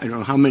involve, I don't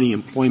know how many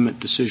employment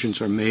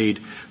decisions are made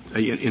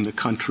in the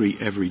country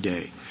every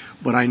day.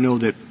 But I know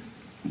that,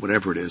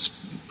 whatever it is,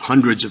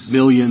 hundreds of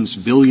millions,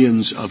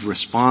 billions of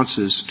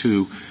responses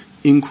to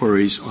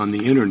inquiries on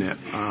the Internet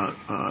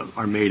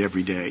are made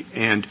every day.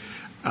 And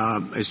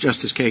as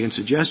Justice Kagan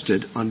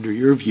suggested, under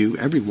your view,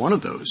 every one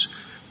of those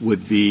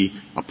would be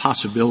a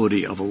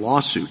possibility of a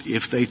lawsuit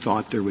if they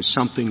thought there was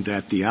something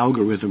that the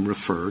algorithm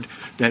referred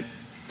that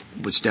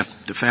was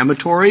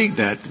defamatory,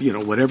 that,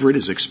 whatever it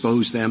is,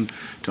 exposed them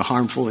to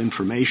harmful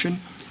information.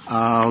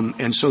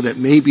 And so that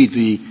maybe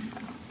the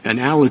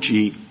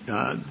analogy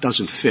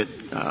doesn't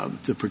fit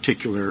the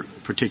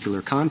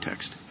particular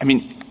context. I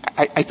mean,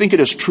 I think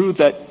it is true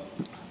that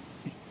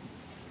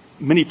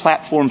many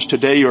platforms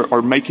today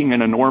are making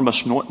an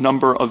enormous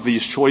number of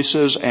these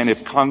choices, and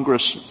if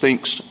Congress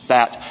thinks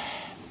that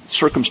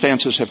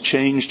circumstances have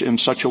changed in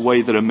such a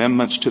way that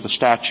amendments to the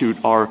statute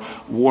are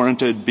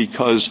warranted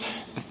because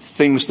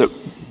things that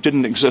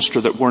didn't exist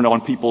or that weren't on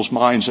people's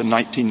minds in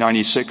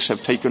 1996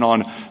 have taken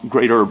on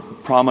greater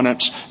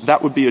prominence,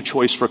 that would be a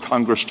choice for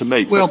Congress to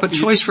make. Well, but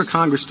choice for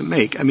Congress to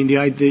make. I mean,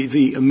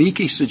 the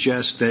amici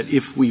suggests that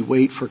if we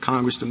wait for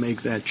Congress to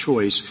make that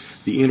choice,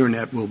 the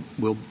Internet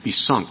will be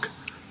sunk.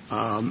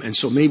 And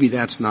so maybe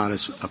that's not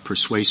as a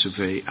persuasive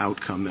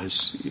outcome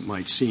as it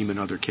might seem in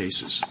other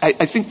cases.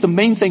 I think the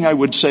main thing I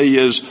would say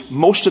is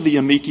most of the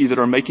amici that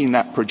are making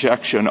that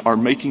projection are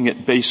making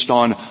it based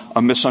on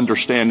a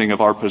misunderstanding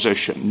of our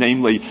position.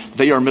 Namely,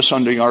 they are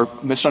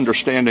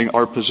misunderstanding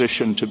our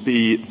position to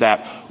be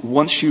that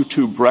once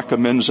YouTube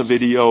recommends a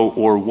video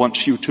or once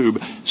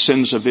YouTube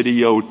sends a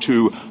video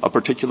to a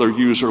particular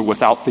user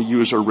without the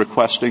user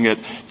requesting it,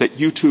 that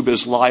YouTube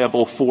is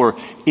liable for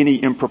any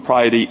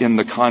impropriety in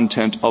the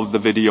content of the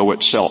video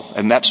itself.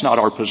 And that's not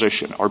our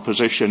position. Our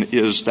position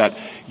is that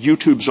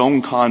YouTube's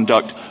own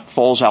conduct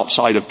falls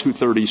outside of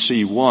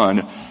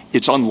 230C1.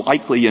 It's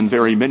unlikely in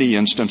very many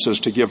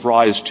instances to give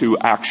rise to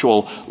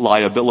actual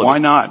liability. Why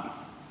not?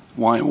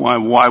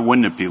 Why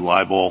wouldn't it be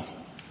liable?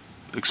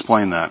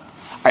 Explain that.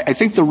 I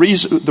think the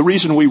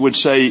reason we would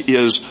say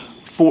is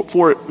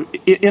for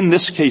in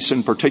this case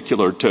in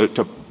particular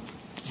to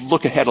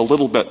look ahead a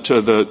little bit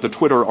to the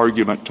Twitter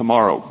argument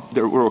tomorrow.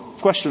 There were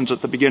questions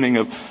at the beginning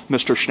of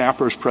Mr.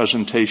 Schnapper's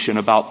presentation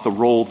about the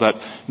role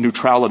that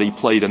neutrality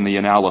played in the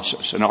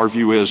analysis. And our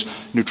view is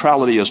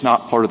neutrality is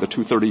not part of the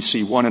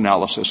 230C1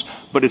 analysis,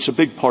 but it's a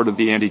big part of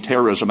the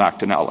Anti-Terrorism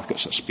Act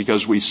analysis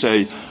because we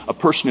say a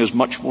person is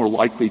much more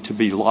likely to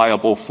be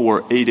liable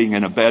for aiding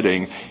and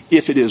abetting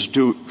if it is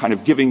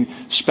giving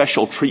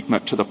special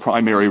treatment to the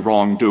primary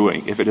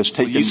wrongdoing. If it is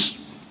taken...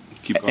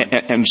 Keep going.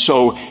 And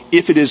so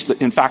if it is,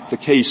 in fact, the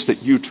case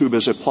that YouTube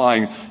is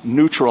applying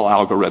neutral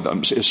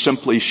algorithms, is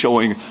simply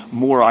showing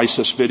more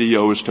ISIS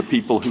videos to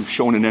people who've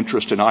shown an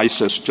interest in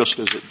ISIS, just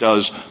as it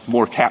does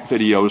more cat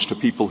videos to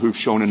people who've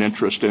shown an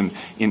interest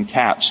in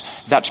cats,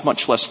 that's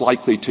much less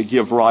likely to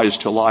give rise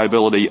to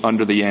liability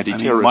under the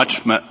anti-terrorism.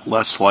 Much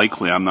less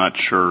likely, I'm not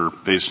sure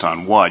based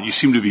on what. You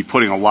seem to be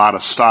putting a lot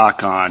of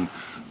stock on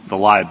the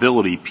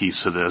liability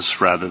piece of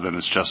this rather than,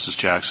 as Justice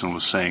Jackson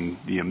was saying,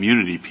 the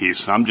immunity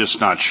piece. And I'm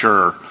just not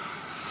sure,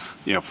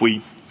 if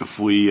we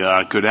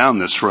go down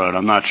this road,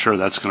 I'm not sure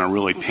that's going to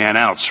really pan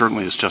out.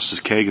 Certainly, as Justice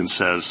Kagan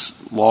says,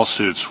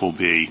 lawsuits will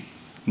be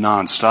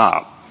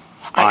nonstop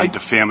on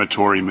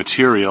defamatory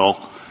material,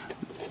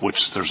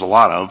 which there's a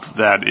lot of,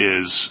 that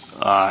is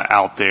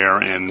out there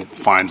and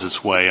finds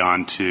its way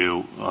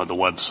onto the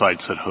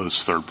websites that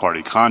host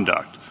third-party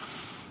conduct.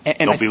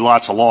 There'll be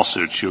lots of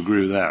lawsuits. You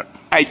agree with that?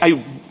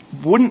 I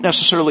wouldn't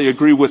necessarily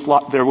agree with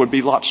there would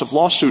be lots of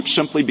lawsuits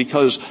simply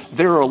because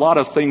there are a lot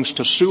of things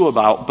to sue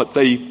about, but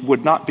they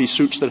would not be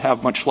suits that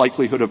have much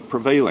likelihood of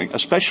prevailing,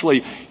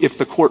 especially if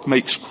the court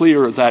makes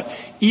clear that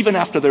even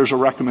after there's a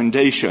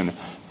recommendation,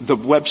 the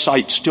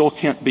website still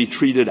can't be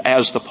treated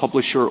as the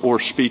publisher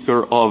or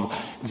speaker of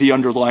the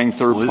underlying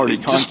third-party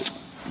content.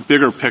 Just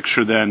bigger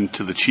picture then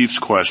to the Chief's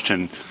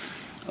question,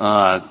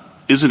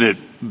 isn't it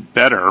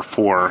better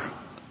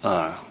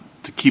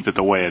to keep it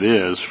the way it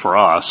is for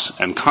us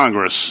and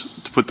Congress,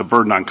 to put the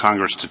burden on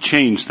Congress to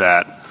change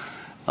that,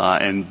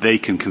 and they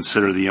can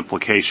consider the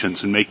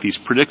implications and make these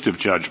predictive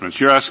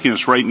judgments? You're asking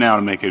us right now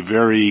to make a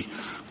very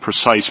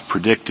precise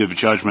predictive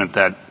judgment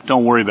that,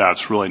 don't worry about it,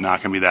 it's really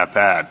not going to be that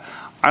bad.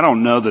 I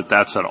don't know that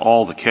that's at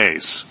all the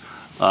case,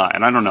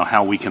 and I don't know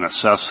how we can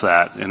assess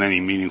that in any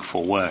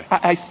meaningful way.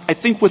 I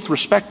think with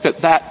respect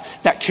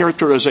that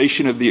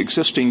characterization of the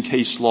existing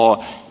case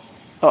law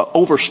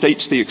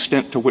overstates the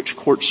extent to which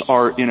courts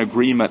are in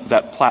agreement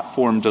that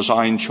platform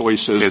design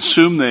choices.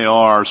 Assume they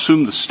are.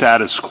 Assume the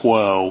status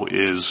quo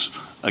is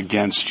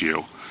against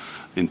you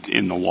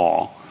in the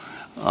law,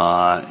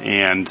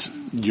 and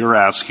you're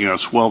asking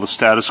us, well, the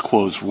status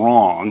quo is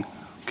wrong,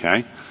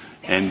 okay?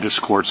 And this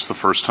court's the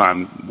first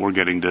time we're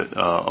getting to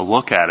a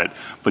look at it.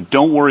 But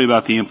don't worry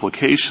about the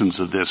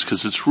implications of this,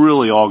 because it's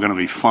really all going to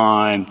be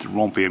fine. There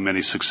won't be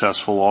many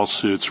successful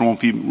lawsuits. There won't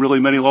be really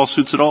many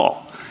lawsuits at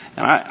all.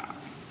 And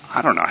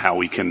I don't know how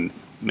we can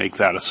make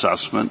that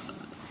assessment.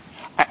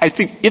 I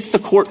think if the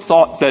court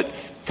thought that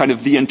kind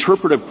of the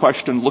interpretive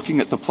question,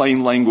 looking at the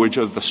plain language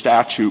of the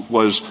statute,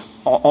 was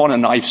on a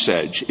knife's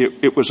edge,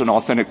 it was an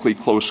authentically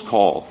close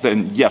call,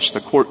 then yes,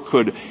 the court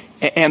could,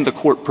 and the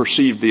court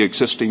perceived the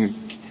existing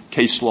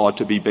case law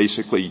to be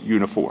basically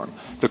uniform.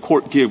 The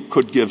court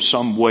could give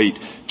some weight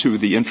to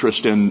the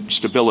interest in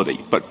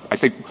stability, but I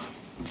think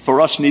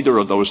for us, neither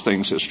of those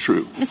things is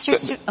true.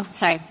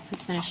 Sorry,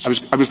 please finish.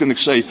 I was going to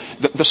say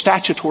the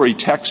statutory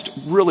text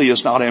really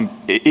is not.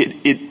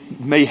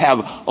 It may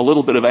have a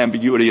little bit of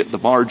ambiguity at the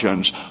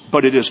margins,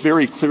 but it is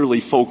very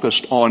clearly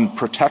focused on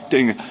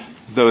protecting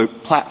the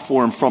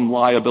platform from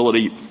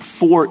liability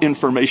for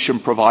information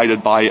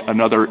provided by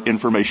another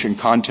information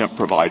content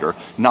provider,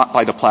 not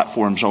by the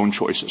platform's own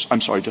choices.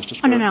 I'm sorry, Justice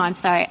Breyer. No, I'm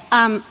sorry.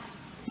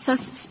 So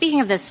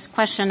speaking of this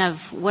question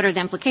of what are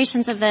the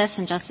implications of this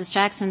and Justice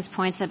Jackson's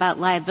points about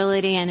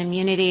liability and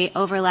immunity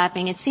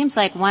overlapping, it seems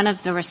like one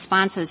of the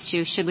responses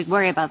to should we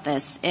worry about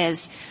this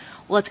is,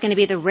 well, it's going to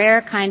be the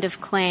rare kind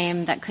of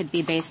claim that could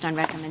be based on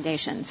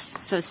recommendations.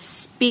 So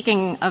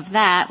speaking of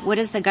that, what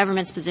is the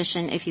government's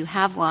position, if you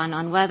have one,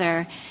 on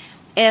whether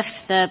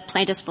if the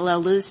plaintiffs below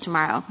lose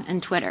tomorrow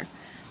in Twitter,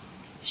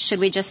 should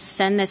we just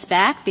send this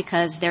back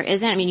because there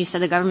isn't? I mean, you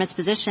said the government's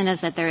position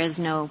is that there is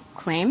no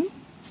claim.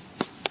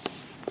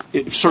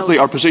 Certainly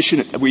our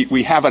position,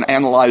 we haven't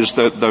analyzed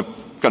the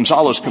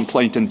Gonzalez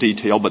complaint in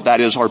detail, but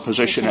that is our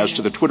position as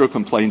to the Twitter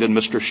complaint, and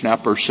Mr.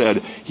 Schnapper said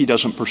he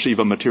doesn't perceive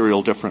a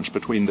material difference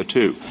between the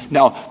two.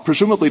 Now,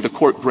 presumably the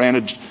court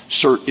granted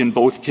cert in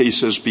both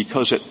cases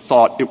because it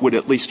thought it would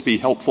at least be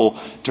helpful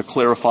to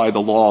clarify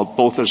the law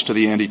both as to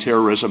the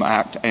Anti-Terrorism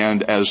Act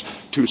and as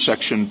to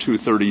Section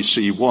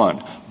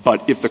 230C1.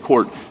 But if the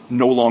court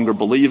no longer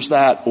believes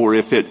that, or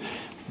if it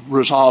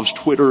resolves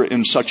Twitter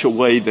in such a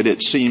way that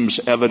it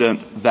seems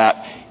evident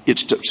that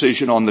its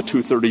decision on the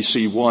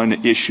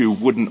 230C1 issue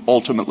wouldn't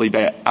ultimately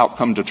be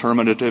outcome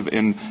determinative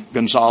in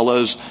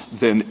Gonzalez,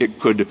 then it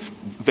could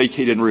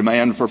vacate and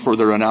remand for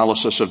further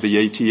analysis of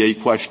the ATA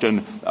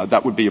question.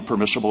 That would be a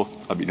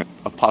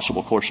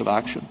possible course of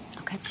action.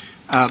 Okay.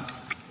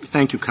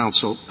 Thank you,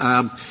 counsel.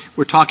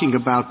 We're talking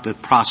about the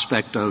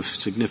prospect of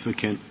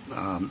significant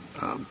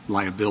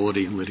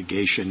liability and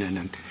litigation,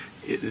 and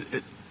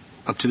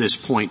up to this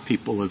point,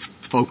 people have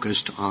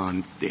focused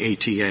on the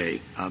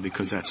ATA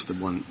because that's the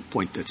one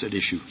point that's at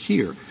issue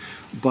here.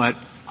 But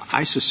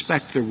I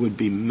suspect there would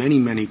be many,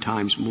 many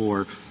times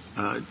more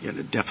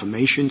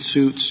defamation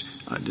suits,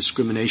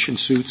 discrimination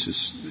suits,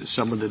 as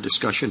some of the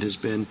discussion has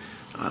been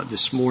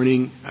this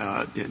morning,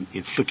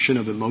 infliction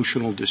of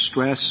emotional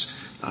distress,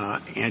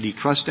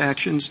 antitrust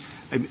actions.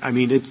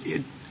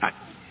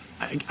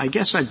 I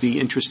guess I'd be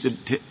interested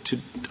to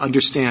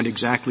understand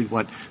exactly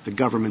what the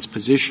government's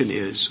position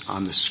is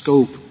on the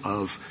scope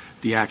of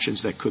the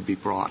actions that could be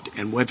brought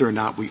and whether or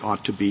not we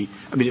ought to be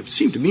 — I mean, it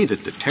seemed to me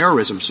that the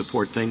terrorism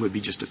support thing would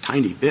be just a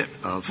tiny bit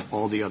of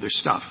all the other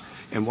stuff.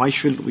 And why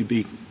shouldn't we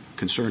be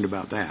concerned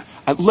about that?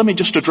 Let me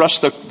just address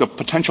the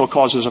potential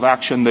causes of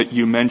action that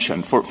you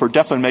mentioned. For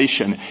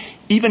defamation,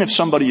 even if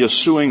somebody is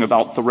suing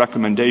about the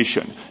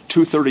recommendation,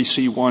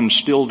 230C1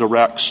 still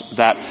directs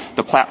that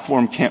the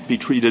platform can't be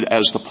treated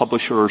as the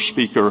publisher or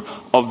speaker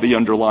of the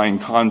underlying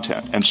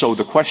content. And so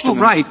the question —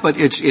 right, but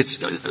it's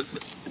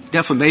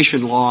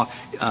defamation law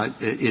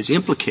is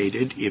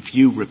implicated if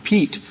you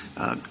repeat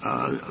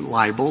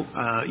libel,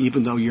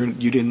 even though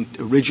you didn't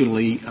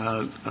originally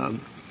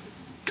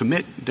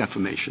commit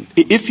defamation.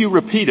 If you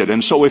repeat it,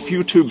 and so if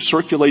YouTube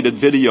circulated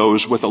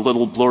videos with a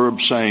little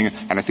blurb saying,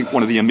 and I think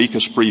one of the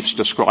amicus briefs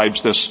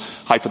describes this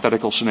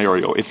hypothetical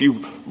scenario, if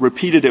you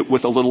repeated it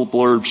with a little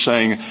blurb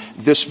saying,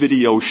 this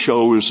video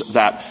shows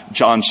that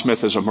John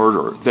Smith is a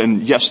murderer,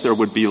 then yes, there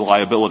would be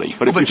liability.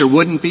 But there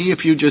wouldn't be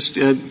if you just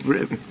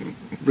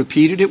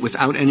repeated it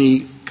without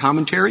any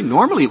commentary?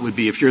 Normally it would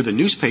be if you're the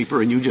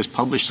newspaper and you just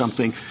publish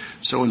something,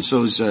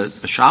 so-and-so's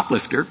a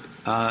shoplifter,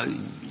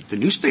 the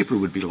newspaper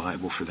would be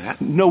liable for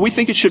that. No, we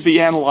think it should be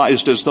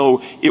analyzed as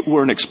though it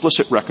were an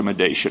explicit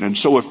recommendation. And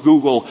so if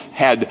Google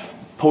had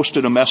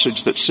posted a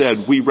message that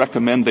said, we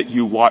recommend that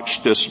you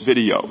watch this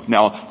video.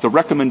 Now, the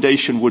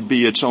recommendation would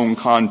be its own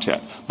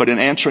content. But in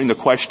answering the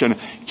question,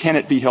 can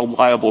it be held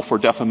liable for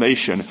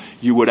defamation,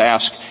 you would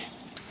ask,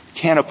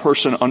 can a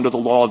person under the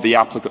law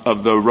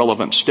of the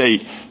relevant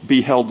state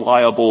be held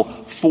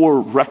liable for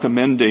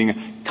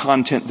recommending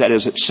content that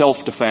is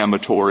itself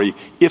defamatory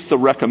if the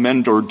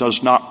recommender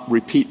does not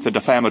repeat the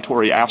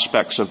defamatory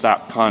aspects of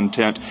that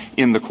content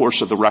in the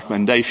course of the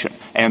recommendation?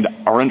 And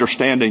our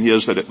understanding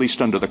is that at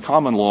least under the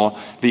common law,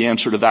 the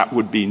answer to that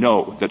would be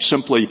no, that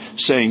simply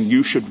saying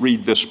you should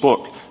read this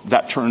book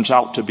that turns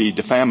out to be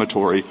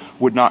defamatory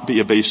would not be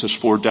a basis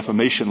for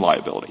defamation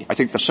liability. I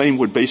think the same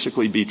would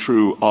basically be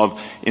true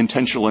of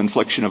intentional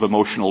infliction of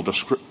emotional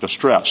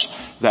distress.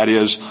 That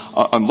is,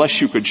 unless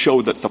you could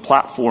show that the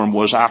platform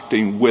was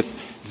acting with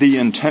the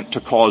intent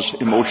to cause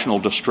emotional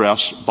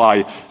distress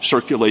by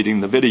circulating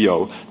the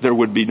video, there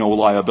would be no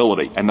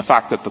liability. And the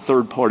fact that the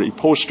third-party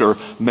poster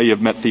may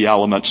have met the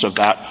elements of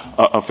that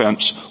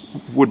offense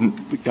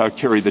wouldn't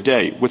carry the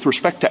day. With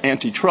respect to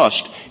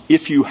antitrust,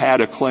 if you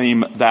had a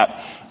claim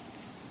that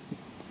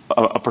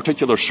a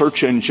particular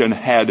search engine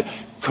had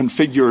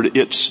configured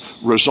its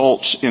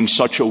results in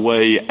such a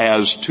way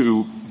as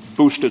to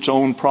boost its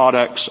own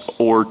products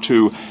or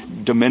to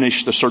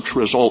diminish the search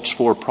results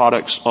for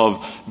products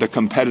of the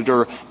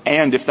competitor,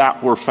 and if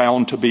that were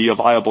found to be a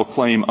viable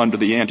claim under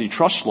the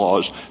antitrust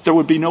laws, there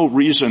would be no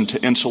reason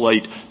to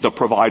insulate the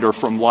provider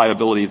from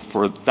liability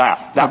for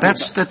that.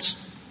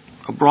 That's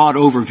a broad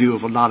overview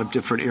of a lot of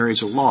different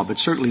areas of law, but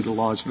certainly the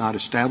law is not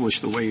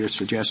established the way you're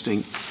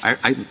suggesting,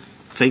 I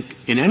think,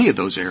 in any of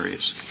those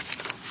areas.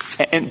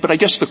 But I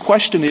guess the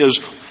question is,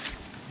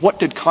 what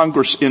did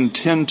Congress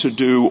intend to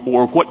do,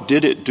 or what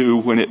did it do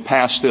when it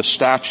passed this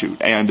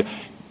statute? And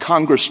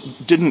Congress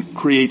didn't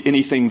create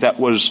anything that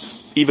was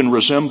even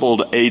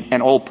resembled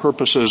an all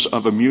purposes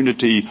of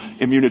immunity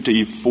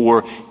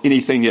for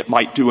anything it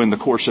might do in the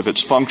course of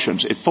its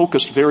functions. It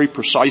focused very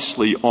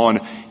precisely on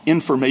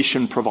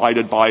information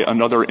provided by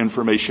another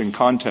information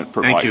content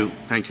provider.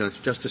 Thank you.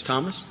 Justice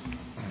Thomas?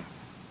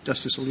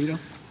 Justice Alito?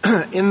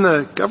 In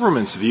the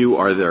government's view,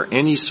 are there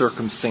any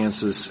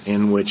circumstances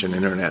in which an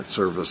Internet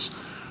service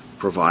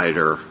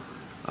provider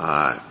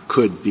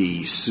could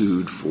be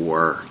sued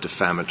for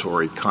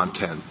defamatory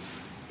content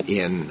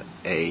in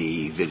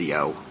a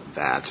video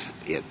that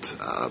it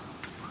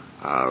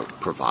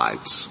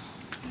provides?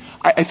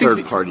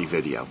 Third-party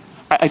video.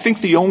 I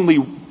think the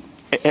only,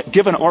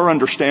 given our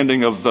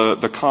understanding of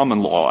the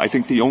common law, I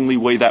think the only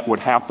way that would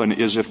happen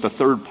is if the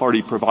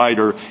third-party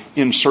provider,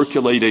 in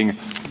circulating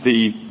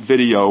the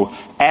video,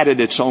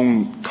 added its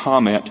own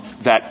comment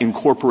that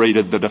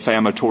incorporated the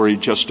defamatory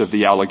gist of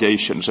the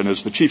allegations. And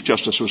as the Chief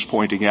Justice was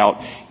pointing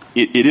out,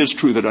 it is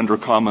true that under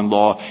common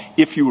law,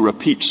 if you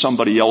repeat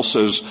somebody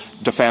else's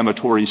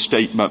defamatory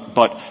statement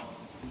but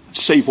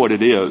say what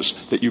it is,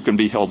 that you can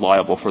be held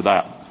liable for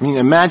that. I mean,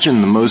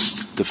 imagine the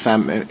most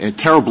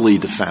terribly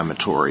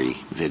defamatory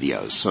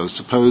videos. So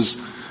suppose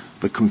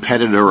the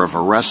competitor of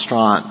a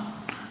restaurant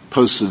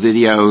posts a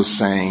video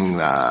saying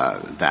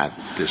that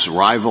this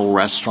rival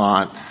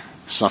restaurant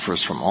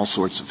suffers from all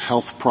sorts of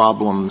health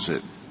problems.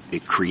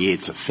 It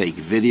creates a fake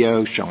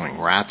video showing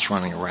rats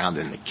running around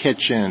in the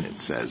kitchen. It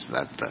says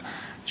that the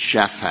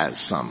chef has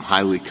some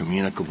highly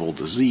communicable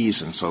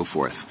disease and so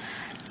forth.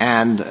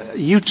 And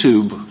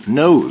YouTube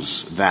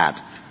knows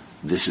that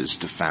this is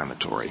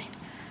defamatory,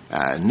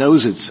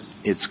 knows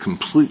it's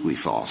completely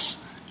false,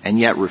 and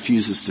yet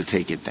refuses to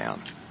take it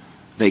down.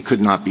 they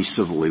could not be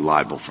civilly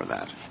liable for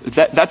that.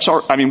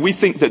 We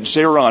think that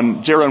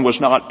Zeron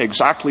was not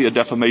exactly a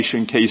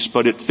defamation case,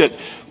 but it fit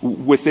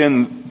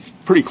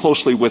pretty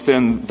closely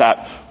within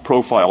that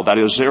profile. That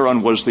is,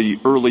 Zeron was the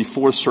early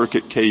Fourth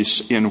Circuit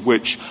case in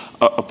which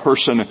a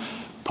person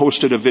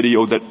posted a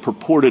video that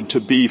purported to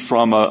be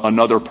from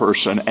another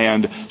person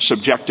and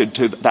subjected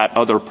to that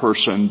other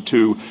person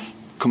to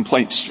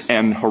complaints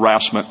and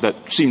harassment that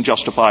seemed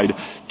justified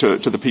to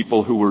the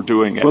people who were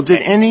doing it. Well,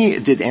 did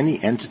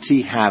any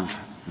entity have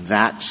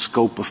that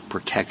scope of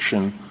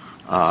protection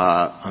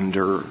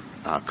under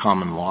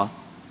common law?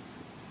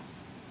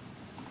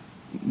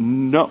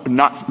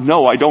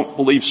 No, I don't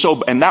believe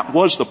so. And that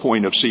was the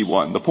point of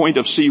C1. The point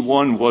of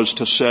C1 was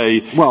to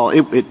say, well,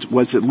 it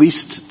was at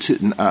least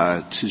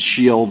to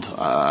shield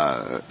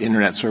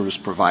internet service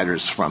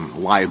providers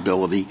from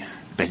liability,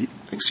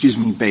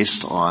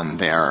 based on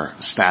their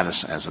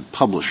status as a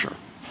publisher.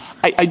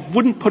 I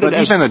wouldn't put it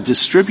as... But even a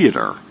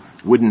distributor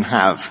wouldn't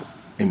have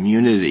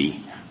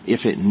immunity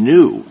if it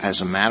knew,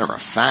 as a matter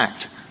of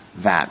fact,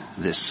 that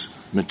this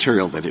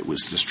material that it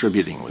was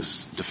distributing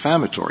was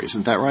defamatory.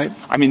 Isn't that right?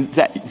 I mean,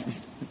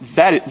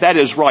 that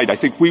is right. I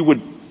think we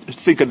would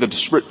think of the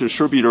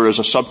distributor as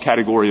a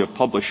subcategory of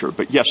publisher,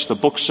 but yes, the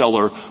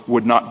bookseller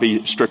would not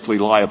be strictly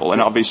liable.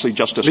 And obviously,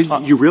 Justice...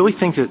 You really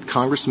think that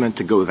Congress meant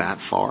to go that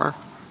far?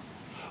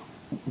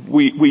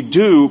 We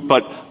do,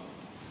 but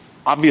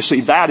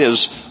obviously that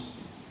is...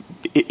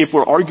 If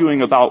we're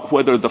arguing about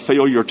whether the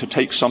failure to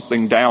take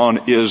something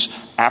down is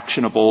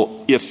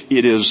actionable, if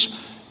it is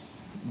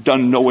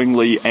done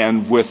knowingly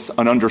and with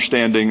an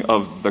understanding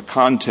of the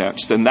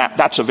contents, then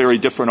that's a very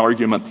different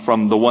argument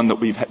from the one that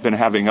we've been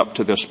having up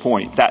to this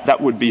point. That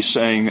would be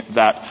saying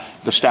that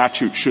the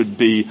statute should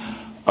be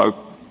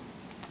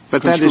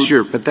But that is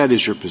your position.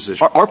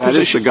 That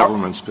is the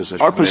government's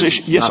position. Our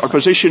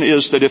position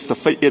is that if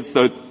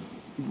the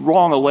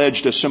wrong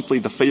alleged is simply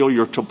the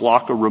failure to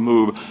block or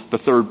remove the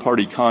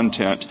third-party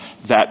content,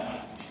 that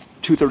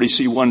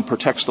 230C1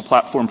 protects the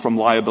platform from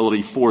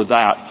liability for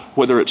that,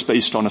 whether it's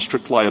based on a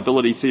strict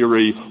liability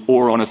theory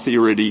or on a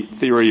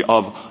theory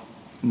of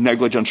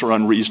negligence or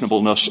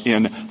unreasonableness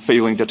in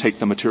failing to take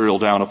the material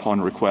down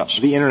upon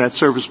request. The internet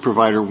service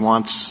provider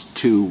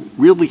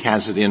really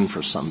has it in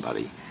for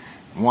somebody,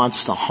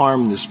 wants to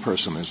harm this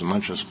person as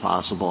much as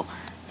possible,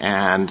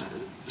 and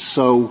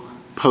so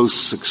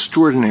posts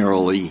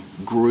extraordinarily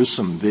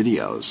gruesome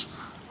videos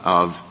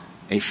of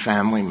a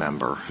family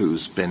member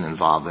who's been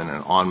involved in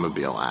an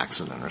automobile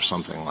accident or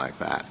something like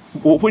that.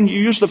 Well, when you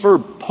use the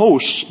verb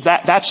posts,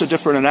 that's a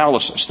different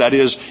analysis. That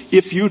is,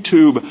 if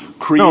YouTube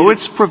creates... No,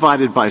 it's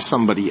provided by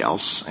somebody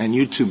else, and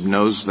YouTube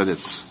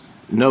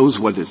knows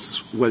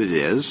what it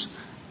is,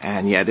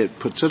 and yet it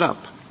puts it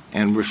up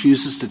and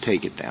refuses to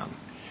take it down.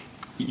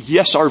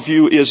 Yes, our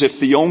view is if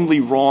the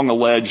only wrong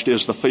alleged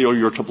is the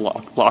failure to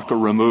block or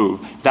remove,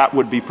 that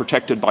would be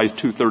protected by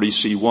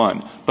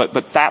 230C1.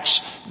 But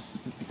that's,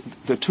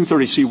 the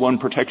 230C1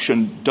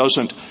 protection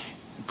doesn't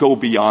go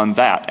beyond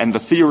that. And the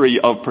theory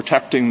of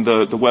protecting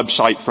the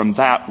website from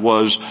that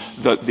was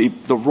that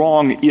the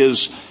wrong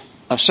is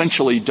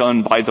essentially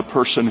done by the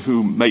person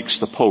who makes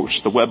the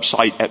post. The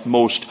website at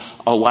most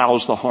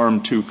allows the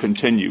harm to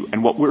continue.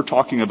 And what we're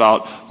talking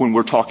about when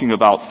we're talking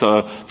about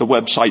the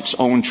website's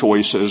own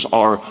choices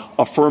are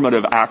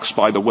affirmative acts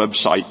by the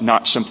website,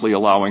 not simply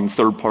allowing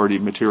third-party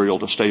material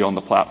to stay on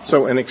the platform.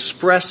 So an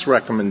express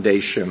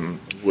recommendation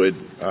would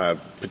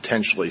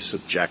potentially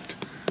subject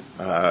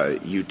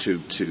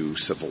YouTube to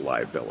civil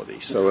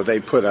liability. So they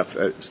put up,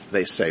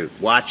 they say,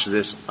 watch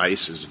this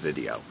ISIS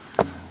video.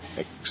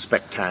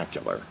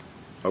 Spectacular.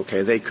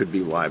 Okay, they could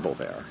be liable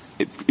there.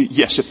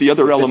 Yes, if the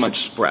other elements...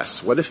 It's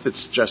express. What if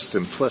it's just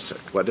implicit?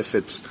 What if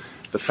it's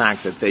the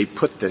fact that they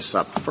put this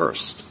up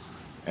first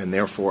and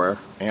therefore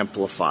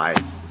amplify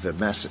the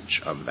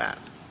message of that?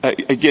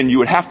 Again, you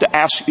would have to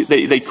ask,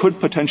 they could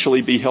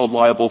potentially be held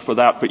liable for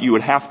that, but you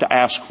would have to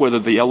ask whether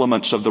the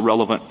elements of the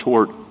relevant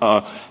tort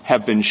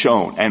have been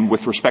shown. And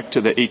with respect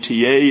to the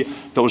ATA,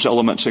 those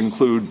elements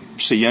include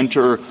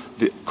scienter,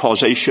 the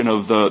causation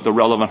of the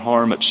relevant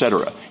harm, et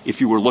cetera. If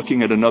you were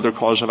looking at another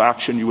cause of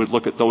action, you would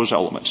look at those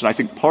elements. And I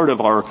think part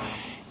of our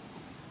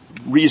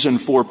reason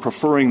for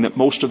preferring that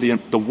most of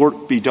the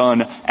work be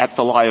done at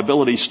the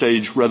liability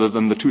stage rather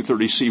than the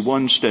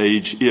 230C1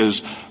 stage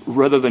is,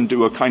 rather than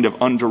do a kind of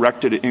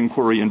undirected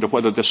inquiry into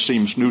whether this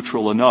seems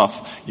neutral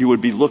enough, you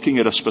would be looking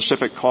at a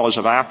specific cause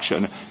of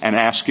action and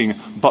asking,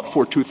 but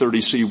for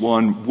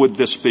 230C1, would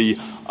this be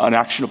an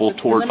actionable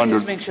tort under... Let me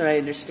just make sure I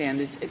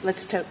understand.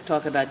 Let's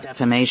talk about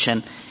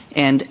defamation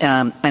and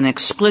an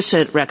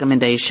explicit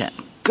recommendation.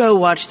 Go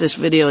watch this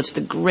video. It's the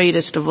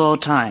greatest of all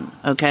time,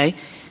 okay?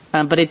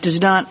 But it does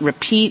not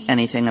repeat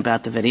anything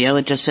about the video.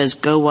 It just says,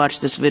 go watch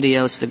this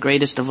video. It's the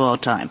greatest of all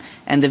time.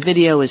 And the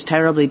video is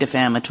terribly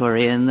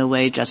defamatory in the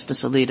way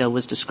Justice Alito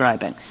was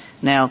describing.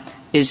 Now,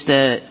 is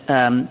the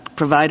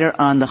provider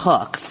on the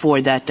hook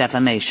for that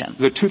defamation?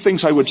 The two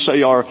things I would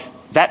say are,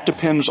 That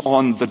depends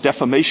on the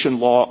defamation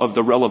law of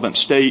the relevant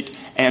state,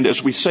 and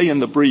as we say in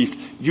the brief,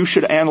 you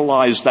should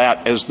analyze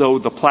that as though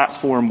the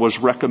platform was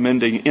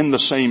recommending in the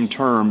same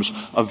terms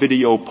a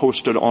video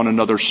posted on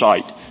another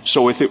site.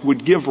 So if it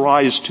would give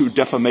rise to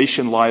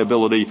defamation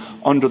liability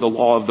under the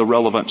law of the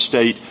relevant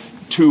state,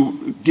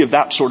 to give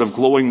that sort of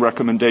glowing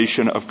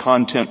recommendation of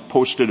content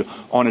posted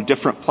on a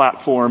different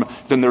platform,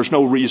 then there's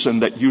no reason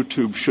that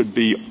YouTube should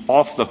be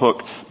off the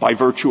hook by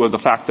virtue of the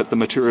fact that the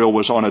material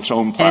was on its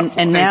own platform.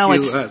 And now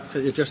it's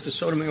Justice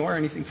Sotomayor,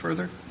 anything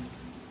further?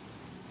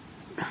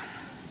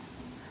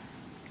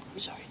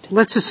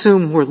 Let's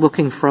assume we're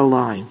looking for a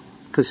line,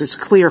 because it's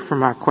clear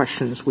from our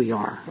questions we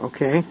are,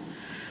 okay?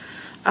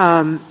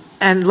 And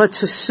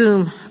let's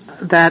assume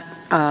that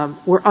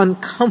we're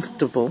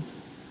uncomfortable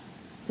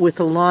with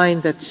a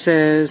line that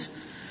says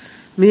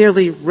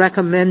merely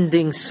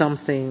recommending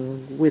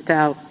something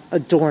without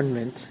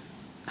adornment.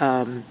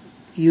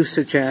 You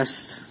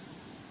suggest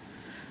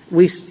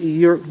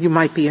you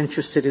might be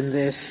interested in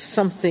this,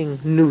 something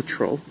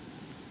neutral,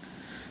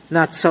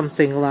 not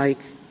something like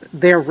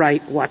they're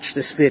right, watch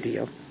this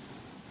video.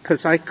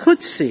 Because I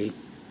could see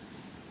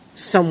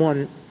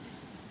someone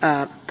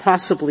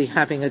possibly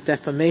having a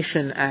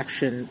defamation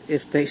action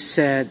if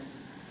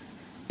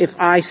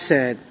I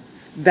said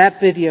that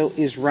video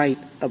is right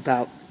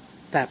about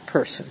that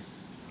person.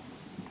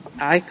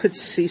 I could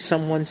see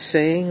someone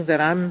saying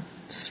that I'm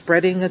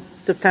spreading a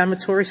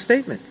defamatory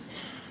statement.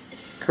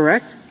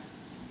 Correct?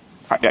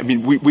 I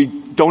mean, we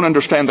don't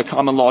understand the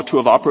common law to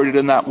have operated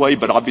in that way,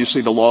 but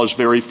obviously the laws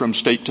vary from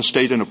state to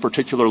state, and a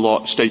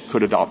particular state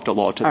could adopt a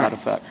law to that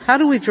effect. How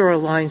do we draw a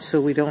line so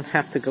we don't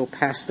have to go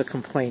past the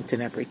complaint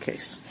in every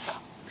case?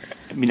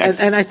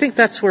 And I think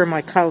that's where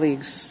my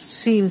colleagues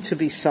seem to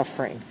be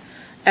suffering.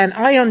 And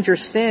I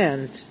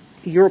understand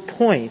your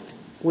point,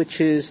 which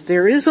is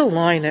there is a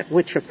line at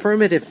which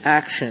affirmative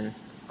action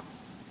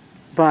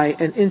by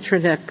an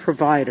Internet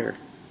provider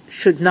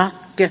should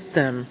not get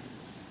them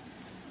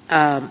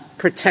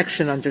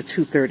protection under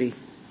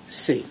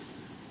 230C.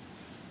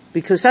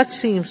 Because that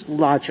seems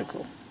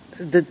logical.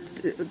 The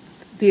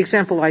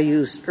example I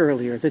used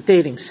earlier, the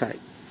dating site.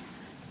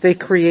 They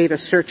create a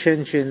search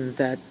engine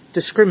that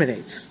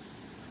discriminates.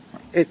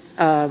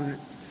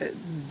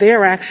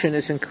 Their action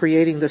is in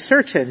creating the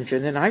search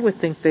engine, and I would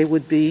think they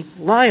would be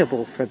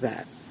liable for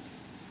that.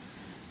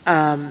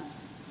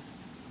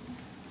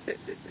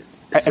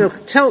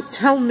 So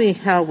tell me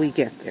how we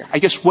get there. I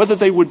guess whether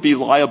they would be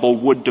liable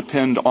would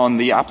depend on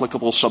the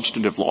applicable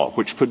substantive law,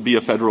 which could be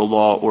a federal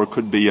law or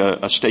could be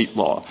a state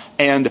law.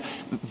 And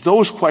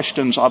those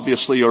questions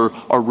obviously are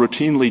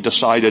routinely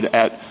decided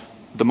at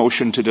the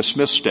motion to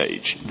dismiss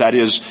stage. That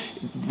is,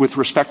 with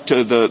respect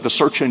to the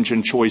search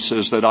engine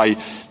choices that I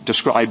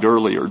described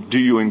earlier, do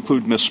you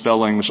include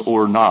misspellings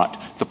or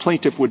not? The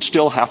plaintiff would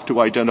still have to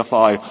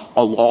identify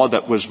a law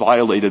that was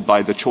violated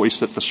by the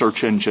choice that the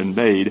search engine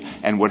made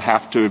and would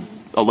have to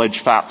allege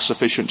facts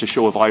sufficient to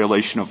show a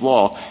violation of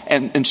law.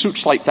 And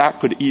suits like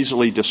that could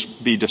easily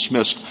be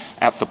dismissed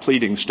at the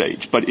pleading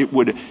stage. But it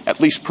would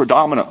at least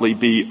predominantly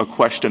be a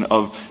question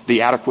of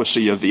the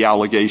adequacy of the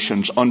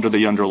allegations under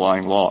the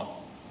underlying law.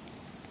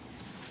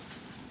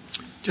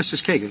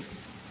 Justice Kagan.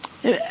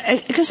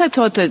 Because I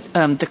thought that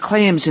the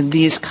claims in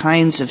these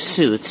kinds of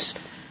suits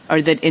are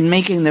that in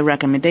making the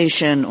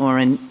recommendation or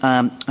in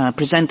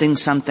presenting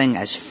something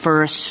as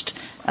first,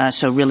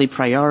 so really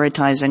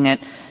prioritizing it,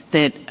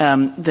 that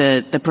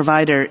the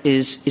provider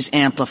is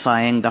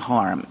amplifying the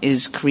harm,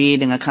 is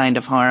creating a kind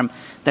of harm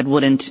that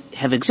wouldn't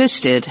have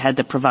existed had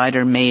the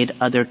provider made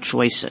other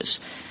choices.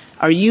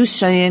 Are you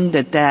saying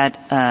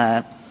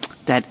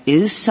that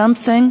is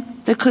something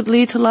that could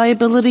lead to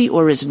liability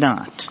or is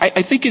not?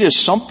 I think it is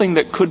something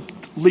that could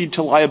lead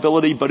to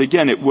liability, but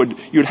again,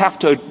 you'd have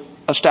to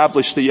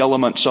establish the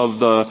elements of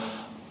the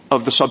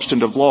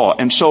substantive law.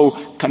 And so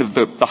kind of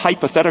the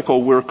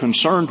hypothetical we're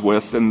concerned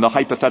with, and the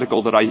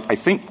hypothetical that I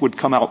think would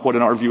come out what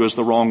in our view is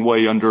the wrong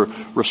way under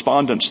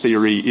respondents'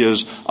 theory,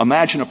 is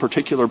imagine a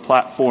particular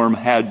platform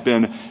had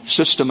been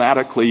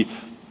systematically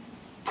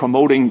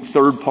promoting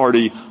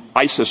third-party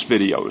ISIS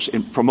videos,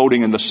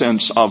 promoting in the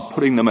sense of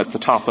putting them at the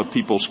top of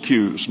people's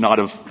queues, not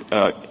of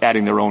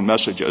adding their own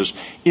messages,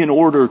 in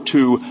order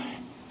to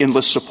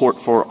enlist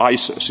support for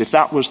ISIS. If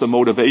that was the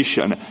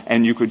motivation,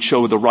 and you could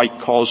show the right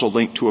causal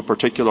link to a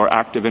particular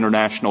act of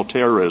international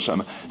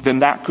terrorism, then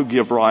that could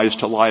give rise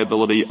to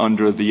liability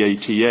under the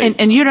ATA.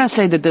 And you're not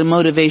saying that the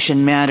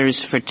motivation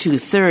matters for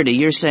 230.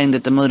 You're saying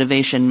that the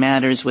motivation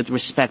matters with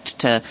respect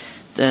to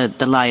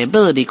the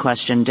liability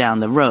question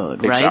down the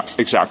road, right?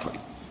 Exactly.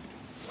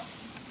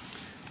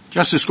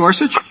 Justice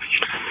Gorsuch?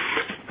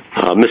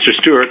 Mr.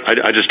 Stewart,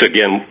 I just,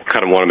 again,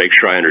 kind of want to make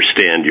sure I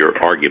understand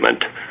your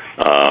argument.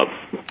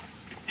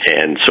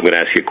 And so I'm going to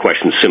ask you a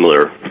question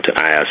similar to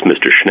I asked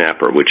Mr.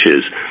 Schnapper, which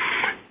is,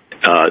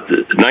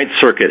 the Ninth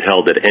Circuit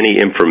held that any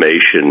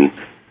information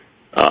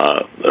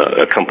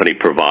a company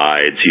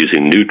provides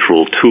using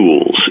neutral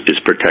tools is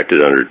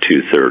protected under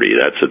 230.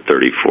 That's at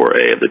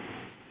 34A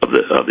of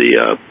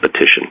the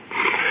petition.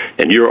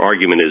 And your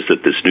argument is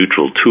that this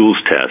neutral tools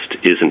test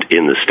isn't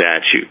in the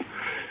statute.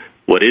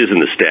 what is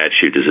in the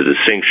statute is a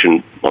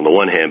distinction, on the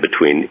one hand,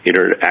 between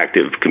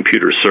interactive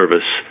computer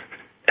service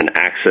and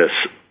access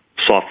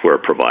software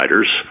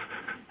providers,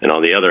 and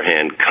on the other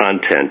hand,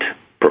 content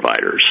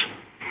providers.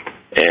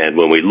 And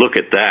when we look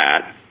at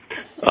that,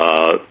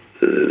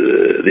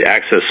 the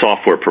access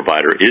software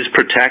provider is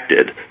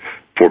protected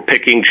for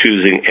picking,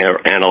 choosing,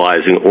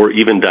 analyzing, or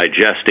even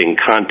digesting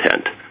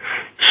content.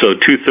 So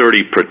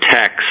 230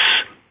 protects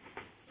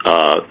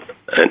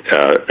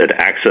an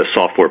access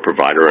software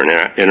provider,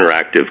 an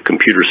interactive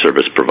computer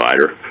service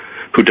provider,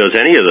 who does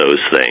any of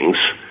those things,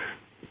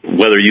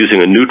 whether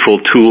using a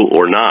neutral tool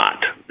or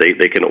not.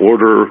 They can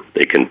order,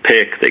 they can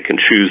pick, they can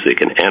choose, they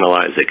can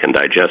analyze, they can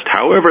digest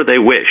however they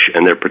wish,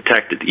 and they're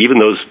protected, even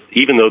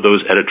though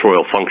those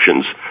editorial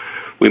functions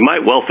we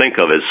might well think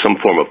of as some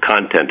form of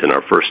content in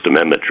our First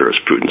Amendment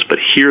jurisprudence, but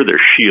here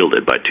they're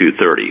shielded by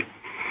 230.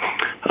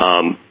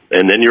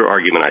 And then your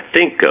argument, I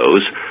think,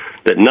 goes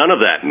that none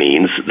of that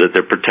means that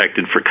they're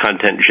protected for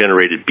content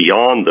generated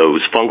beyond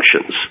those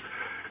functions.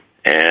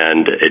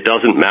 And it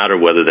doesn't matter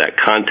whether that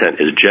content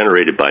is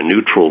generated by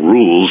neutral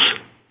rules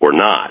or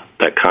not.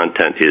 That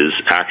content is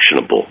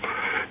actionable.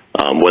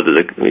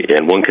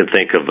 And one can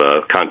think of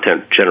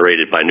content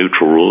generated by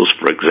neutral rules,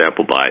 for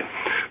example, by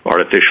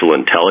artificial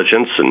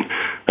intelligence. And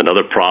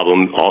another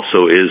problem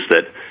also is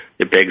that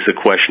it begs the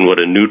question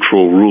what a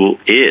neutral rule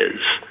is.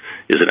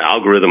 Is an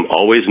algorithm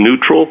always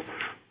neutral?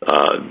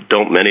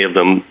 Don't many of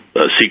them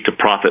seek to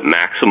profit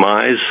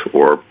maximize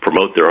or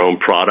promote their own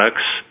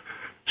products?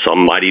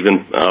 Some might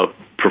even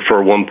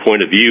prefer one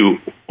point of view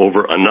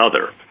over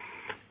another.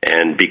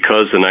 And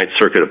because the Ninth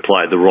Circuit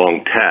applied the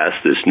wrong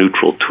test, this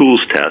neutral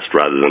tools test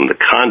rather than the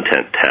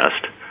content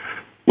test,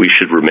 we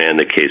should remand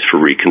the case for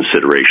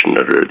reconsideration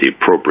under the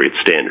appropriate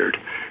standard.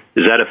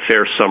 Is that a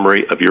fair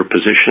summary of your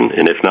position?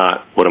 And if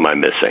not, what am I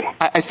missing?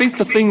 I think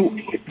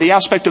the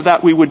aspect of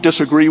that we would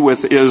disagree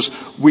with is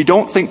we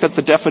don't think that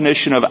the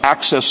definition of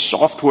access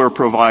software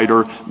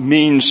provider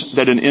means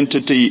that an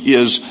entity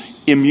is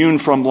immune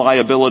from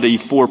liability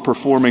for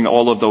performing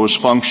all of those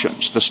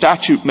functions. The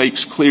statute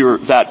makes clear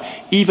that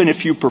even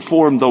if you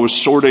perform those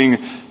sorting,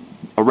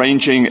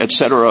 arranging,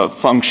 etc.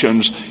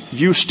 functions,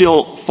 you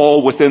still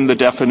fall within the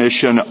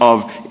definition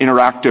of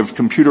interactive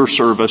computer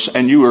service,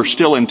 and you are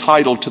still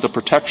entitled to the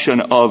protection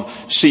of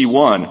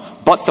C1.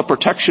 But the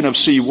protection of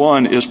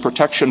C1 is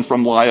protection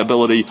from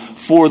liability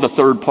for the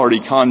third-party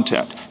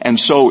content. And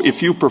so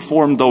if you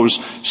perform those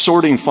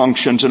sorting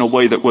functions in a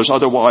way that was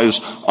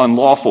otherwise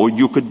unlawful,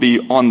 you could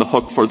be on the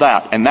hook for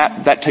that. And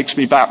that takes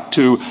me back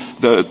to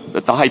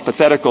the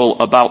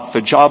hypothetical about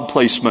the job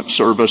placement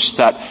service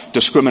that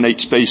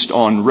discriminates based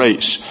on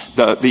race.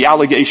 The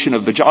allegation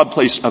of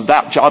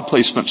that job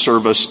placement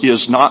service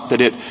is not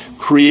that it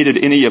created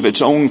any of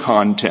its own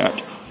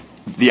content.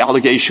 The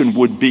allegation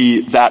would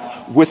be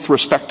that with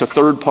respect to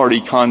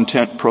third-party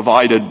content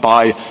provided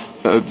by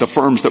the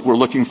firms that were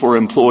looking for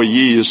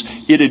employees,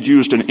 it had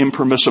used an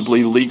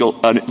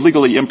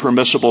legally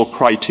impermissible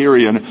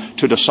criterion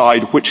to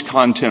decide which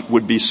content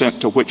would be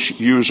sent to which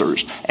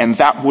users. And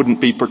that wouldn't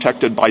be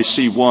protected by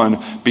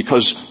C1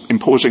 because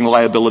imposing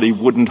liability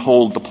wouldn't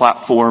hold the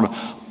platform,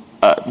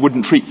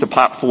 wouldn't treat the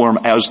platform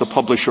as the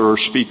publisher or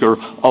speaker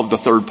of the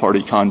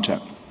third-party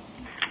content.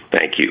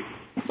 Thank you.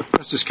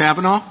 Justice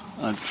Kavanaugh?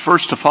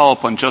 First, to follow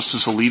up on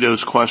Justice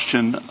Alito's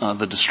question,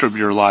 the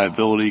distributor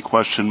liability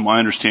question, my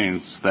understanding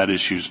is that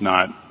issue is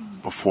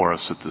not before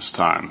us at this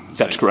time.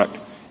 That's correct.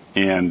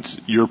 And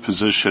your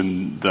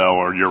position, though,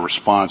 or your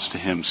response to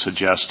him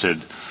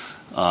suggested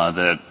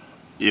that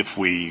if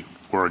we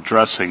were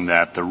addressing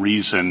that, the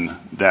reason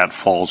that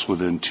falls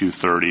within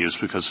 230 is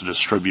because the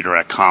distributor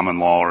at common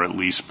law, or at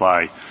least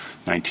by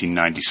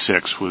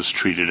 1996, was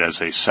treated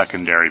as a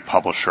secondary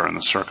publisher in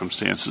the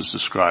circumstances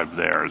described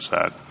there. Is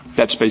that?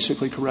 That's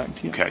basically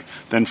correct. Yeah. Okay.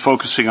 Then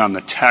focusing on the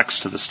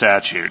text of the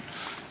statute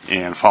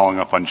and following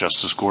up on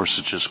Justice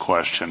Gorsuch's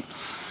question,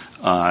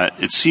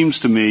 it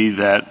seems to me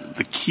that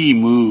the key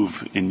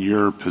move in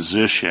your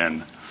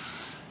position,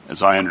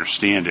 as I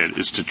understand it,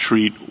 is to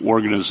treat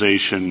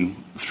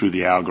organization through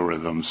the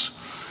algorithms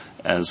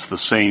as the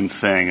same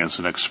thing as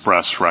an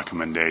express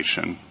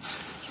recommendation.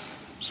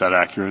 Is that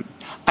accurate?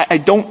 I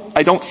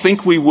don't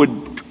think we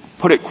would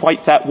put it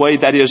quite that way.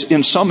 That is,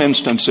 in some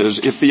instances,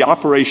 if the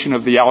operation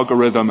of the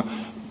algorithm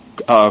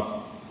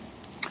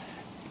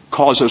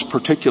causes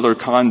particular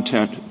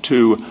content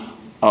to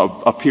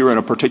appear in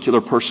a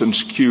particular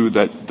person's queue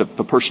that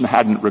the person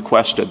hadn't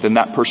requested, then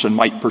that person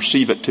might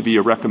perceive it to be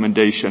a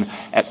recommendation,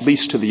 at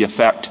least to the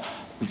effect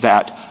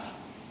that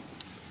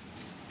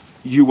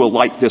you will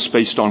like this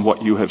based on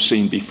what you have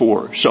seen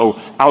before. So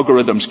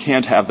algorithms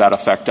can't have that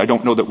effect. I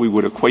don't know that we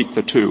would equate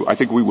the two. I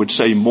think we would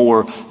say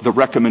more the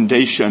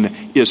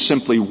recommendation is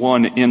simply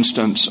one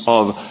instance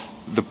of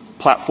the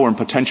platform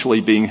potentially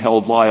being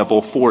held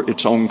liable for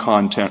its own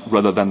content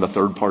rather than the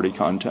third-party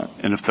content.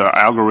 And if the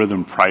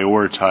algorithm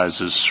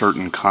prioritizes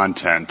certain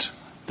content,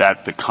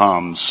 that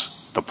becomes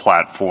the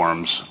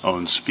platform's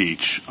own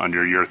speech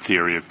under your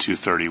theory of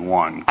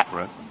 231,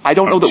 correct? I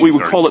don't know that we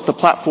would call it the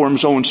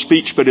platform's own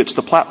speech, but it's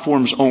the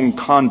platform's own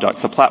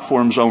conduct, the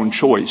platform's own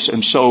choice.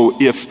 And so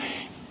if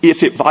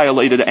it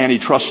violated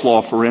antitrust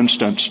law, for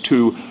instance,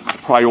 to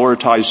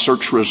prioritize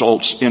search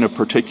results in a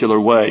particular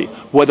way,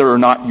 whether or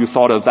not you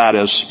thought of that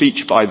as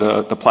speech by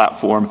the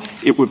platform,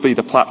 it would be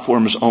the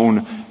platform's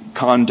own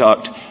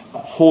conduct.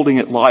 Holding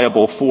it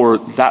liable for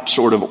that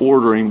sort of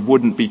ordering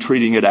wouldn't be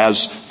treating it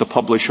as the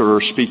publisher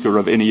or speaker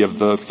of any of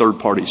the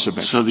third-party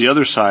submissions. So the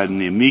other side and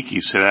the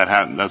amici say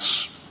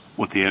that's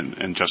what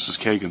and Justice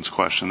Kagan's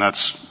question,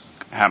 that's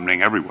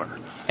happening everywhere.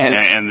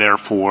 And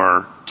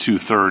therefore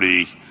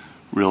 230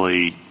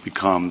 really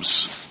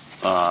becomes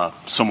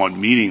somewhat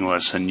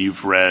meaningless, and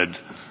you've read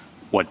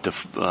what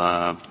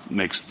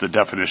makes the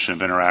definition of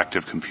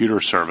interactive computer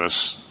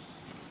service,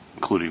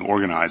 including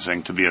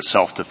organizing, to be a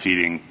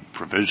self-defeating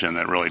provision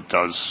that really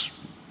does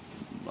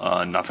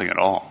nothing at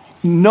all.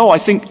 No, I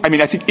think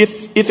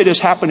if it is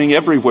happening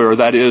everywhere,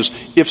 that is,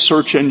 if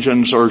search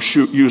engines are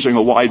using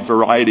a wide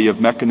variety of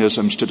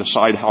mechanisms to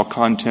decide how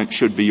content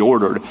should be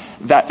ordered,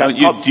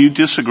 do you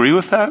disagree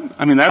with that?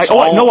 I mean, that's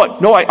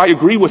I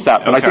agree with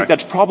that, but okay. I think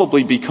that's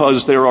probably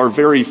because there are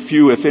very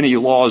few, if any,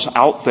 laws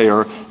out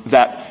there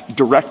that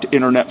direct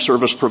internet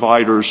service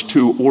providers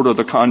to order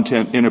the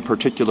content in a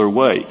particular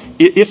way.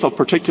 If a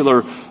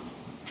particular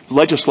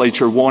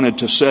legislature wanted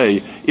to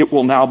say it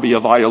will now be a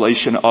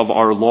violation of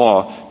our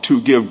law to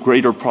give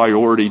greater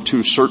priority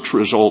to search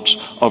results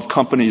of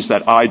companies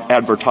that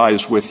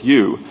advertise with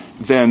you,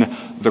 then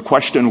the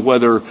question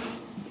whether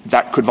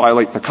that could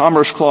violate the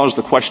Commerce Clause,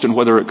 the question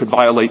whether it could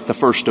violate the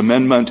First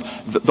Amendment,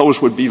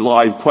 those would be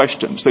live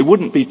questions. They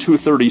wouldn't be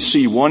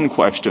 230C1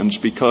 questions,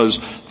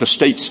 because the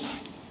state's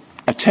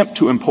attempt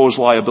to impose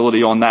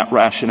liability on that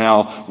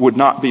rationale would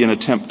not be an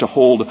attempt to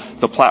hold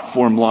the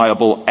platform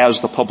liable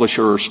as the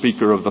publisher or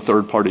speaker of the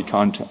third-party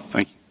content.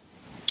 Thank you.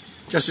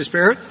 Justice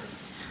Barrett?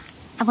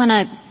 I want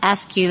to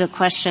ask you the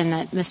question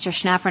that Mr.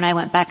 Schnapper and I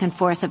went back and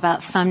forth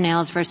about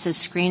thumbnails versus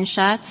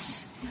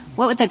screenshots.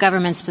 What would the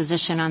government's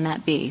position on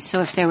that be?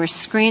 So if there were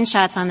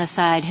screenshots on the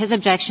side, his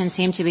objection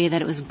seemed to be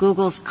that it was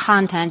Google's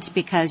content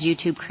because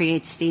YouTube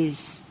creates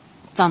these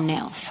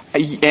thumbnails.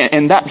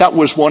 And that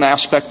was one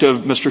aspect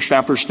of Mr.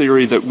 Schnapper's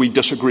theory that we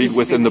disagreed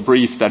with in the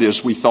brief. That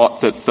is, we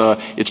thought that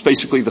it's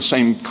basically the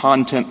same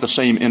content, the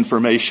same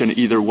information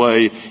either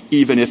way,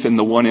 even if in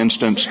the one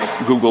instance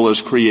Google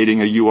is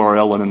creating a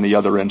URL and in the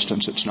other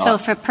instance it's not. So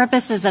for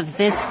purposes of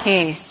this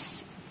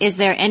case, is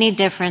there any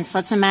difference?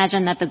 Let's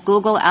imagine that the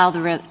Google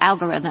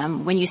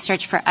algorithm, when you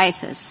search for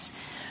ISIS,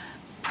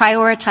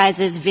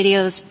 prioritizes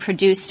videos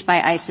produced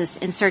by ISIS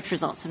in search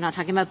results. I'm not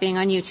talking about being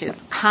on YouTube.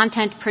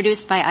 Content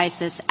produced by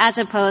ISIS, as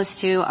opposed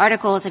to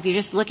articles. If you're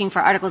just looking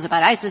for articles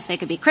about ISIS, they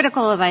could be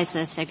critical of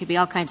ISIS. There could be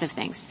all kinds of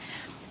things.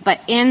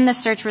 But in the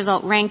search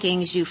result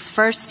rankings, you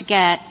first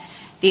get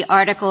the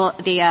articles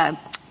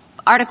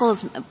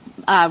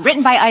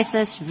written by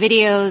ISIS,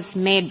 videos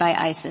made by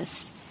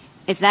ISIS.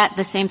 Is that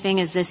the same thing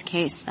as this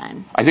case,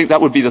 then? I think that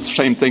would be the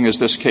same thing as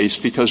this case,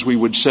 because we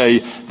would say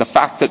the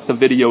fact that the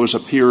videos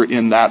appear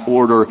in that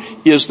order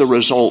is the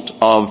result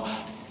of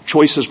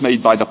choices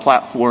made by the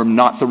platform,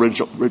 not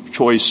the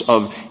choice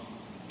of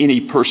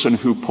any person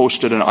who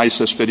posted an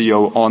ISIS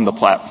video on the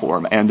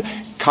platform. And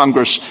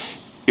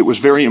it was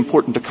very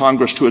important to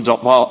Congress to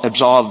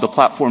absolve the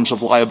platforms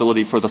of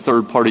liability for the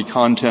third-party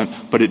content,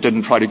 but it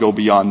didn't try to go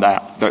beyond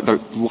that.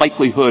 The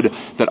likelihood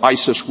that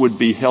ISIS would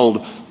be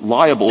held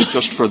liable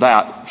just for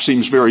that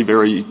seems very,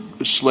 very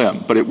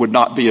slim, but it would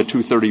not be a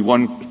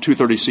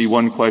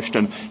 230C1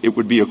 question. It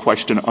would be a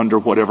question under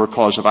whatever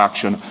cause of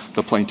action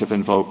the plaintiff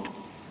invoked.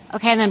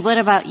 Okay, and then what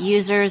about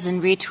users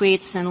and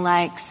retweets and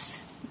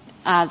likes?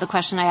 The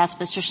question I asked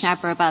Mr.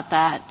 Schnapper about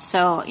that.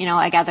 So,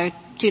 I gather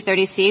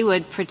 230C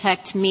would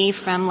protect me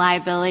from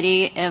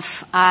liability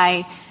if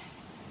I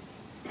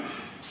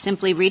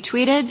simply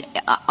retweeted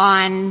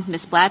on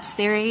Ms. Blatt's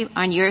theory,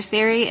 on your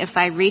theory. If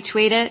I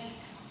retweet it,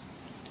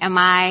 am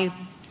I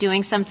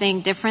doing something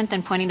different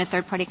than pointing to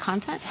third-party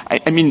content?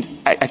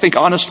 I think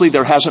honestly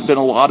there hasn't been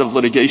a lot of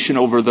litigation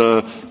over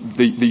the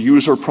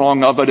user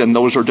prong of it, and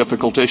those are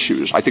difficult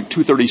issues. I think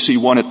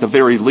 230C1 at the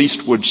very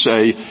least would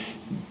say,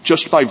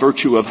 just by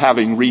virtue of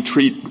having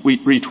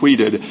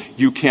retweeted,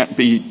 you can't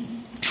be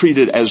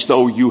treated as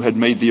though you had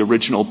made the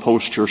original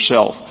post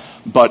yourself.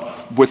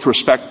 But with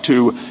respect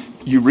to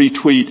you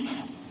retweet,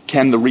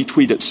 can the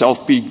retweet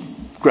itself be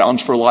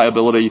grounds for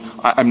liability?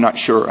 I'm not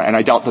sure, and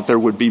I doubt that there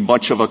would be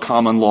much of a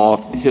common law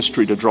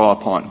history to draw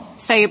upon.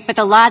 But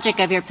the logic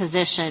of your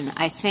position,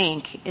 I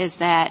think, is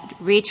that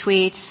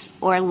retweets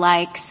or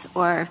likes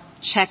or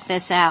check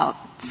this out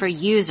for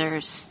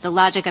users, the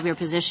logic of your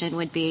position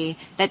would be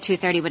that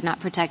 230 would not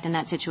protect in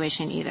that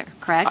situation either,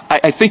 correct?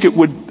 I think it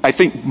would, I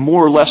think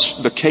more or less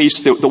the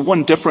case, the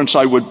one difference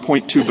I would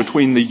point to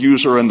between the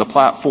user and the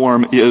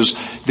platform is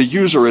the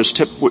user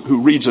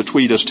who reads a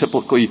tweet is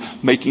typically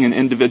making an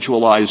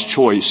individualized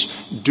choice.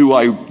 Do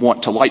I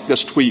want to like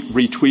this tweet,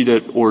 retweet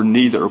it, or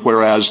neither?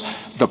 Whereas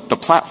the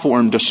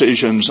platform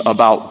decisions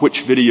about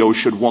which video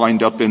should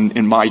wind up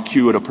in my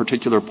queue at a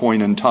particular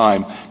point in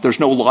time, there's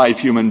no live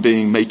human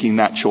being making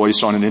that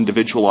choice on an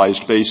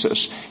individualized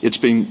basis.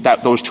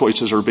 Those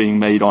choices are being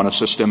made on a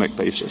systemic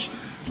basis.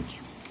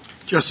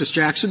 Justice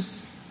Jackson?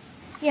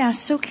 Yeah,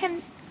 so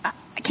can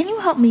you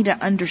help me to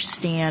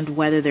understand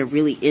whether there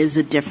really is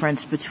a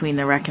difference between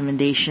the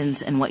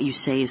recommendations and what you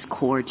say is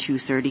core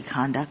 230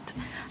 conduct?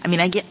 I mean,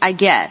 I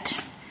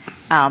get,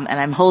 and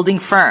I'm holding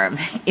firm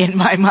in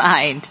my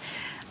mind,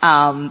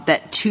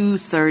 that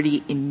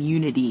 230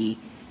 immunity,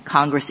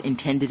 Congress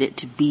intended it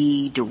to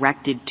be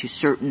directed to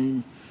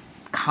certain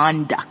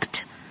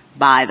conduct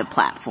by the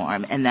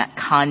platform, and that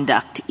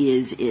conduct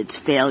is its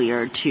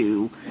failure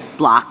to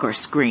block or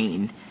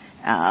screen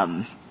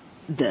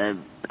the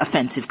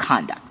offensive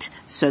conduct.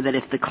 So that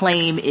if the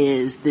claim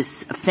is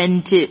this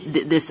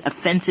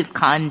offensive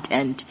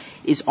content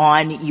is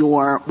on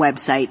your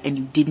website and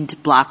you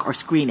didn't block or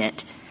screen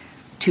it,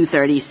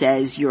 230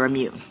 says you're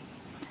immune.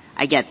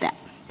 I get that.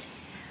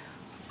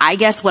 I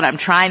guess what I'm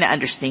trying to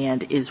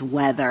understand is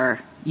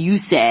whether you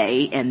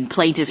say, and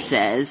plaintiff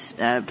says,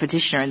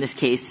 petitioner in this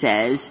case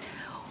says,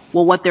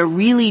 well, what they're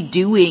really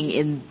doing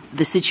in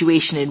the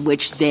situation in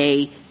which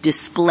they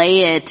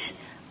display it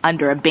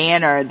under a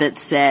banner that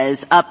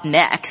says up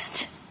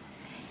next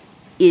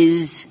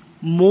is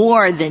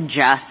more than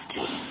just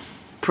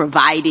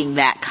providing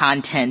that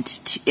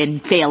content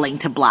and failing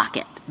to block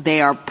it.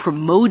 They are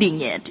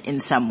promoting it in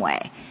some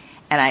way.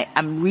 And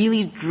I'm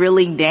really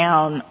drilling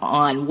down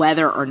on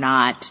whether or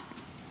not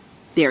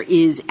there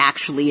is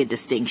actually a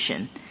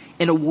distinction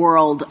in a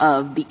world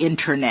of the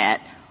Internet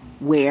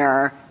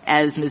where,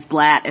 as Ms.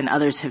 Blatt and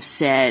others have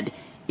said,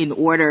 in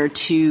order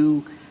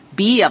to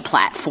be a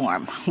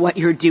platform, what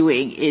you're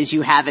doing is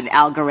you have an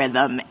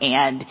algorithm,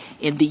 and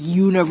in the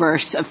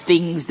universe of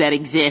things that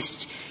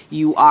exist,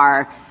 you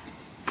are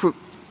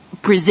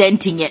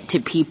presenting it to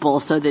people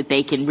so that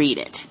they can read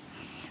it.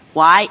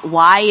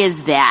 Why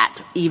is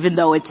that, even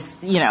though it's,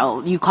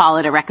 you call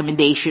it a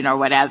recommendation or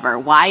whatever,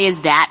 why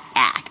is that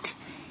act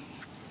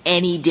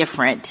any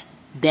different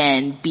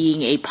than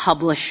being a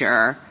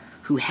publisher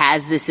who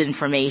has this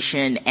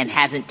information and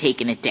hasn't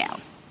taken it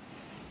down?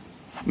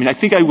 I mean, I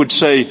think I would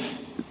say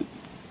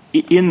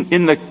in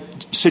the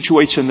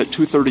situation that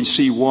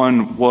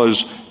 230C1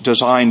 was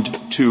designed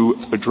to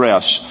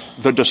address,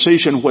 the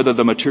decision whether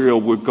the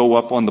material would go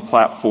up on the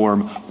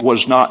platform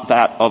was not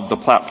that of the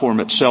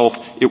platform itself.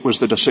 It was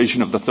the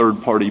decision of the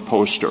third-party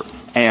poster.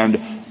 And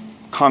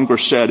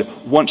Congress said,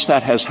 once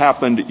that has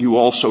happened, you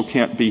also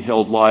can't be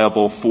held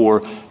liable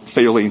for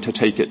failing to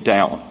take it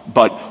down.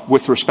 But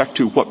with respect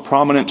to what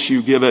prominence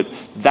you give it,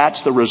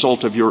 that's the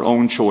result of your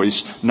own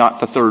choice, not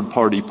the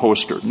third-party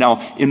poster.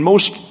 Now, in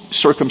most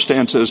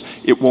circumstances,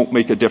 it won't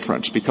make a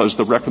difference because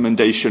the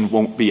recommendation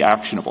won't be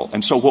actionable.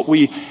 And so what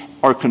we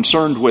are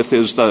concerned with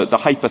is the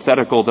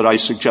hypothetical that I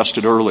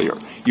suggested earlier.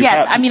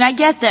 I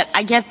get that.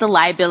 I get the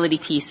liability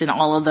piece, and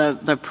all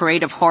of the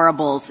parade of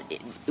horribles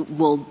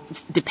will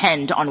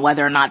depend on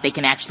whether or not they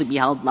can actually be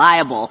held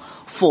liable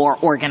for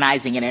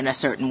organizing it in a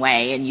certain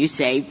way. And you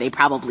say they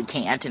probably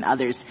can't, and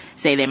others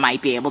say they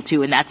might be able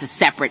to, and that's a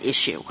separate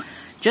issue.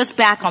 Just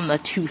back on the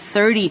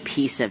 230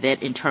 piece of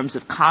it, in terms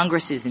of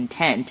Congress's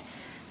intent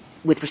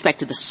with respect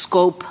to the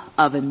scope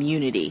of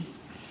immunity,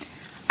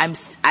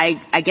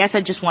 I guess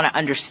I just want to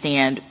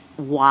understand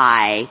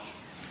why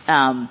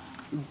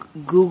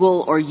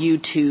Google or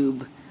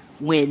YouTube,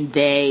 when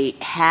they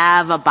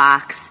have a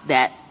box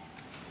that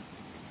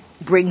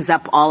brings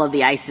up all of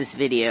the ISIS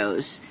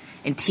videos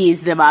and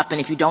tees them up,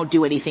 and if you don't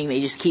do anything, they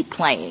just keep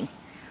playing,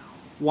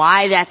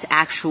 why that's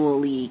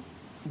actually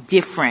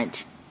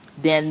different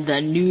than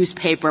the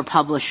newspaper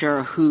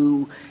publisher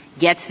who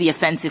gets the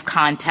offensive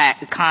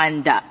content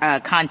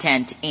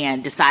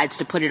and decides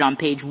to put it on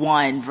page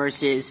 1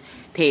 versus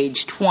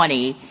page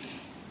 20.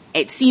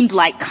 It seemed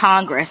like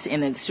Congress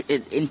in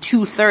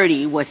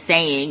 230 was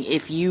saying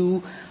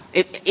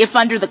if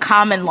under the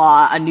common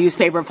law a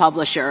newspaper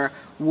publisher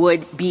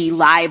would be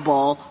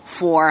liable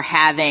for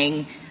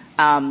having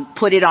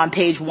put it on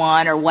page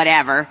 1 or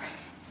whatever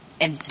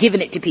and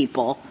given it to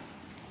people,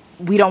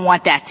 we don't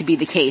want that to be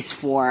the case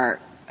for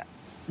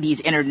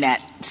these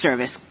internet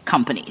service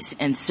companies.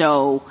 And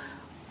so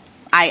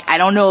I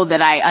don't know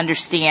that I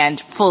understand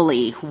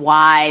fully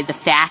why the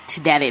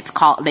fact that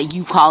that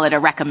you call it a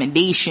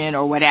recommendation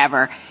or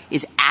whatever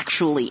is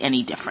actually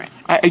any different.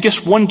 I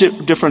guess one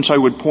difference I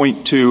would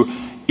point to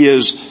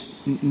is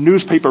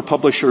newspaper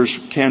publishers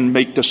can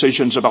make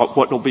decisions about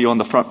what will be on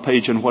the front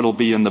page and what will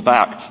be in the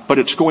back, but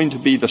it's going to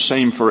be the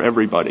same for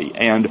everybody.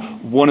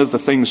 And one of the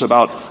things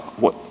about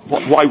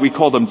why we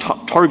call them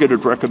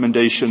targeted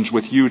recommendations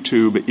with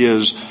YouTube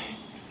is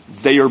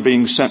they are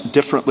being sent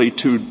differently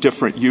to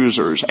different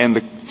users. And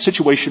the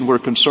situation we're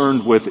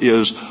concerned with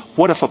is,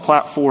 what if a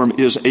platform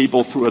is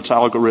able, through its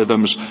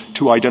algorithms,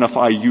 to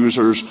identify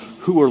users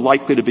who are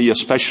likely to be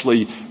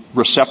especially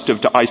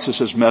receptive to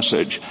ISIS's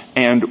message?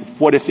 And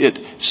what if it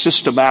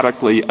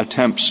systematically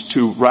attempts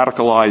to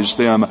radicalize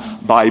them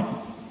by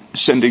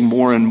sending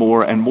more and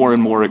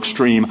more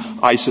extreme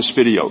ISIS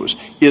videos?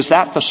 Is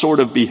that the sort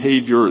of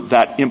behavior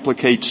that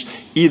implicates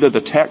either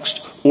the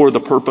text or the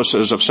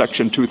purposes of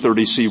Section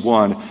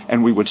 230C1?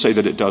 And we would say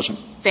that it doesn't.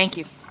 Thank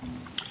you.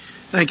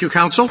 Thank you,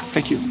 counsel.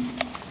 Thank you.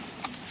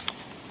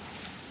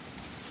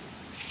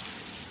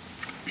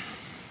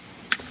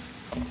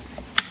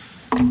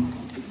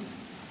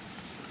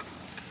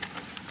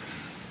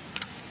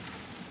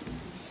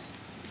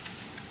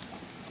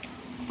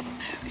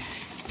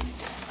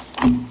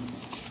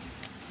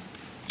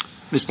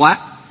 Ms.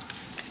 Blatt?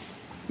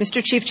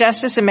 Mr. Chief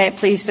Justice, and may it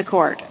please the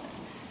Court.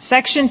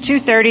 Section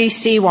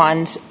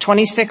 230C1's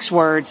 26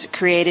 words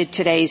created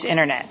today's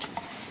Internet.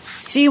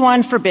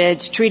 C1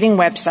 forbids treating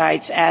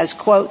websites as,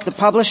 quote, the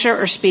publisher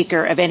or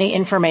speaker of any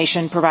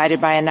information provided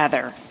by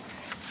another.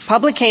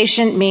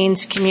 Publication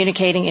means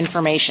communicating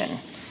information.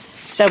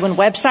 So when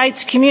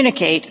websites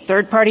communicate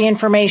third-party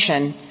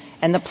information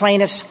and the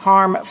plaintiff's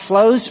harm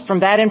flows from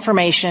that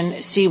information,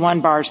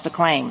 C1 bars the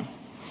claim.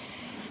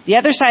 The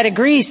other side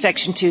agrees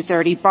Section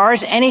 230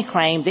 bars any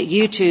claim that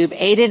YouTube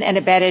aided and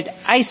abetted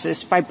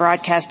ISIS by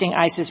broadcasting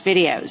ISIS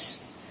videos.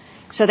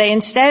 So they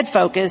instead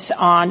focus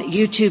on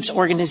YouTube's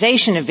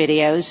organization of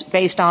videos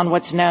based on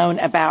what's known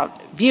about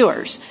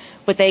viewers,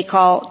 what they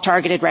call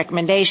targeted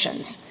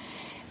recommendations.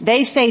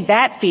 They say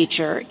that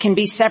feature can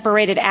be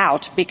separated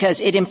out because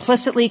it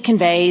implicitly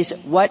conveys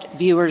what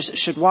viewers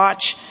should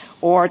watch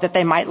or that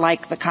they might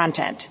like the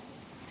content.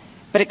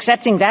 But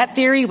accepting that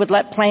theory would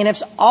let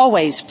plaintiffs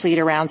always plead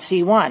around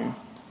C1.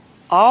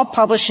 All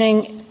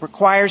publishing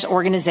requires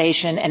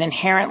organization and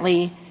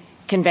inherently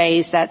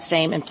conveys that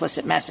same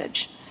implicit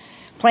message.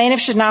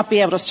 Plaintiffs should not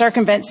be able to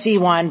circumvent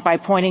C1 by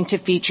pointing to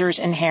features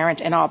inherent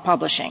in all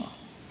publishing.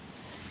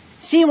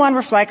 C1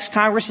 reflects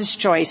Congress's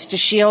choice to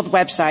shield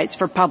websites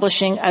for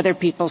publishing other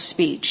people's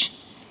speech,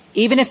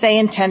 even if they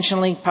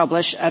intentionally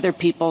publish other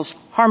people's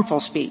harmful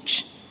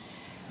speech.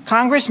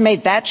 Congress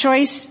made that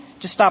choice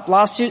to stop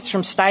lawsuits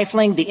from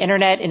stifling the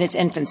Internet in its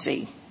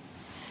infancy.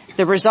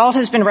 The result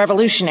has been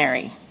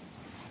revolutionary.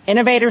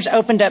 Innovators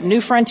opened up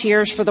new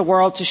frontiers for the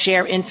world to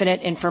share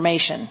infinite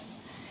information.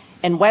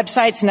 And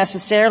websites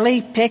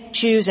necessarily pick,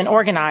 choose, and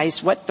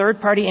organize what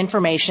third-party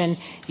information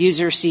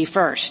users see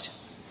first.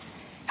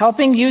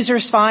 Helping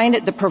users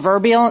find the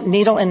proverbial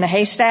needle in the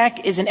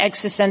haystack is an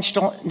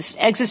existential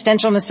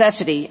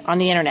necessity on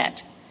the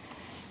Internet.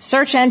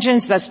 Search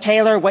engines thus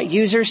tailor what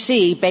users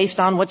see based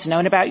on what's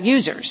known about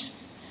users.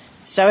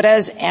 So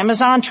does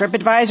Amazon,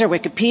 TripAdvisor,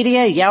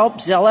 Wikipedia, Yelp,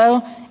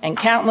 Zillow, and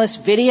countless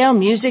video,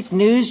 music,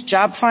 news,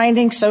 job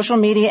finding, social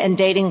media, and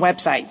dating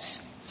websites.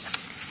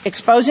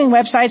 Exposing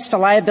websites to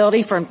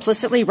liability for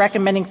implicitly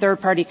recommending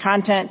third-party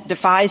content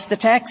defies the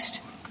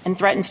text and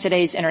threatens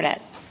today's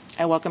Internet.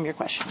 I welcome your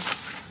question.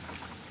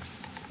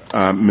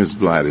 Ms.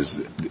 Blatt,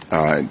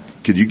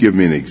 could you give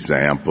me an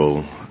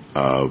example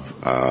of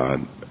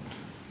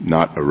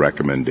not a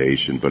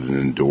recommendation, but an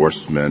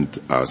endorsement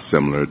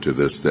similar to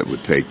this that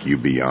would take you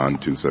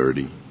beyond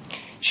 230?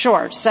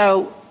 Sure.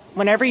 So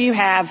whenever you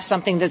have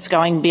something that's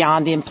going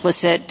beyond the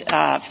implicit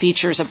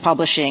features of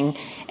publishing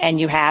and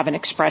you have an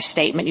express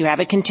statement, you have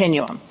a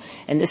continuum.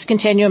 And this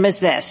continuum is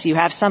this. You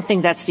have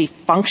something that's the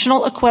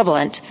functional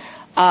equivalent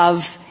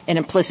of an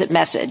implicit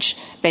message,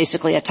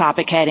 basically a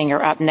topic heading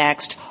or up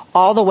next,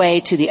 all the way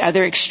to the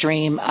other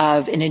extreme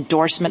of an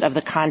endorsement of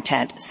the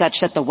content, such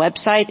that the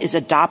website is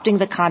adopting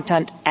the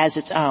content as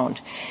its own.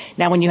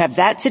 Now, when you have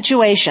that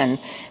situation,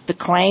 the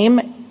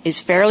claim is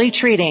fairly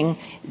treating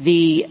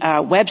the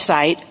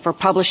website for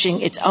publishing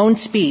its own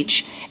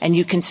speech, and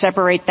you can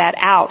separate that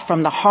out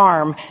from the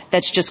harm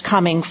that's just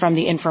coming from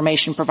the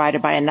information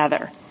provided by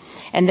another.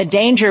 And the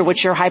danger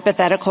which your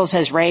hypotheticals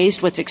has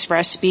raised with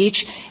express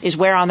speech is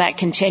where on that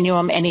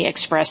continuum any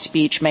express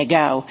speech may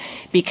go.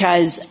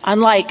 Because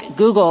unlike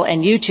Google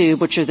and YouTube,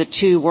 which are the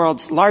two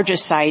world's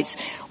largest sites,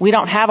 we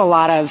don't have a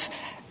lot of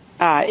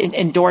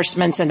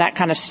endorsements and that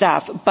kind of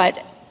stuff.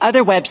 But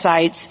other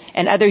websites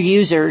and other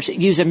users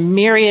use a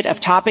myriad of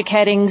topic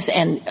headings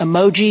and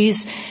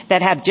emojis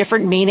that have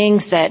different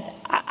meanings that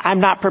I'm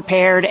not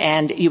prepared,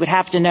 and you would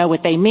have to know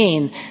what they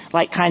mean,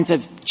 like kinds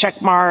of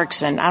check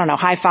marks and,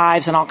 high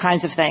fives and all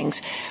kinds of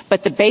things.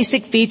 But the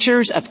basic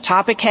features of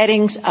topic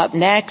headings, up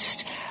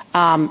next,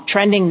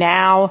 trending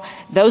now,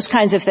 those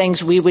kinds of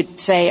things we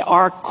would say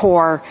are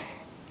core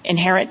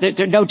inherent.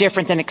 They're no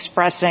different than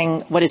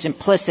expressing what is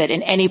implicit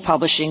in any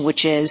publishing,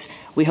 which is,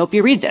 we hope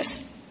you read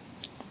this.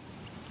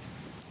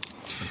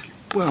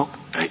 Well,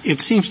 it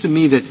seems to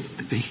me that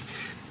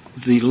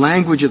the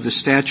language of the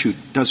statute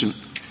doesn't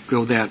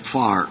go that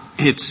far.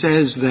 It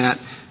says that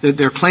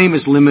their claim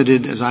is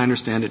limited, as I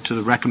understand it, to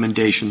the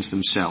recommendations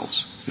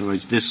themselves. In other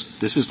words,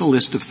 this is the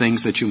list of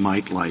things that you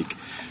might like.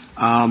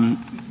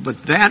 But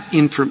that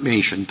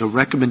information, the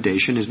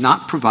recommendation, is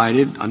not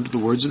provided under the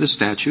words of the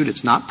statute.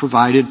 It's not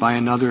provided by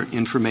another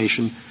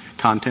information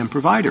content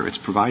provider. It's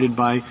provided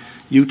by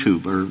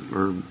YouTube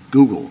or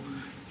Google.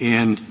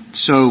 And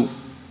so,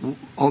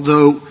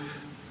 although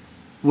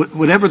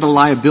whatever the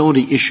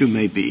liability issue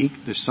may be,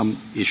 there's some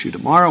issue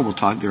tomorrow,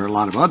 there are a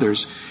lot of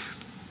others,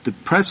 the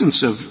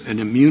presence of an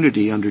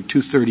immunity under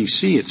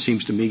 230C, it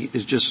seems to me,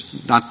 is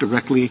just not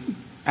directly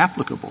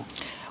applicable.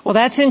 Well,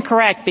 that's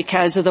incorrect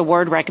because of the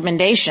word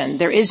recommendation.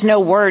 There is no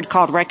word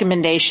called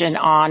recommendation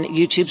on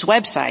YouTube's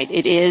website.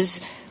 It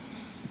is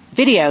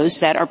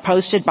videos that are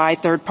posted by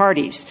third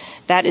parties.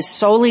 That is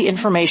solely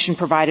information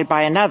provided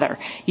by another.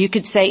 You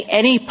could say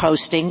any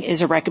posting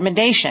is a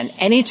recommendation.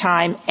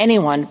 Anytime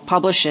anyone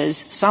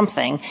publishes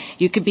something,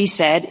 you could be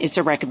said it's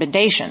a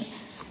recommendation.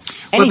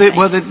 Well,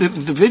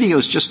 the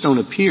videos just don't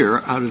appear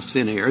out of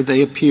thin air.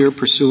 They appear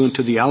pursuant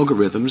to the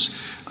algorithms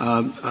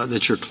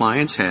that your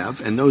clients have,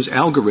 and those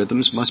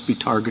algorithms must be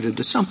targeted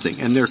to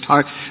something. And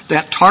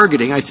that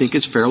targeting, I think,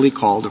 is fairly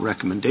called a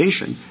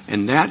recommendation,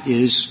 and that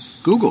is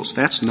Google's.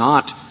 That's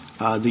not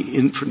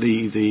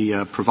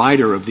the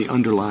provider of the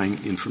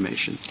underlying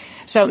information.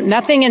 So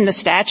nothing in the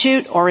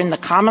statute or in the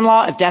common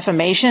law of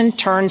defamation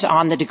turns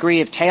on the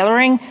degree of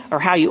tailoring or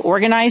how you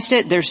organized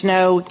it. There's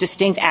no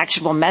distinct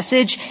actionable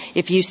message.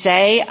 If you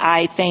say,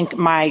 I think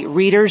my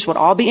readers would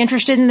all be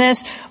interested in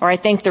this, or I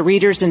think the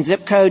readers in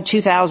zip code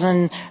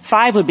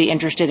 2005 would be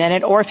interested in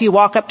it, or if you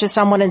walk up to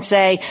someone and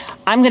say,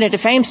 I'm going to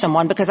defame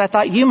someone because I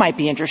thought you might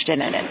be interested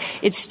in it,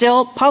 it's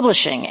still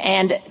publishing.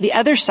 And the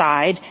other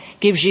side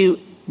gives you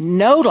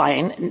no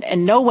line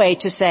and no way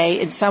to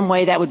say in some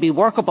way that would be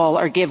workable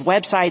or give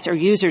websites or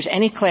users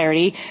any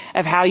clarity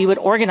of how you would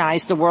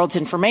organize the world's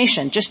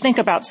information. Just think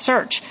about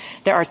search.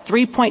 There are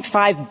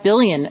 3.5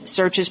 billion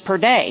searches per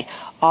day.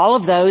 All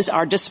of those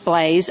are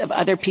displays of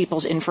other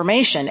people's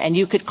information, and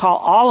you could call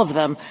all of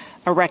them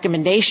a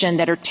recommendation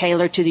that are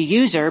tailored to the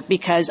user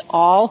because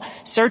all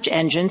search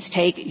engines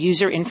take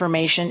user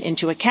information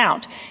into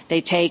account.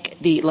 They take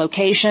the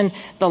location,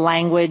 the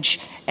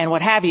language, and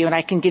what have you. And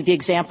I can give the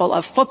example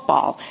of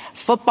football.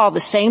 Football, the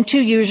same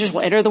two users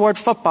will enter the word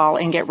football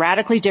and get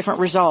radically different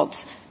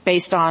results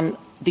based on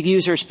the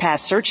user's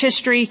past search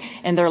history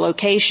and their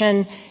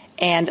location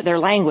and their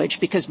language,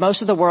 because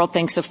most of the world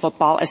thinks of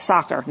football as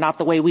soccer, not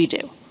the way we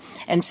do.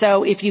 And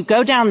so if you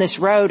go down this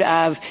road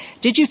of,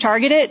 did you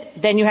target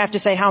it? Then you have to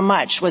say how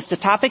much. Was the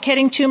topic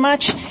hitting too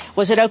much?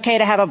 Was it okay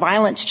to have a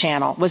violence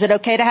channel? Was it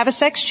okay to have a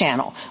sex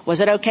channel?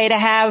 Was it okay to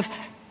have,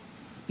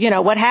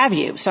 what have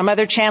you? Some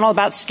other channel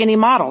about skinny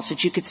models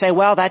that you could say,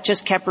 well, that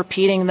just kept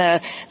repeating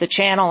the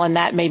channel and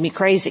that made me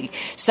crazy.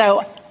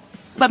 So,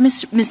 but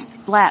Ms.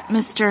 Blatt,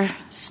 Mr.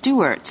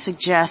 Stewart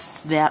suggests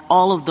that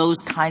all of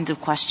those kinds of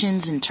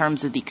questions in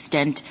terms of the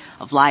extent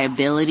of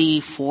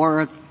liability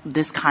for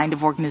this kind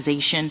of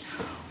organization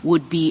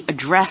would be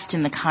addressed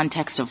in the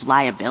context of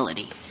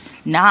liability.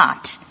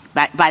 Not,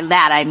 by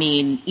that I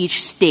mean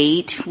each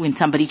state, when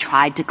somebody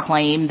tried to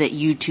claim that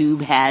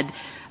YouTube had,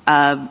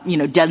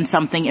 done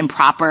something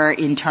improper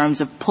in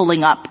terms of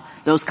pulling up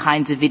those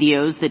kinds of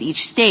videos, that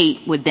each state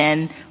would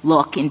then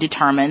look and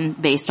determine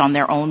based on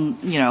their own,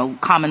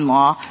 common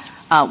law,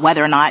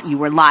 whether or not you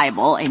were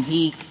liable. And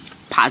he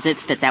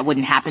posits that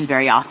wouldn't happen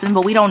very often,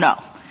 but we don't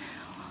know.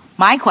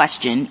 My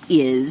question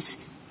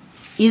is,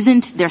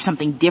 isn't there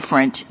something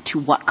different to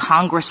what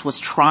Congress was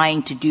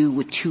trying to do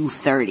with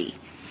 230?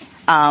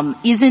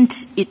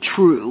 Isn't it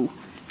true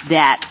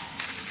that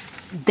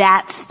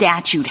that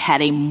statute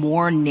had a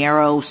more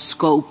narrow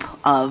scope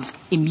of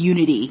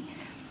immunity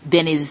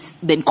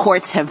than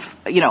courts have,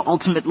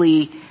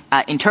 ultimately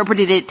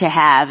interpreted it to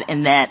have,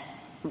 and that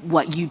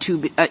what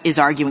YouTube is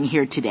arguing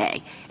here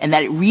today, and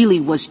that it really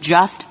was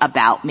just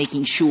about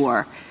making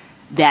sure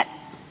that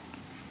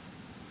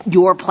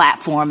your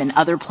platform and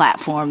other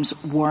platforms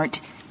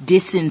weren't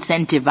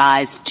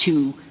disincentivized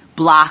to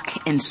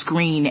block and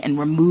screen and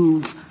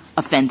remove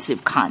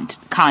offensive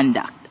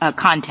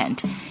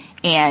content.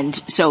 And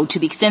so to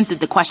the extent that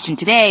the question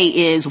today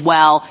is,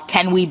 well,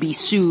 can we be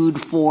sued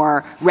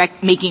for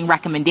making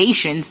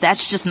recommendations,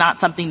 that's just not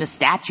something the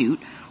statute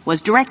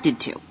was directed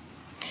to.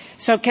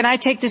 So can I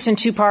take this in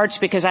two parts?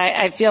 Because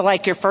I feel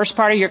like your first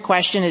part of your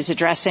question is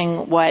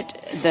addressing what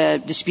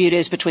the dispute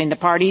is between the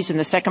parties, and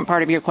the second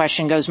part of your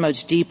question goes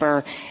much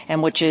deeper,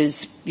 and which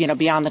is,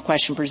 beyond the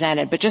question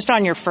presented. But just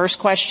on your first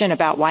question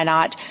about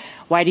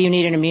why do you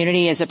need an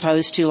immunity as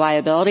opposed to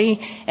liability?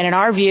 And in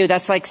our view,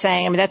 that's like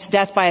saying, that's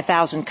death by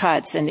 1,000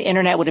 cuts, and the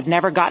internet would have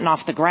never gotten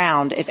off the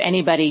ground if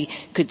anybody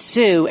could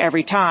sue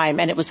every time,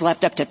 and it was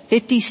left up to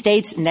 50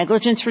 states'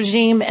 negligence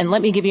regime. And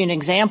let me give you an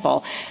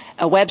example.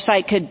 A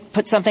website could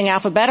put something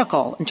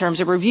alphabetical in terms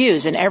of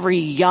reviews, and every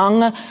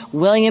young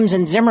Williams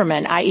and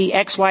Zimmerman, i.e.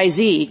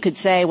 XYZ, could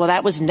say, well,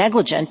 that was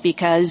negligent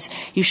because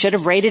you should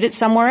have rated it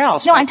somewhere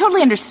else. No, I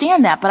totally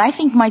understand that, but I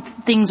think my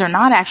things are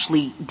not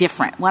actually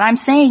different. What I'm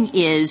saying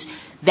is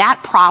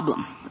that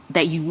problem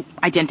that you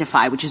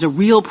identify, which is a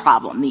real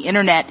problem, the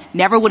internet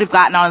never would have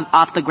gotten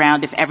off the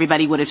ground if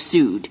everybody would have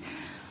sued,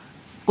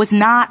 was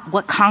not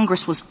what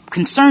Congress was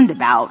concerned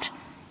about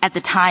at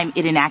the time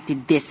it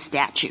enacted this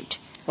statute.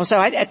 Well,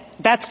 so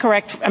that's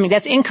correct. I mean,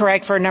 that's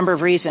incorrect for a number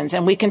of reasons,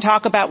 and we can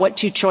talk about what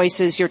two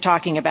choices you're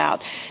talking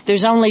about.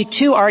 There's only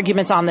two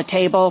arguments on the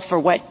table for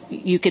what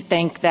you could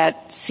think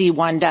that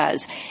C1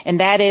 does, and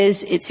that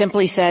is it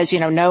simply says,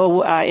 no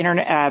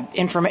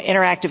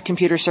interactive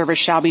computer service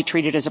shall be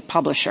treated as a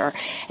publisher.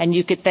 And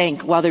you could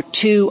think, well, there are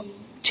two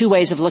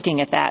ways of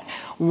looking at that.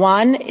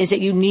 One is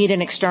that you need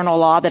an external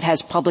law that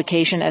has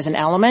publication as an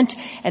element.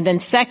 And then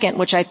second,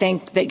 which I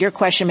think that your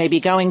question may be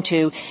going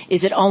to,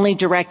 is it only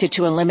directed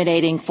to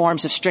eliminating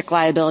forms of strict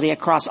liability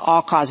across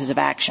all causes of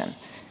action?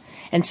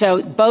 And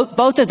so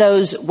both of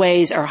those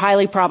ways are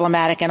highly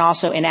problematic and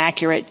also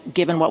inaccurate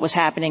given what was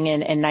happening in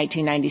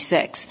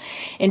 1996.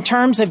 In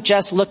terms of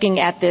just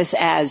looking at this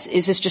as,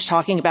 is this just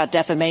talking about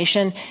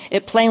defamation?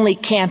 It plainly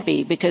can't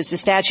be, because the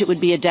statute would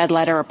be a dead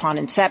letter upon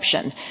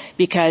inception,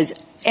 because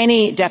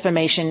any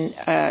defamation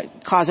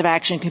cause of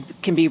action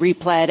can be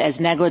repled as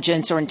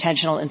negligence or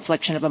intentional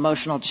infliction of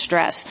emotional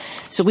distress.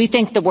 So we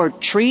think the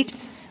word treat,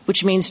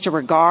 which means to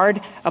regard,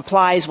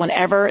 applies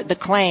whenever the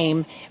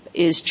claim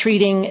is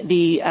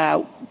treating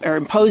or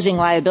imposing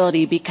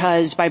liability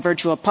because by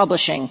virtue of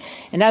publishing.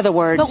 In other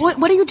words, but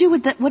what do you do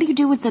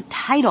with the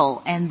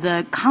title and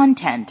the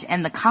content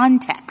and the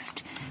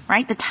context?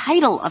 Right? The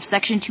title of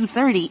Section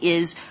 230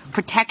 is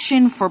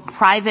Protection for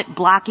Private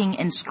Blocking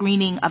and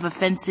Screening of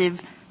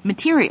Offensive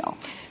Material.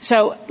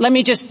 So let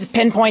me just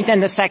pinpoint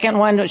then the second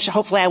one, which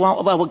hopefully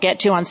we'll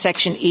get to on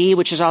Section E,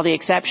 which is all the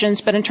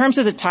exceptions. But in terms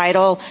of the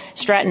title,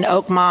 Stratton,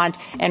 Oakmont,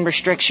 and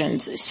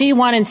restrictions,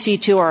 C1 and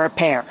C2 are a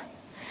pair.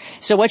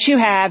 So what you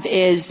have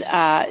is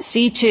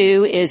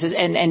C2 is,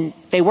 and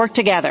they work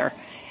together.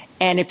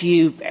 And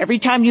every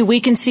time you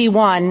weaken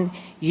C1,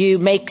 you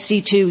make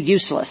C2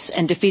 useless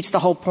and defeats the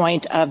whole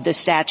point of the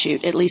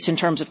statute, at least in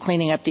terms of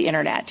cleaning up the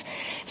Internet.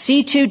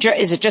 C2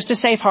 is just a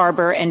safe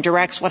harbor and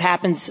directs what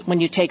happens when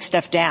you take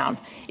stuff down.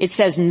 It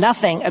says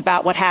nothing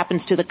about what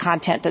happens to the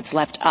content that's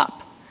left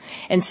up.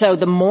 And so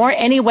the more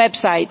any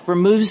website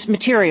removes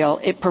material,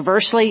 it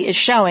perversely is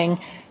showing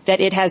that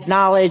it has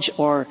knowledge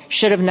or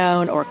should have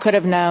known or could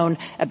have known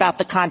about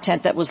the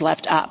content that was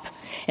left up.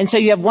 And so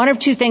you have one of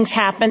two things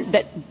happen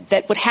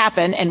that would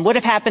happen and would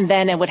have happened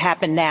then and would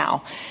happen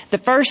now. The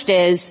first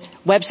is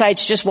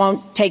websites just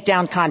won't take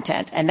down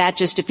content, and that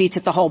just defeats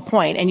the whole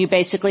point. And you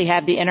basically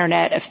have the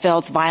Internet of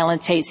filth,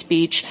 violence, hate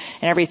speech,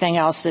 and everything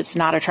else that's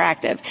not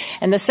attractive.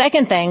 And the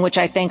second thing, which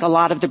I think a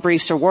lot of the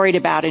briefs are worried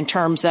about in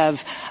terms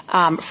of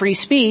free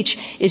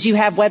speech, is you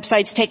have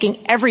websites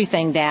taking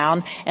everything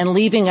down and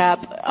leaving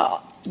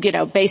up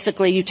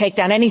basically you take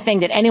down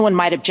anything that anyone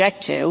might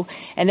object to,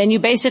 and then you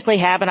basically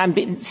have, and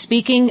I'm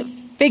speaking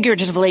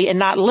figuratively and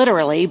not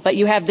literally, but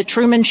you have the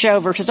Truman Show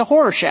versus a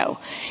horror show.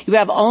 You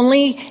have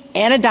only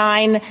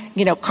anodyne,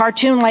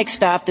 cartoon-like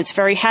stuff that's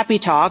very happy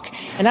talk,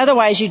 and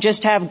otherwise you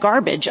just have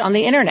garbage on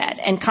the Internet.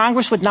 And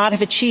Congress would not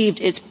have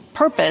achieved its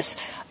purpose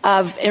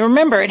and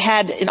remember, it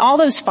had, in all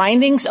those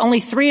findings, only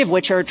 3 of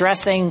which are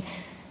addressing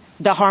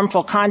the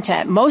harmful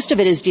content. Most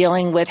of it is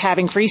dealing with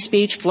having free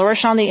speech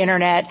flourish on the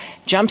Internet,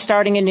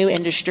 jump-starting a new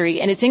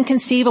industry, and it's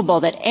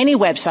inconceivable that any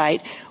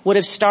website would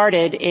have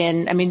started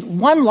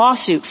one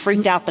lawsuit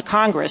freaked out the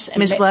Congress.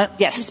 Ms. Blatt?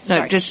 Yes.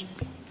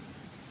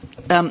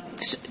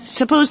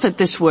 Suppose that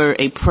this were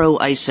a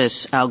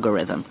pro-ISIS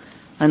algorithm.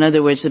 In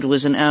other words, it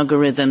was an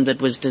algorithm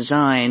that was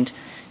designed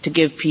to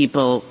give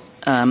people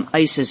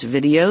ISIS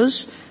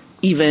videos,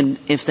 even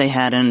if they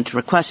hadn't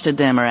requested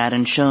them or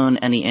hadn't shown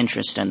any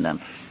interest in them.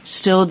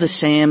 Still the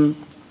same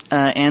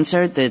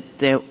answer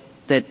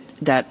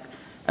that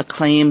a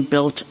claim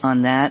built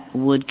on that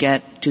would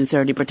get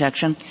 230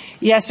 protection?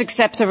 Yes,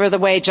 except for the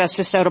way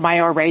Justice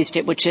Sotomayor raised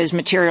it, which is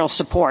material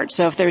support.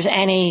 So if there's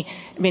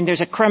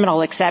there's a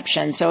criminal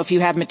exception. So if you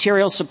have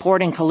material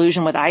support in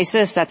collusion with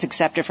ISIS, that's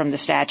accepted from the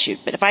statute.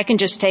 But if I can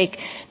just take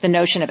the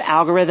notion of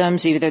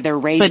algorithms, either they're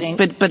raising...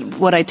 But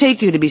what I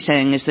take you to be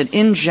saying is that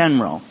in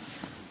general,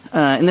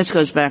 and this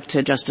goes back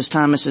to Justice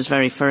Thomas's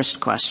very first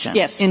question.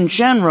 Yes. In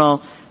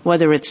general,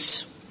 whether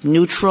it's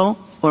neutral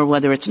or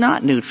whether it's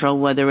not neutral,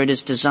 whether it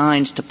is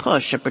designed to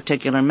push a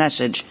particular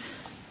message,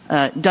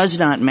 does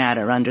not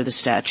matter under the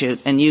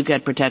statute, and you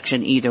get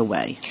protection either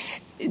way.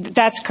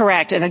 That's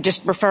correct. And I'm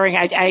just referring,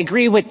 I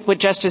agree with what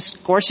Justice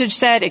Gorsuch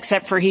said,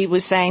 except for he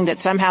was saying that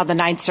somehow the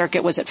Ninth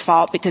Circuit was at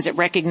fault because it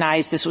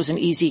recognized this was an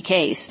easy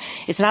case.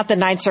 It's not the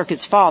Ninth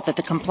Circuit's fault that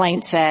the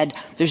complaint said,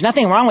 there's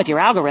nothing wrong with your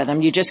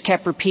algorithm. You just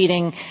kept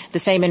repeating the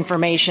same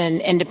information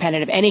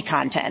independent of any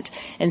content.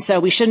 And so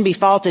we shouldn't be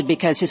faulted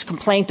because his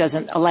complaint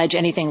doesn't allege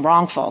anything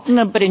wrongful.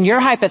 No. But in your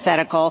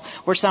hypothetical,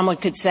 where someone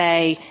could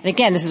say, and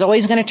again, this is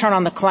always going to turn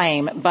on the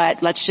claim,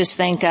 but let's just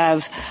think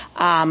of,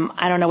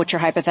 I don't know what your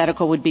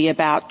hypothetical would be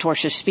about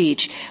tortious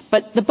speech.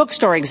 But the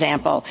bookstore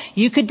example,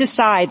 you could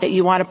decide that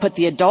you want to put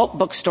the adult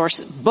book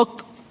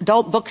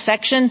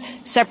section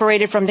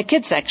separated from the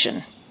kid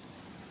section.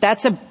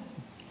 That's a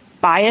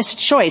biased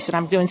choice, and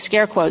I'm doing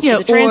scare quotes for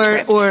the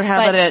transcript. Or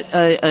how about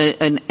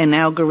an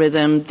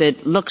algorithm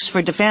that looks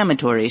for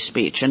defamatory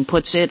speech and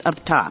puts it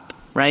up top,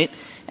 right?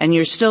 And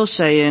you're still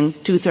saying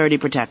 230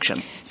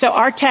 protection. So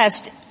our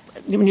test,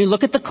 when you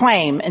look at the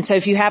claim, and so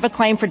if you have a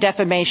claim for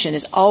defamation,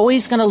 is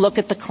always going to look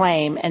at the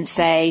claim and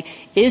say,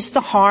 is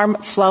the harm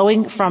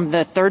flowing from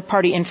the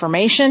third-party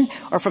information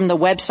or from the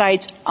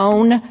website's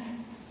own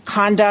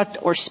conduct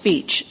or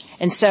speech?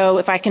 And so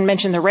if I can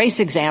mention the race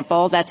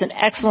example, that's an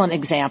excellent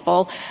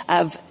example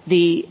of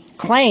the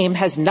claim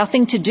has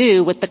nothing to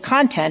do with the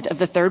content of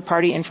the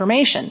third-party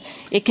information.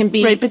 It can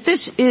be... Right, but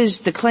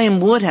the claim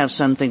would have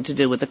something to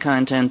do with the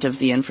content of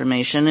the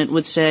information. It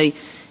would say,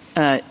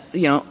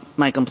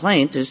 my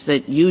complaint is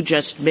that you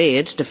just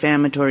made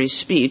defamatory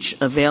speech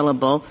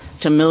available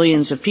to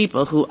millions of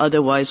people who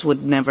otherwise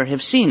would never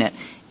have seen it.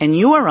 And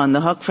you're on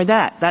the hook for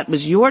that. That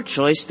was your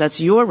choice. That's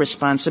your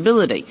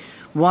responsibility.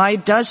 Why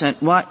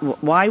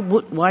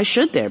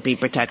should there be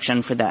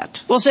protection for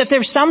that? Well, so if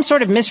there's some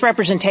sort of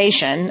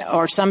misrepresentation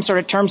or some sort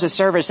of terms of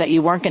service that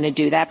you weren't going to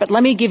do that, but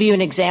let me give you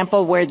an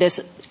example where this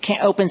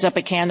opens up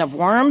a can of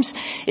worms,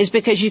 is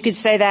because you could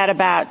say that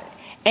about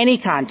any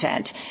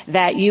content,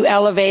 that you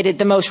elevated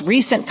the most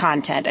recent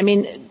content. I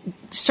mean,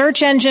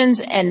 search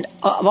engines and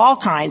of all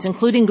kinds,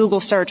 including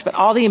Google search, but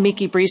all the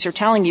amici briefs are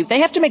telling you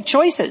they have to make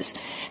choices.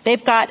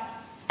 They've got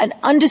an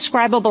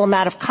undescribable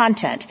amount of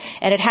content,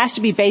 and it has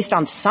to be based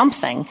on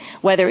something,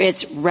 whether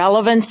it's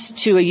relevance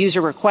to a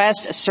user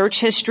request, a search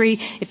history.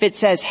 If it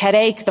says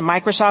headache, the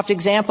Microsoft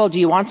example, do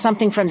you want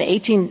something from the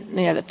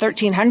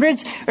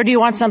 1300s, or do you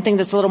want something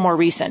that's a little more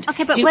recent?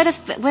 Okay, but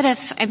what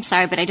if, I'm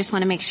sorry, but I just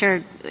want to make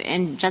sure,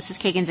 in Justice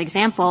Kagan's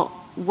example,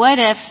 what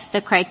if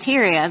the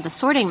criteria, the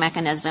sorting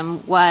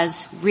mechanism,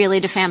 was really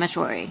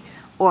defamatory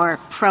or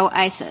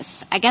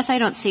pro-ISIS? I guess I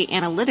don't see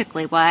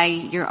analytically why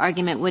your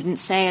argument wouldn't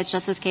say, as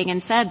Justice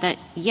Kagan said, that,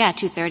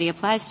 230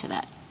 applies to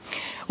that.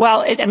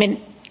 Well,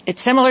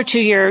 it's similar to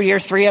your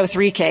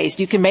 303 case.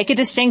 You can make a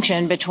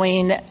distinction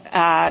between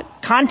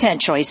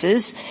content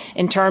choices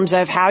in terms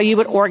of how you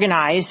would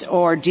organize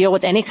or deal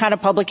with any kind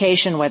of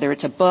publication, whether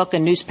it's a book, a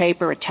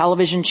newspaper, a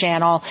television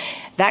channel,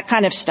 that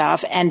kind of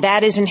stuff, and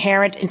that is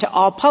inherent into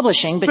all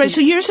publishing. Right, so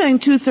you're saying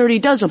 230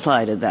 does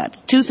apply to that.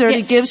 230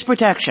 yes. gives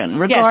protection,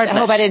 regardless. Yes, I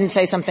hope I didn't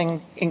say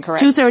something incorrect.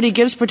 230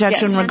 gives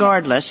protection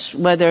regardless,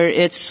 whether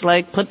it's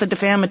like put the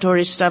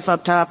defamatory stuff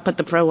up top, put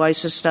the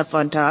pro-ISIS stuff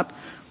on top,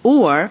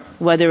 or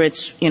whether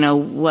it's,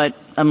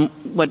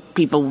 what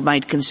people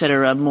might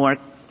consider a more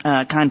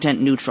content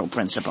neutral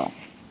principle.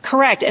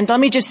 Correct. And let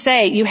me just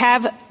say, you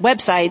have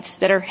websites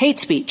that are hate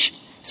speech.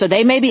 So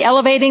they may be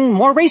elevating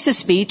more racist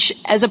speech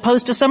as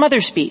opposed to some other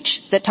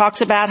speech that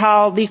talks about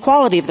how the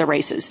equality of the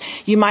races.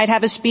 You might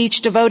have a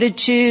speech devoted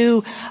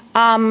to,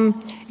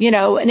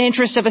 an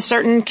interest of a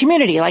certain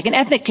community, like an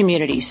ethnic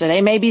community. So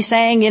they may be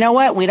saying, we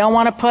don't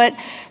want to put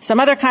some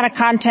other kind of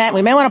content.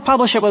 We may want to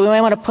publish it, but we may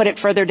want to put it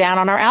further down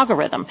on our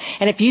algorithm.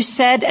 And if you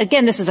said,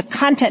 again, this is a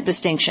content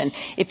distinction.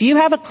 If you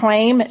have a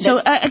claim...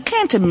 So I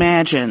can't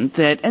imagine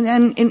that,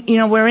 and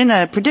we're in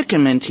a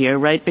predicament here,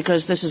 right?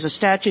 Because this is a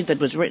statute that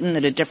was written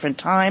at a different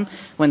time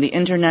when the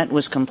Internet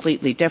was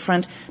completely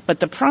different. But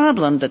the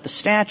problem that the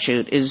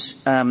statute is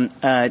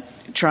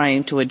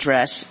trying to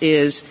address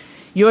is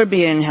you're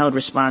being held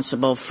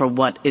responsible for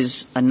what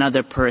is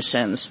another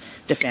person's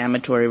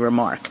defamatory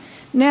remark.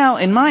 Now,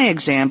 in my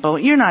example,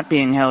 you're not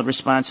being held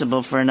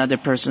responsible for another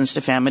person's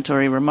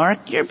defamatory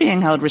remark. You're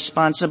being held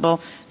responsible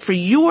for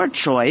your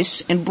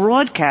choice in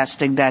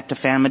broadcasting that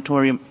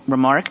defamatory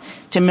remark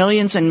to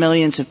millions and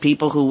millions of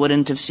people who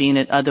wouldn't have seen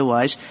it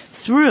otherwise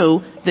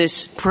through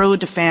this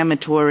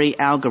pro-defamatory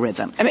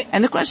algorithm.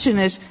 And the question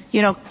is,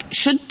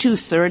 should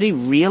 230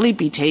 really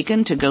be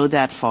taken to go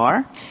that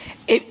far?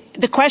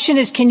 The question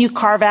is, can you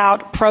carve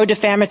out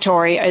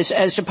pro-defamatory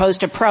as opposed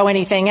to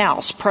pro-anything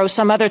else, pro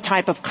some other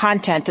type of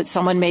content that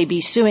someone may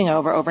be suing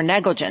over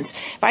negligence?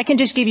 If I can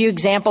just give you an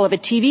example of a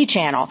TV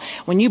channel.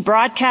 When you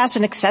broadcast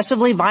an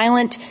excessively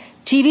violent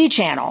TV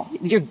channel,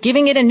 you're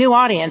giving it a new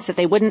audience that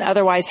they wouldn't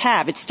otherwise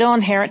have. It's still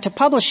inherent to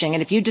publishing.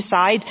 And if you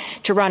decide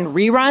to run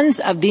reruns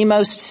of the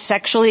most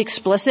sexually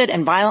explicit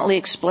and violently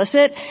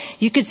explicit,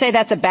 you could say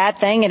that's a bad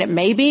thing, and it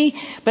may be.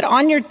 But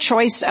on your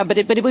choice, but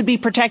it would be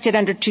protected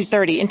under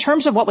 230. In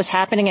terms of what was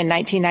happening in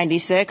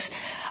 1996,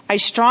 I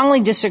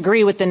strongly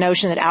disagree with the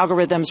notion that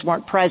algorithms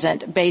weren't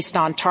present based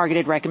on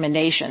targeted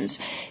recommendations.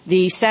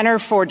 The Center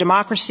for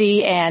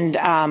Democracy and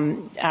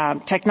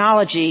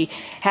Technology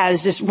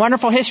has this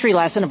wonderful history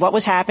lesson of what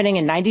was happening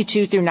in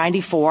 92 through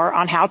 94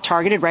 on how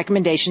targeted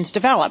recommendations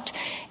developed.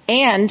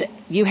 And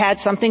you had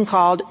something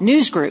called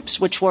news groups,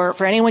 which were,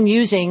 for anyone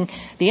using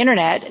the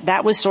Internet,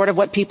 that was sort of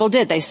what people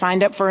did. They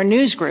signed up for a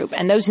news group,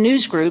 and those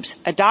news groups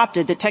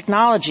adopted the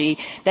technology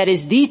that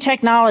is the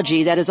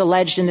technology that is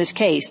alleged in this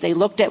case. They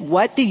looked at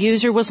what the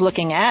user was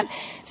looking at.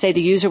 Say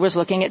the user was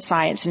looking at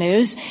science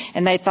news,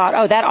 and they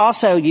thought, that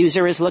also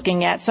user is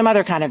looking at some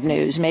other kind of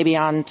news, maybe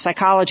on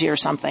psychology or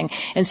something.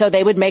 And so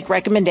they would make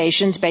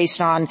recommendations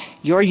based on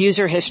your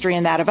user history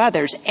and that of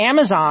others.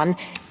 Amazon,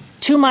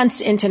 2 months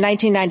into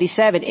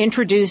 1997,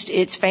 introduced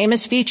its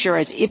famous feature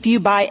of if you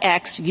buy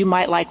X, you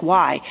might like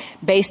Y,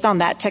 based on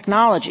that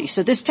technology.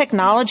 So this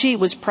technology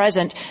was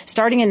present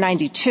starting in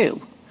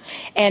 92.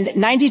 And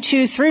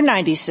 92 through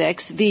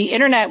 96, the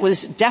internet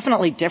was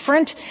definitely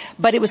different,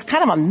 but it was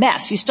kind of a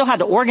mess. You still had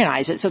to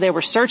organize it. So there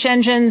were search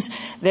engines,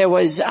 there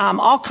was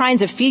all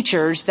kinds of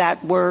features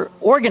that were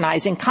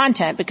organizing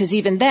content, because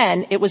even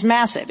then it was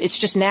massive. It's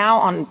just now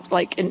on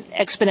like an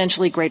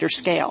exponentially greater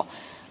scale.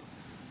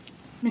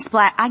 Ms.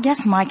 Black, I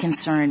guess my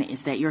concern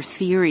is that your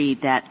theory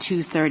that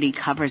 230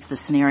 covers the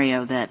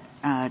scenario that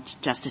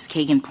Justice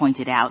Kagan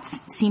pointed out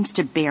seems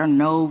to bear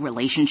no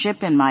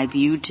relationship, in my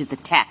view, to the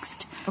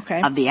text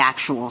of the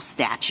actual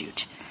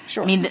statute.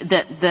 Sure. I mean,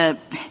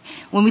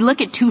 when we look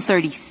at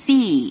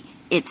 230C,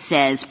 it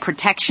says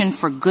protection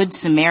for Good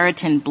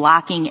Samaritan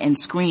blocking and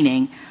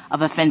screening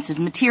of offensive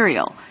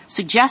material,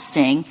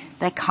 suggesting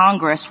that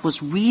Congress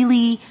was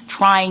really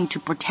trying to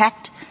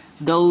protect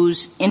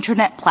those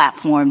internet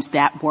platforms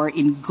that were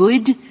in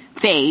good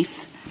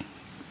faith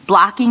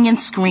blocking and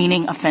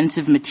screening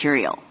offensive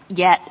material.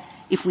 Yet,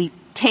 if we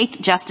take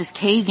Justice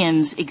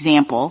Kagan's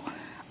example,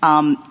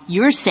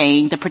 you're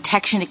saying the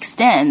protection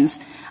extends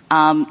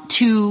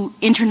to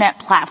internet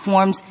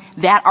platforms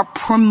that are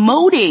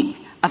promoting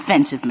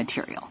offensive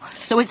material.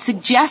 So it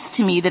suggests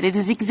to me that it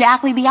is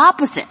exactly the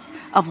opposite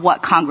of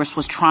what Congress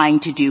was trying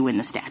to do in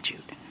the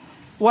statute.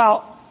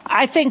 Well,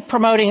 I think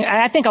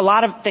a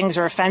lot of things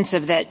are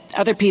offensive that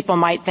other people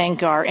might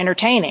think are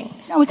entertaining.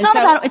 No, it's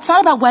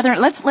not about whether,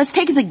 let's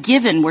take as a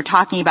given we're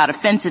talking about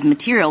offensive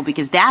material,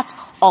 because that's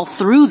all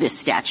through this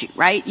statute,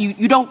 right?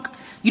 You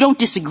don't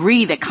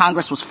disagree that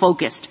Congress was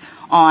focused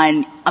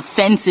on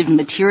offensive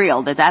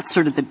material, that's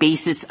sort of the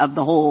basis of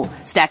the whole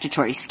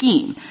statutory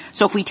scheme.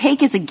 So if we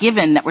take as a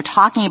given that we're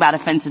talking about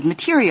offensive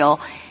material,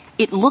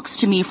 it looks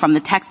to me from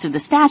the text of the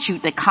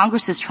statute that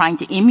Congress is trying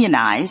to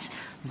immunize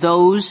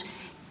those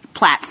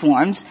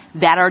platforms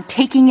that are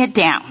taking it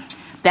down,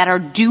 that are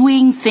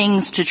doing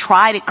things to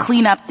try to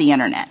clean up the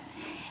internet.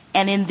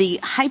 And in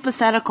the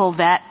hypothetical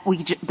that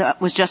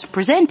was just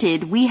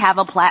presented, we have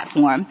a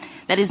platform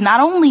that is not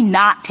only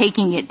not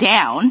taking it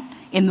down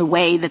in the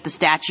way that the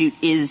statute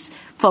is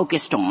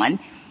focused on,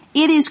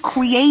 it is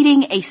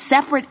creating a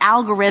separate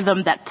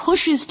algorithm that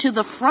pushes to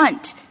the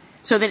front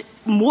so that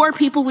more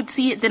people would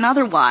see it than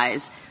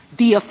otherwise,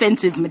 the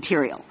offensive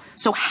material.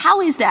 So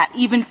how is that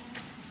even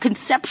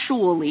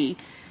conceptually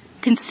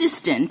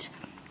consistent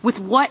with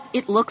what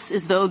it looks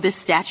as though this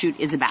statute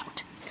is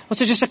about? Well,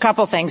 so just a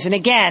couple things. And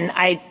again,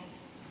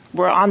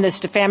 we're on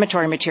this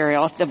defamatory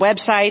material. If the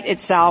website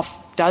itself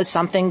does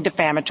something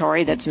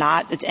defamatory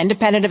it's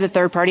independent of the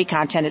third-party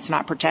content, it's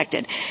not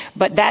protected.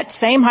 But that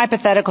same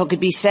hypothetical could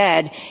be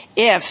said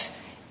if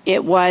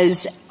it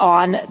was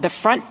on the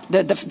front,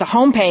 the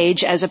home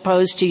page, as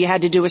opposed to you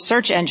had to do a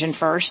search engine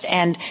first.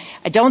 And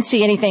I don't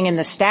see anything in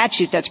the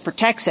statute that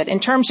protects it.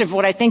 In terms of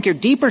what I think your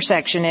deeper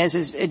section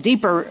is a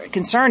deeper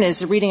concern is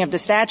the reading of the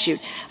statute.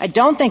 I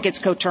don't think it's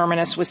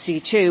coterminous with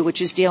C2,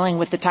 which is dealing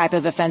with the type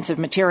of offensive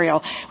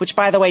material, which,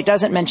 by the way,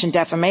 doesn't mention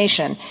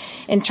defamation.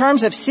 In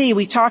terms of C,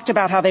 we talked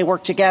about how they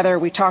work together.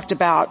 We talked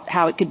about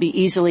how it could be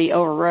easily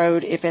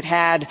overrode if it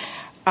had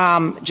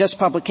just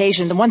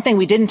publication. The one thing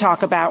we didn't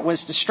talk about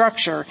was the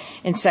structure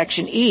in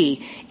Section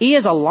E. E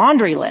is a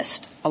laundry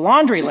list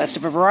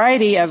of a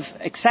variety of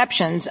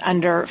exceptions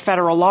under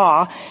federal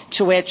law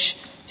to which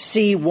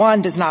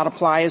C1 does not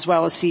apply, as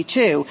well as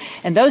C2.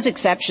 And those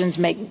exceptions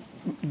make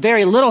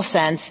very little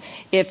sense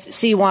if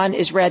C1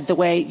 is read the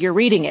way you're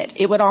reading it.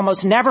 It would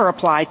almost never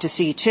apply to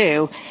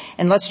C2.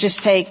 And let's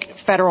just take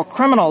federal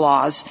criminal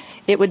laws.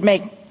 It would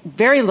make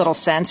very little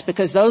sense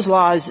because those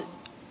laws,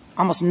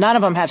 almost none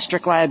of them have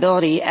strict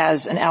liability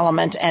as an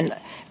element, and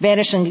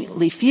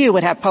vanishingly few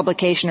would have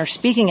publication or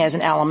speaking as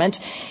an element.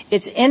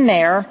 It's in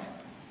there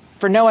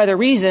for no other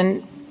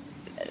reason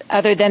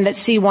other than that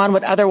C1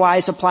 would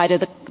otherwise apply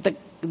to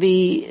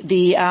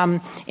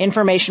the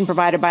information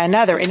provided by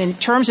another. And in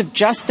terms of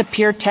just the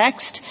pure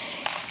text,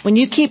 when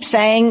you keep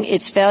saying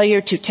it's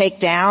failure to take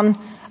down,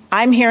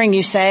 I'm hearing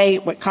you say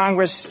what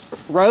Congress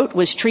wrote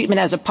was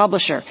treatment as a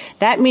publisher.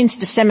 That means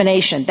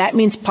dissemination. That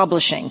means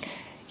publishing.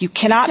 You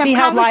cannot be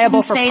held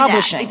liable for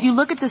publishing. That. If you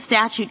look at the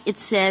statute, it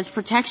says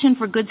protection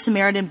for Good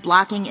Samaritan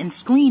blocking and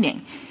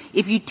screening.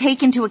 If you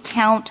take into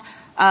account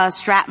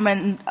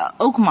Stratman,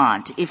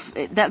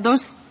 Oakmont,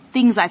 those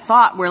things I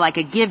thought were like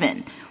a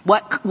given.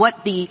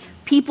 What the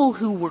people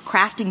who were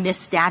crafting this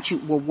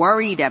statute were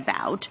worried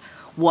about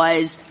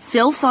was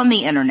filth on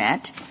the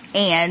internet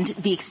and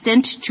the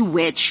extent to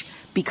which,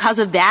 because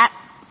of that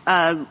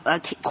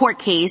court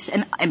case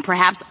and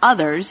perhaps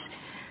others,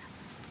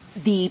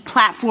 the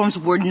platforms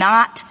were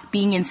not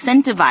being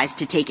incentivized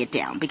to take it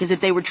down. Because if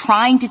they were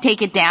trying to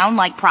take it down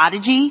like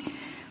Prodigy,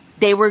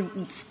 they were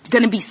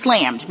going to be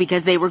slammed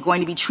because they were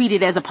going to be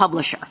treated as a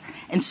publisher.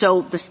 And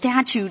so the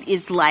statute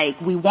is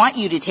like, we want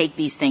you to take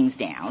these things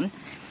down.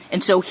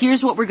 And so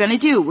here's what we're going to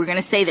do. We're going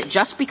to say that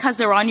just because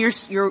they're on your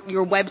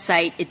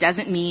website, it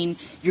doesn't mean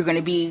you're going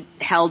to be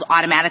held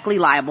automatically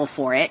liable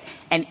for it.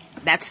 And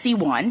that's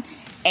C1.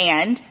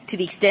 And to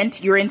the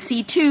extent you're in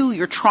C2,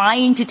 you're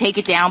trying to take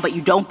it down, but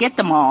you don't get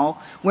them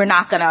all, we're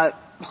not going to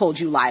hold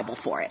you liable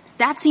for it.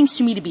 That seems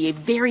to me to be a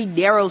very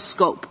narrow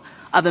scope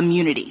of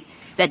immunity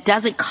that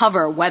doesn't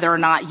cover whether or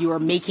not you are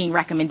making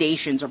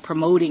recommendations or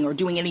promoting or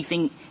doing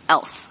anything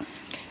else?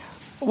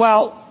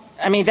 Well,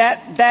 I mean,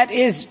 that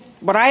is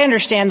what I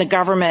understand the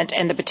government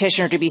and the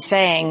petitioner to be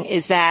saying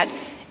is that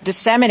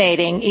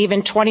disseminating,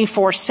 even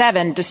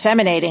 24/7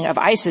 disseminating of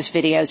ISIS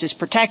videos is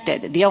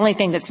protected. The only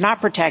thing that's not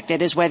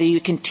protected is whether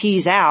you can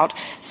tease out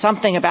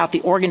something about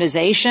the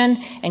organization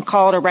and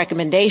call it a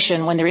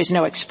recommendation when there is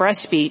no express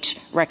speech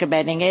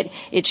recommending it.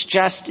 It's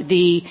just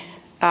the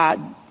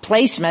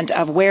placement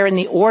of where in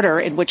the order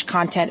in which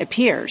content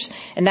appears.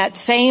 And that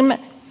same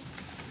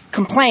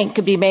complaint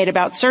could be made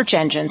about search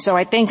engines. So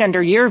I think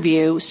under your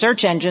view,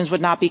 search engines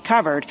would not be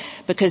covered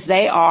because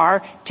they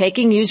are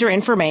taking user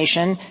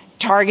information,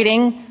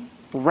 targeting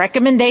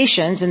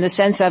recommendations in the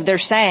sense of they're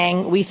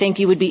saying we think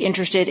you would be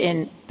interested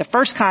in the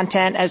first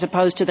content as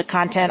opposed to the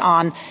content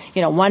on,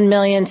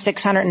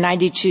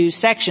 1,692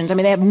 sections. I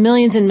mean, they have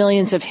millions and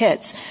millions of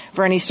hits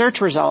for any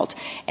search result.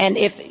 And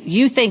if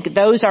you think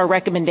those are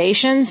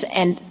recommendations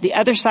and the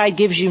other side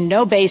gives you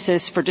no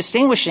basis for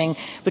distinguishing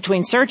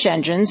between search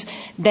engines,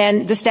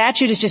 then the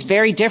statute is just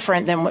very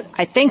different than what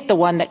I think the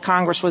one that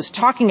Congress was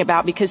talking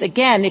about. Because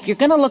again, if you're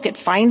going to look at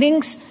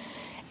findings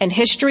and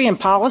history and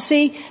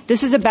policy,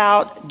 this is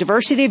about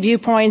diversity of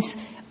viewpoints,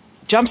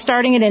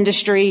 jump-starting an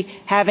industry,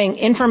 having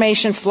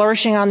information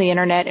flourishing on the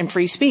Internet, and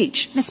free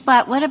speech. Ms.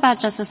 Blatt, what about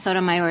Justice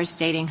Sotomayor's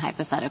dating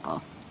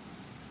hypothetical?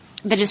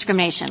 The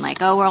discrimination, like,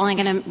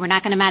 we're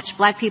not going to match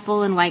black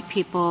people and white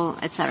people,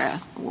 et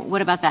cetera.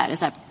 What about that?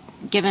 Is that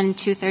given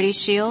 230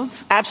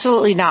 shields?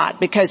 Absolutely not,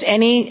 because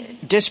any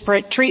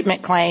disparate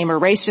treatment claim or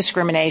race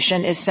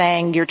discrimination is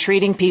saying you're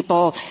treating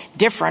people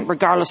different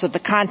regardless of the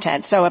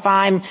content. So if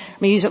I'm going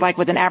to use it like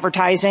with an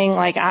advertising,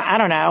 like, I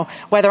don't know,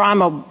 whether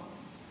I'm a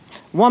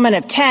woman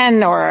of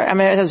 10 or,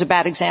 that was a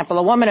bad example,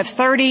 a woman of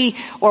 30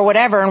 or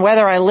whatever, and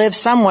whether I live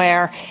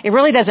somewhere, it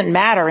really doesn't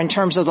matter in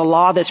terms of the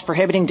law that's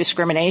prohibiting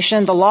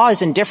discrimination. The law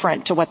is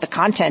indifferent to what the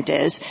content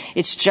is.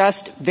 It's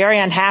just very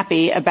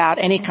unhappy about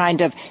any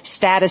kind of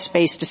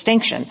status-based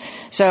distinction.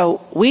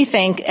 So we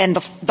think, and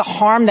the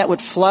harm that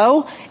would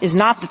flow is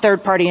not the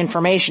third-party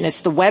information.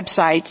 It's the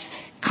website's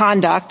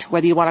conduct,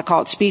 whether you want to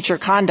call it speech or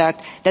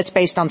conduct, that's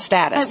based on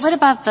status. But what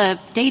about the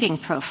dating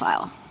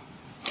profile?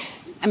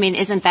 I mean,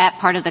 isn't that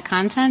part of the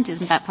content?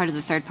 Isn't that part of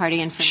the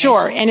third-party information?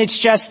 Sure, and it's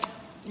just,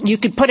 you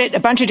could put it a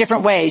bunch of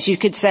different ways. You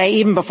could say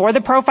even before the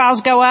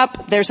profiles go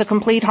up, there's a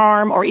complete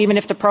harm, or even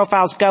if the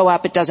profiles go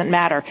up, it doesn't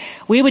matter.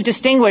 We would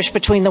distinguish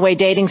between the way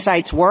dating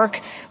sites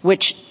work,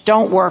 which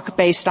don't work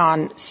based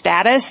on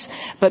status,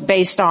 but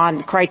based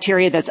on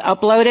criteria that's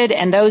uploaded,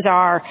 and those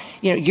are,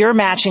 you're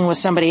matching with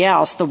somebody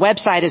else. The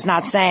website is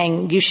not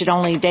saying you should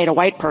only date a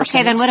white person.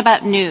 Okay, then what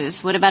about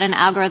news? What about an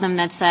algorithm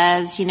that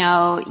says,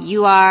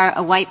 you are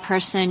a white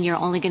person, you're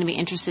only going to be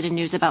interested in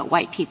news about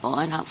white people,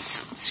 and I'll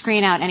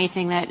screen out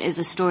anything that is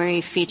a story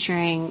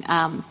featuring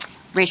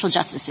racial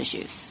justice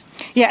issues?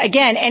 Yeah,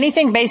 again,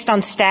 anything based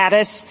on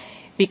status,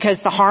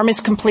 because the harm is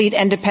complete,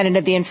 independent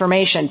of the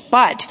information.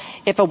 But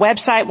if a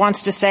website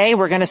wants to say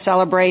we're going to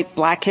celebrate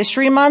Black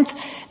History Month,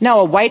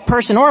 no, a white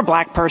person or a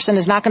black person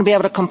is not going to be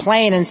able to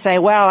complain and say,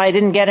 well, I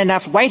didn't get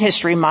enough White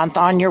History Month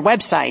on your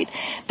website.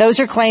 Those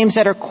are claims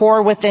that are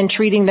core within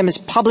treating them as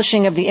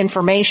publishing of the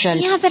information.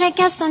 Yeah, but I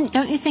guess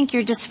don't you think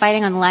you're just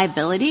fighting on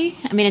liability?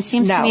 I mean, it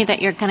seems to me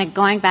that you're kind of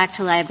going back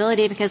to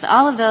liability because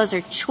all of those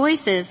are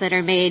choices that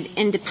are made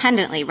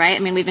independently, right? I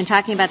mean, we've been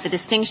talking about the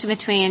distinction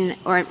between,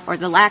 or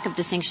the lack of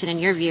distinction in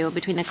your view,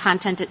 between the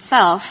content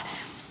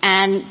itself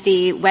and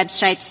the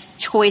website's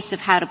choice of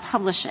how to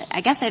publish it.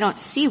 I guess I don't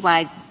see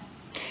why.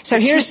 So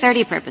here's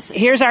 230 purposes.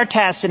 Here's our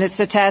test, and it's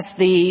the test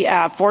the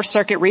Fourth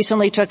Circuit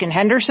recently took in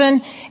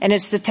Henderson, and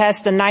it's the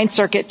test the Ninth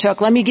Circuit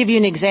took. Let me give you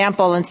an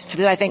example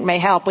that I think may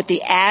help with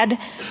the ad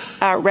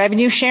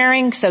revenue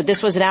sharing. So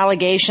this was an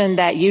allegation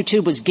that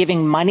YouTube was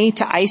giving money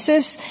to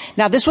ISIS.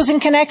 Now, this was in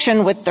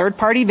connection with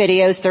third-party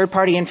videos,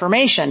 third-party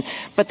information,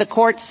 but the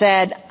court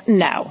said,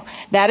 no,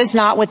 that is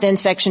not within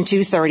Section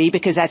 230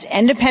 because that's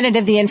independent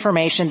of the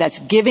information that's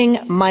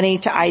giving money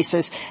to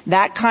ISIS.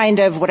 That kind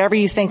of, whatever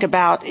you think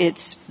about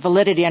its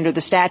validity under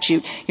the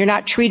statute, you're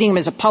not treating him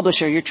as a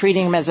publisher, you're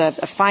treating him as a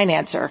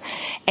financer.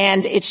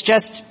 And it's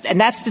just,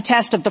 and that's the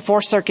test of the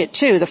Fourth Circuit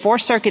too. The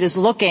Fourth Circuit is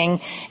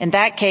looking, in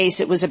that case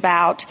it was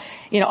about,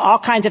 all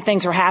kinds of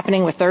things were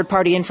happening with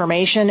third-party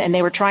information, and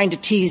they were trying to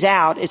tease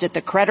out, is it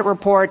the credit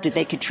report? Did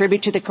they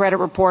contribute to the credit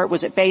report?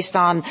 Was it based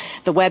on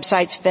the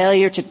website's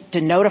failure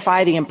to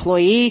notify the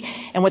employee?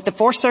 And what the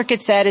Fourth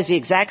Circuit said is the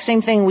exact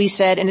same thing we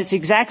said, and it's the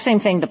exact same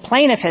thing the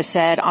plaintiff has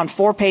said on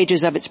 4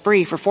 pages of its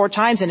brief, or 4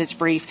 times in its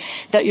brief,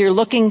 that you're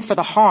looking for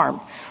the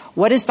harm.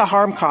 What is the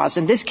harm caused?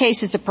 And this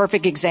case is a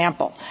perfect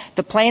example.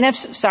 The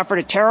plaintiffs suffered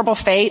a terrible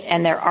fate,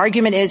 and their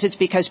argument is it's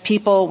because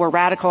people were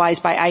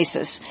radicalized by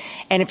ISIS.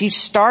 And if you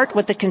start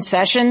with the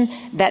concession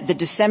that the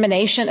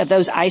dissemination of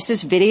those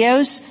ISIS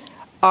videos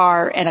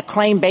and a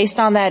claim based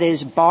on that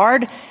is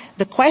barred,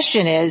 the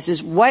question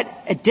is what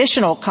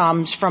additional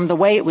comes from the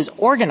way it was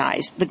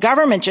organized? The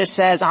government just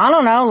says, I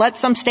don't know, let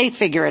some state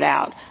figure it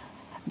out.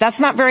 That's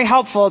not very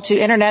helpful to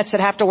internets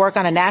that have to work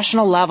on a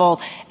national level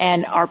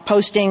and are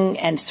posting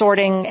and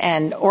sorting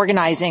and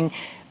organizing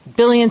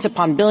billions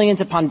upon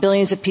billions upon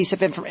billions of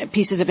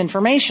pieces of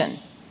information.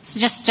 So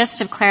just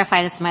to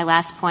clarify, this is my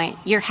last point.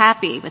 You're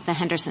happy with the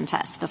Henderson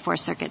test, the Fourth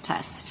Circuit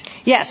test?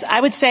 Yes, I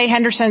would say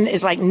Henderson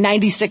is like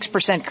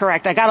 96%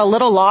 correct. I got a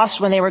little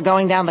lost when they were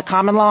going down the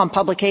common law on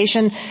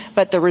publication,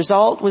 but the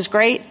result was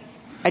great.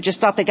 I just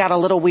thought they got a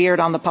little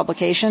weird on the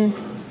publication.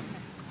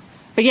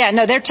 But yeah,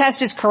 no, their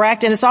test is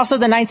correct, and it's also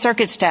the Ninth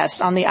Circuit's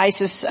test on the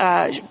ISIS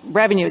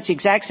revenue. It's the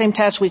exact same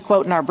test we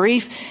quote in our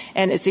brief,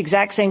 and it's the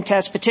exact same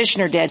test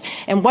petitioner did.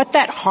 And what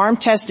that harm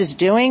test is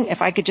doing,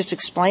 if I could just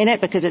explain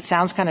it, because it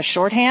sounds kind of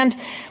shorthand,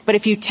 but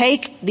if you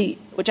take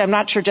which I'm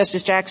not sure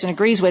Justice Jackson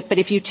agrees with, but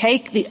if you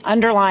take the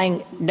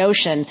underlying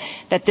notion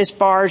that this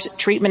bars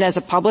treatment as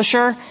a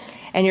publisher,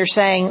 and you're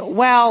saying,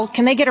 well,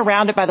 can they get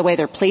around it by the way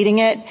they're pleading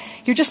it?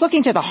 You're just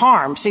looking to the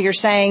harm. So you're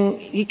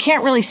saying you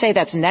can't really say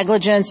that's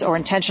negligence or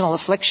intentional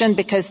affliction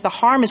because the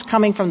harm is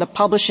coming from the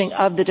publishing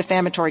of the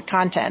defamatory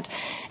content.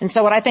 And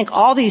so what I think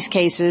all these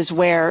cases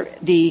where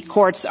the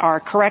courts are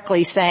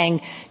correctly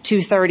saying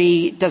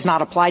 230 does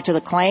not apply to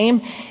the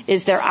claim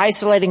is they're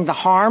isolating the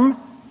harm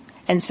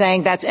and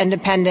saying that's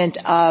independent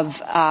of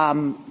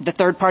the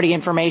third-party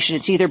information.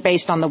 It's either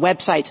based on the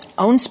website's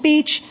own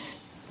speech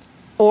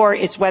or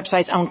its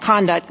website's own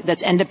conduct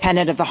that's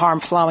independent of the harm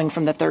flowing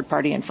from the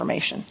third-party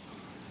information.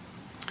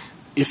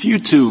 If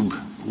YouTube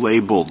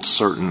labeled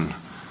certain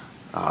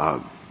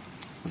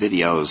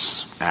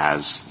videos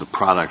as the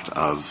product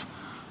of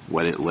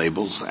what it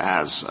labels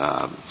as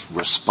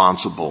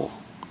responsible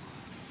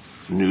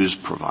news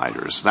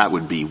providers, that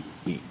would be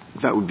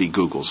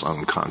Google's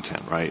own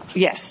content, right?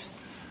 Yes.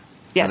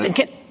 Yes. And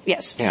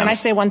yes. Yeah. Can I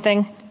say one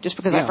thing? Just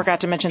because I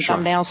forgot to mention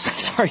thumbnails.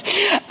 Sorry.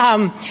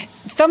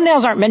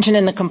 Thumbnails aren't mentioned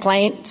in the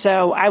complaint,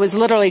 so I was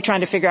literally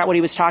trying to figure out what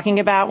he was talking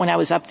about when I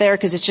was up there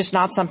because it's just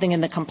not something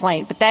in the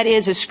complaint. But that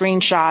is a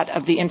screenshot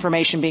of the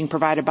information being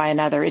provided by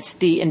another. It's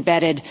the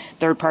embedded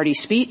third-party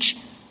speech.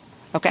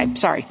 Okay,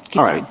 sorry. Keep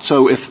All going. right.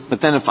 So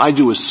if I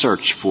do a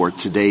search for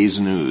today's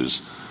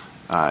news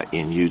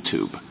in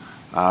YouTube,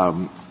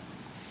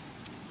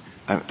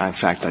 in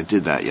fact, I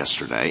did that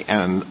yesterday,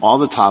 and all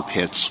the top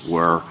hits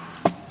were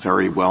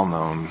very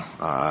well-known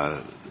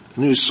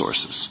news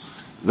sources.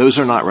 Those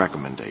are not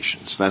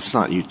recommendations. That's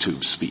not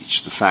YouTube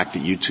speech. The fact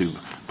that YouTube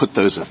put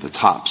those at the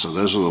top, so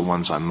those are the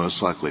ones I'm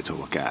most likely to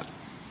look at.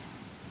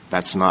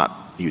 That's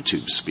not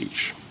YouTube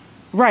speech.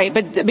 Right,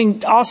 but I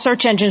mean, all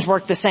search engines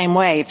work the same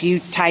way. If you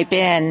type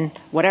in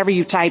whatever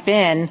you type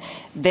in,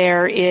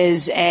 there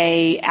is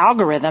a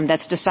algorithm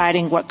that's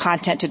deciding what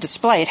content to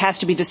display. It has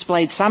to be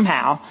displayed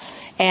somehow.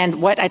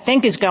 And what I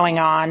think is going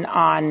on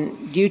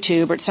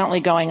YouTube, or it's certainly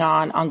going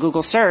on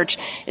Google search,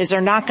 is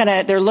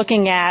they're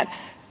looking at,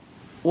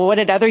 well, what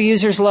did other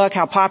users look?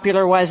 How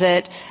popular was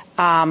it?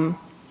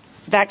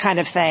 That kind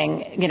of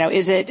thing. You know,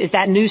 is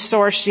that news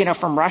source,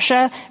 from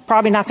Russia?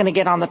 Probably not going to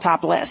get on the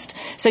top list.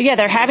 So yeah,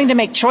 they're having to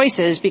make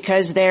choices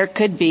because there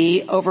could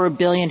be over 1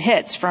 billion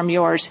hits from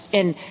yours.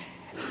 And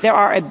there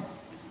are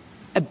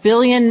a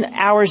billion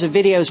hours of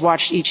videos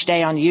watched each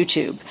day on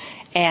YouTube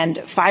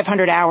and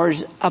 500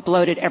 hours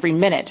uploaded every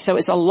minute. So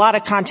it's a lot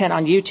of content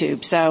on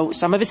YouTube. So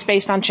some of it's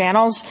based on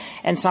channels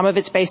and some of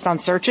it's based on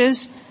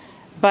searches,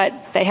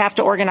 but they have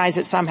to organize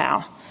it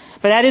somehow.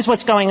 But that is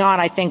what's going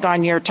on, I think,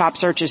 on your top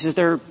searches.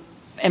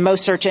 And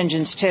most search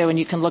engines too, and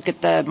you can look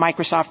at the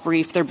Microsoft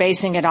brief. They're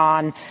basing it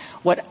on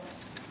what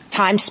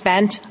time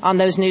spent on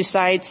those news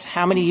sites,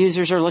 how many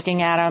users are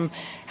looking at them,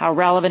 how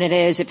relevant it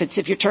is.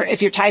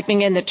 If you're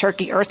typing in the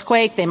Turkey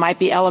earthquake, they might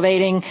be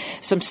elevating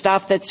some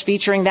stuff that's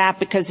featuring that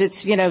because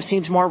it's,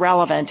 seems more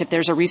relevant. If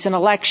there's a recent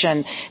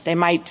election, they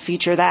might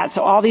feature that.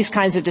 So all these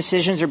kinds of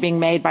decisions are being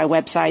made by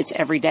websites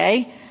every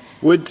day.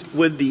 Would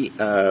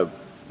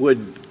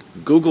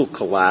Google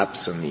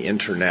collapse and the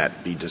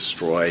internet be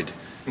destroyed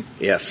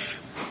if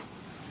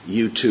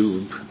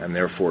YouTube and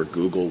therefore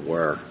Google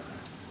were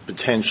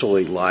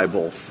potentially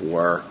liable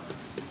for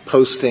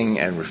posting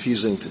and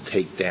refusing to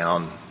take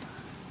down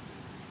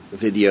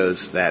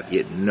videos that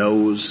it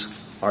knows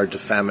are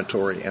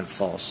defamatory and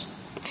false?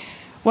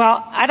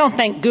 Well, I don't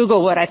think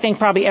Google would. I think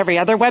probably every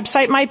other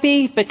website might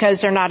be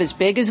because they're not as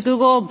big as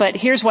Google. But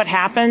here's what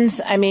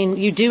happens. I mean,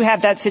 you do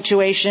have that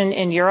situation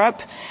in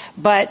Europe,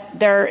 but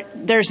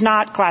there's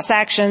not class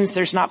actions,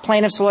 there's not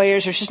plaintiffs'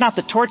 lawyers, there's just not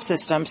the tort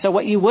system. So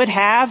what you would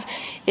have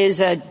is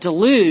a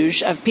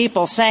deluge of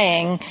people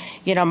saying,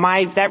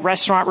 that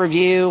restaurant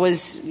review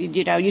was,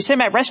 you said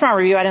my restaurant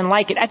review, I didn't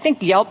like it. I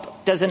think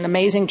Yelp does an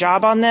amazing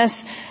job on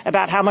this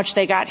about how much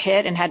they got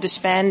hit and had to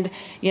spend,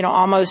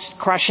 almost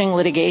crushing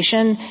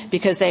litigation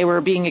because they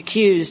were being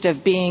accused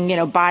of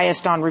being,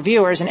 biased on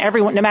reviewers, and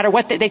everyone, no matter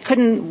what, they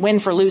couldn't win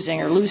for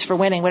losing or lose for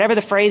winning, whatever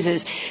the phrase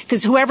is,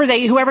 because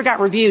whoever got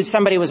reviewed,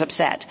 somebody was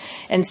upset.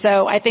 And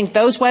so I think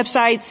those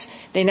websites,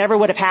 they never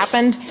would have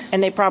happened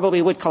and they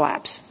probably would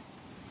collapse.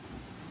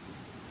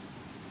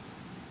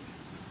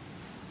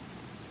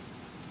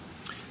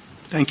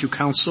 Thank you,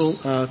 counsel.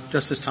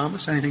 Justice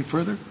Thomas, anything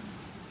further?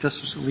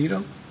 Justice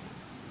Alito?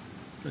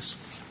 Justice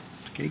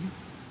Kagan?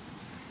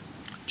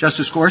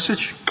 Justice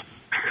Gorsuch?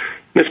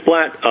 Ms.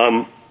 Blatt,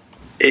 I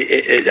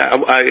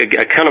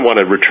kind of want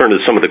to return to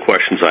some of the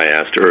questions I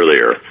asked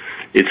earlier.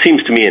 It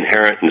seems to me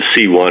inherent in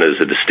C1 is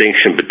a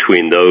distinction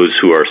between those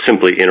who are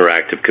simply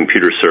interactive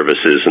computer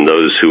services and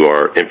those who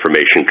are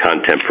information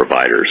content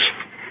providers.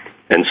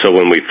 And so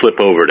when we flip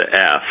over to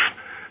F,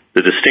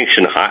 the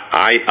distinction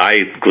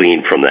I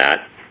glean from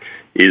that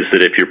is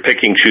that if you're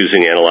picking,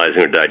 choosing,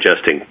 analyzing, or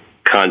digesting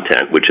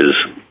content, which is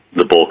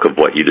the bulk of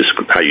what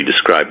how you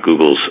describe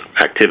Google's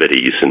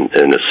activities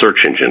in a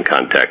search engine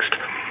context,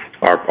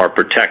 are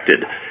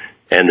protected,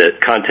 and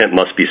that content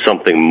must be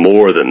something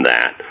more than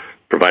that.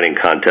 Providing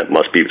content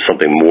must be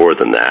something more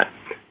than that.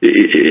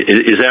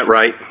 Is that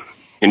right,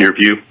 in your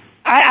view?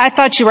 I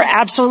thought you were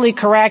absolutely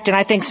correct, and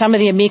I think some of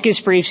the amicus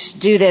briefs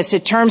do this.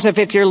 In terms of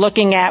if you're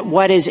looking at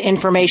what is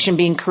information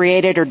being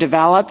created or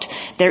developed,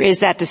 there is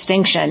that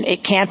distinction.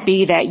 It can't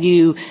be that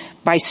you,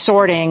 by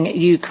sorting,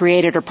 you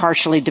created or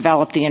partially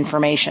developed the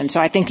information. So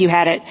I think you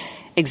had it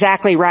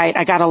exactly right.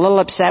 I got a little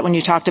upset when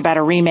you talked about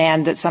a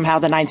remand that somehow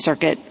the Ninth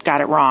Circuit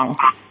got it wrong.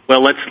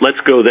 Well,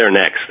 let's go there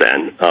next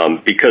then,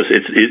 because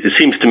it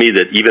seems to me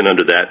that even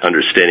under that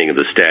understanding of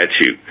the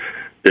statute,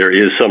 there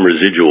is some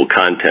residual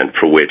content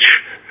for which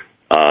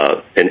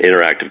an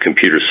interactive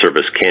computer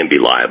service can be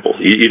liable.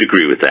 You'd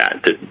agree with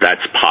that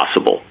that's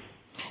possible?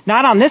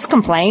 Not on this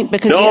complaint,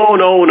 because No,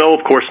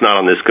 of course not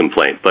on this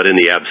complaint, but in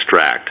the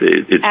abstract,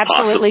 it's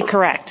absolutely possible.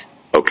 Correct.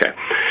 Okay.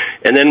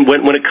 And then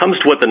when it comes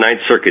to what the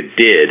Ninth Circuit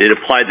did, it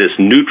applied this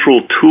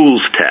neutral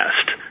tools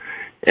test.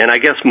 And I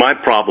guess my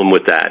problem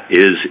with that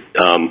is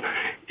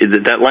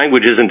that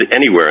language isn't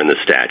anywhere in the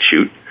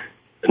statute,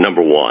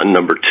 number one.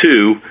 Number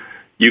two,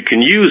 you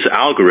can use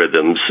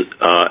algorithms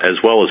as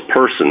well as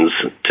persons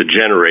to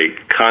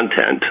generate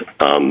content.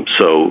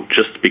 So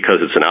just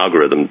because it's an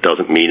algorithm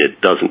doesn't mean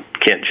it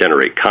can't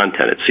generate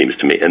content, it seems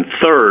to me. And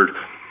third,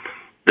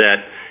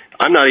 that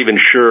I'm not even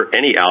sure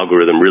any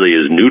algorithm really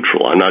is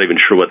neutral. I'm not even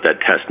sure what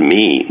that test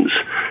means,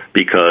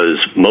 because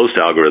most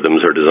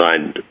algorithms are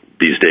designed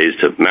these days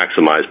to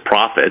maximize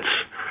profits.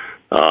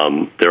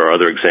 There are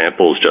other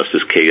examples.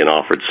 Justice Kagan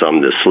offered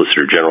some. The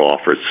Solicitor General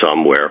offered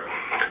some where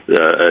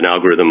an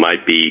algorithm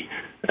might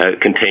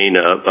contain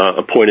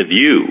a point of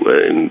view,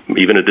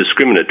 even a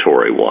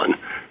discriminatory one.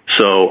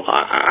 So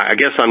I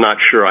guess I'm not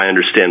sure I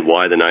understand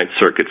why the Ninth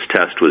Circuit's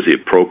test was the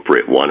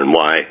appropriate one and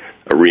why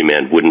a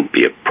remand wouldn't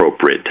be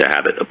appropriate to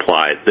have it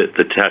applied,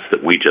 the test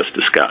that we just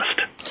discussed.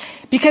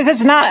 Because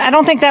it's not, I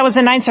don't think that was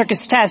the Ninth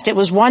Circuit's test. It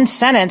was one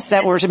sentence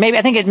that was, maybe,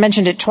 I think it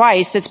mentioned it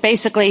twice. It's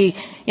basically,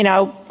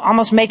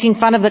 almost making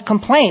fun of the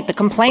complaint. The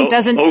complaint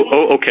doesn't.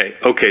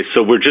 Okay.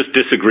 So we're just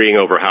disagreeing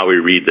over how we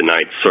read the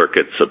Ninth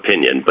Circuit's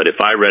opinion. But if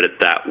I read it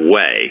that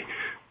way,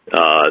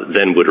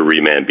 then would a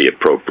remand be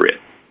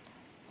appropriate?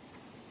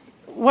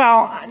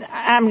 Well,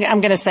 I'm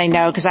going to say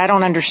no, because I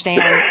don't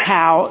understand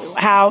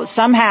how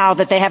somehow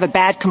that they have a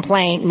bad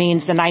complaint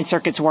means the Ninth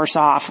Circuit's worse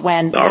off.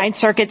 When the Ninth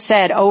Circuit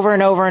said over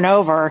and over and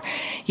over,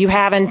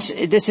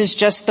 this is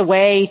just the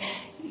way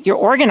you're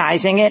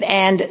organizing it,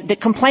 and the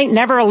complaint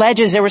never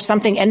alleges there was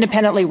something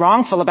independently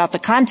wrongful about the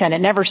content.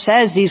 It never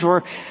says these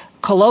were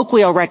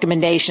colloquial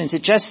recommendations.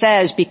 It just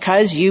says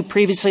because you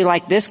previously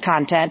liked this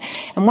content.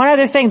 And one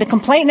other thing, the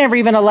complaint never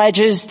even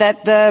alleges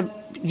that the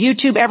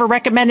YouTube ever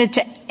recommended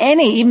to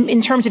even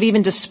in terms of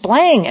even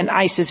displaying an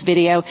ISIS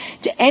video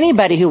to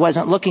anybody who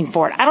wasn't looking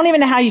for it. I don't even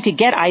know how you could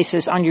get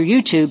ISIS on your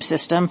YouTube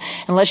system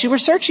unless you were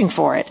searching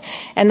for it.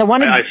 And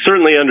I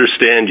certainly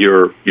understand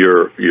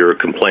your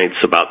complaints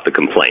about the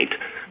complaint.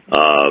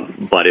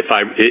 But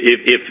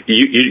if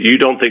you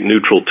don't think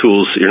neutral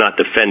tools, you're not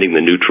defending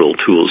the neutral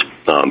tools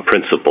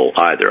principle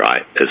either,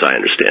 as I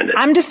understand it.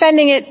 I'm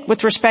defending it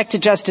with respect to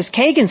Justice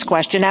Kagan's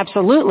question,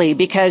 absolutely,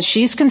 because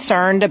she's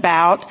concerned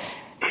about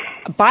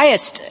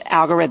biased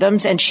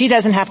algorithms, and she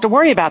doesn't have to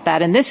worry about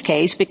that in this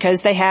case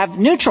because they have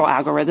neutral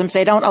algorithms.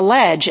 They don't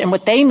allege, and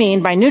what they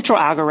mean by neutral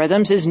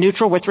algorithms is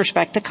neutral with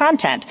respect to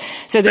content.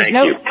 So there's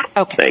Thank you.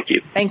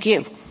 Okay. Thank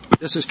you.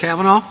 Justice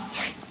Kavanaugh?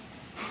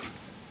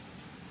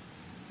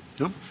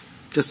 No?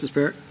 Justice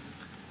Barrett?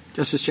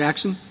 Justice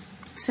Jackson?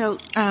 So,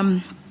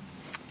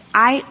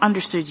 I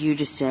understood you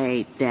to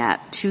say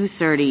that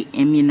 230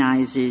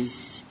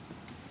 immunizes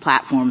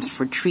platforms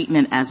for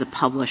treatment as a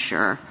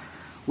publisher,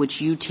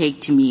 which you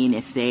take to mean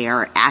if they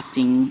are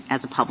acting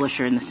as a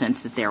publisher in the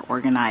sense that they're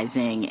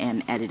organizing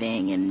and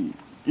editing and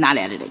not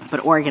editing,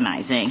 but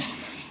organizing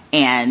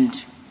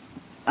and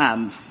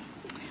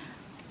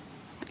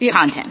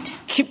content.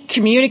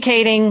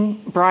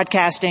 Communicating,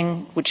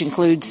 broadcasting, which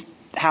includes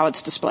how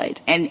it's displayed.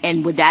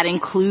 And would that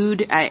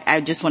include, I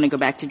just want to go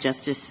back to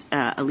Justice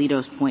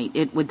Alito's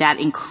point, would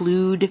that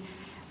include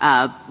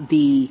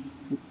the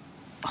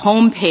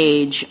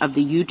homepage of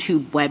the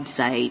YouTube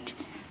website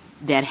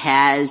that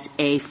has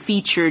a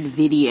featured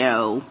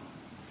video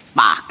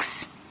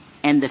box,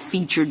 and the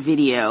featured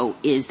video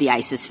is the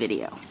ISIS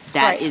video?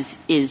 That right.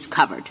 is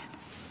covered.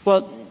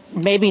 Well,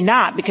 maybe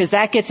not, because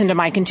that gets into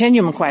my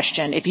continuum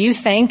question. If you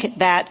think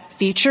that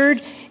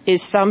featured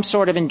is some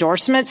sort of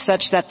endorsement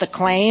such that the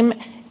claim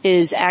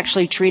is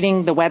actually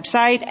treating the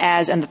website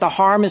and that the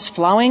harm is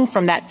flowing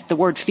from the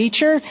word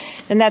feature,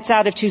 then that's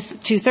out of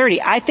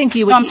 230. I think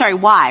you would... No, I'm sorry,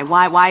 why?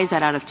 Why is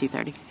that out of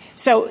 230?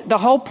 So the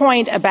whole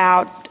point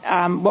about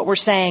what we're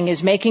saying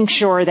is making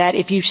sure that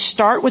if you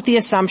start with the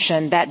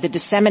assumption that the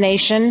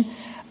dissemination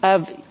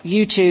of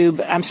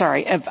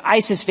of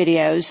ISIS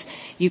videos,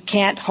 you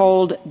can't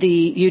hold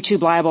the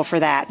YouTube liable for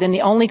that. Then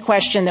the only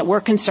question that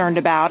we're concerned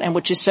about, and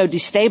which is so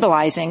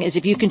destabilizing, is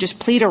if you can just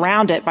plead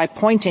around it by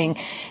pointing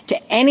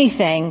to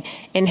anything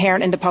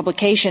inherent in the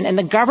publication. And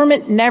the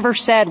government never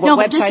said what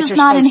websites are supposed to do. No, but this is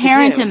not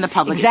inherent in the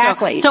publication.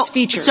 Exactly. It's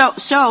featured.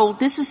 So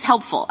this is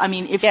helpful. I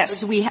mean, if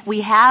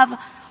we have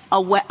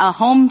a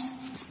home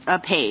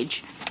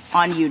page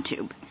on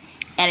YouTube,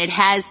 and it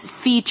has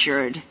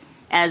featured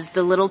as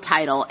the little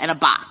title and a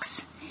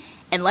box.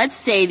 And let's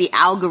say the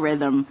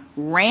algorithm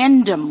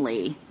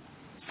randomly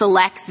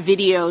selects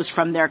videos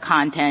from their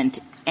content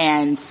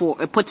and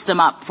it puts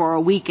them up for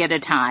a week at a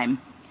time.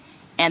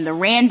 And the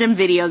random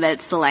video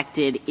that's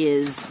selected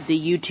is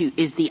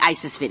the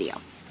ISIS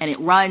video. And it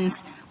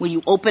runs when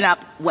you open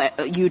up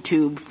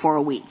YouTube for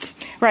a week.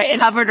 Right.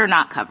 Covered or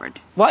not covered?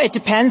 Well, it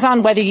depends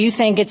on whether you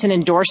think it's an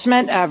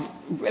endorsement of,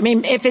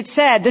 if it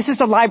said, this is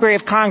the Library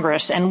of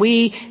Congress and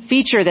we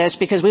feature this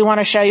because we want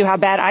to show you how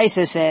bad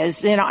ISIS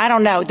is, I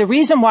don't know. The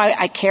reason why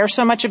I care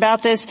so much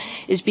about this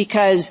is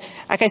because,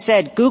 like I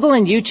said, Google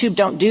and YouTube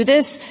don't do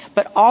this,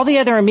 but all the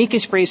other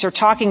amicus briefs are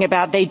talking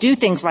about they do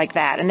things like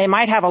that, and they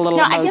might have a little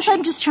emoji. I guess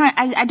I'm just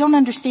I don't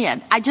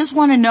understand. I just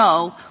want to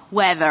know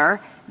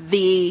whether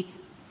the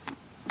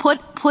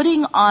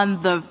putting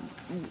on the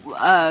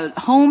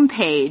home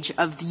page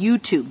of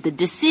YouTube the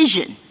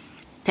decision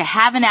to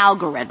have an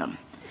algorithm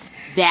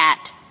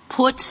that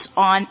puts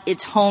on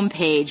its home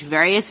page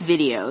various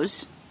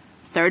videos,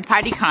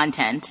 third-party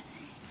content,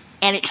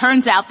 and it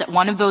turns out that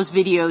one of those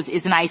videos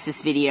is an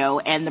ISIS video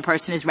and the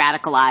person is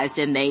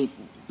radicalized and they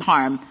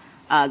harm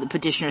the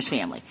petitioner's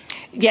family.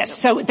 Yes,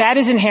 so that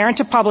is inherent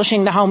to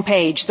publishing the home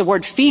page. The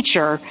word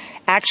feature,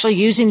 actually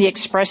using the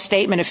express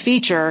statement of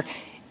feature,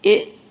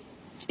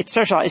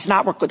 it's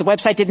not, the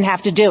website didn't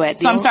have to do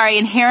it. So I'm sorry,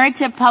 inherent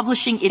to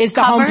publishing, it's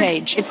the covered?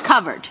 homepage. It's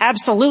covered.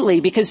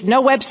 Absolutely, because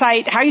no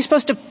website, how are you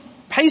supposed to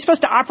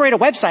operate a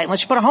website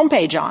unless you put a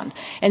homepage on?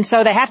 And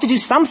so they have to do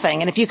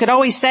something. And if you could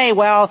always say,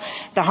 well,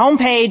 the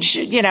homepage,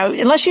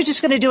 unless you're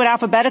just going to do it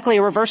alphabetically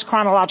or reverse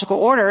chronological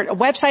order, a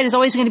website is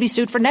always going to be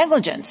sued for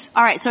negligence.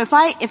 All right. So if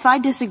I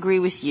disagree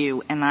with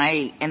you and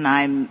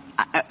I'm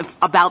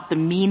about the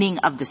meaning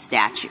of the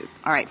statute,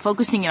 all right,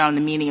 focusing in on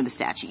the meaning of the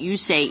statute, you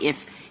say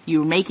if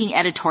you're making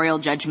editorial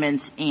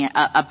judgments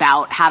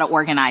about how to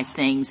organize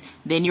things,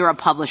 then you're a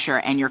publisher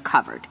and you're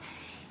covered.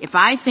 If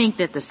I think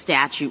that the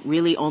statute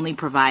really only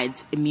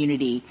provides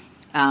immunity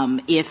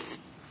if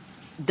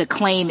the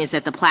claim is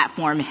that the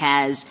platform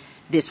has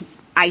this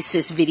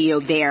ISIS video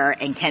there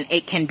and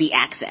it can be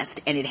accessed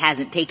and it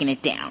hasn't taken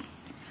it down,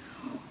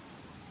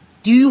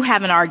 do you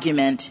have an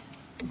argument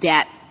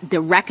that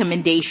the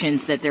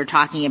recommendations that they're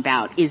talking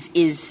about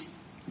is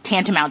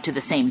tantamount to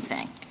the same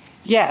thing?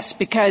 Yes,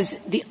 because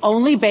the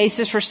only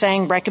basis for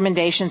saying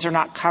recommendations are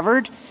not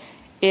covered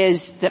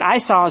is that I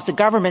saw as the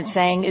government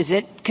saying is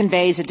it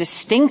conveys a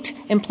distinct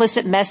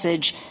implicit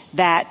message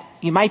that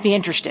you might be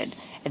interested.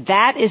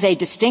 That is a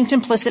distinct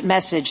implicit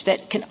message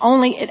that can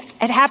only, it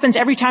happens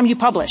every time you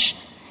publish.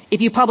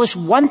 If you publish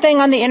one thing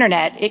on the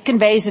internet, it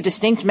conveys a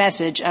distinct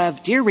message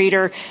of, dear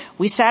reader,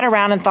 we sat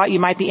around and thought you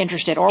might be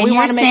interested, or we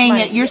want to make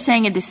money. You're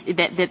saying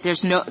that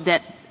there's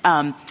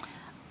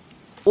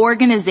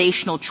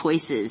organizational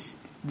choices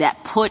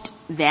that put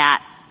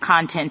that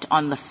content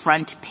on the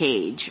front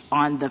page,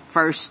 on the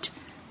first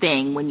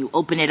thing when you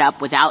open it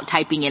up without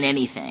typing in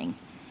anything,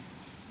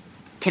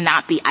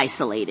 cannot be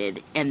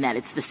isolated, and that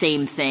it's the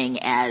same thing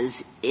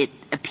as it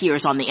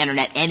appears on the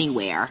internet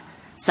anywhere,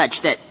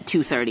 such that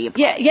 230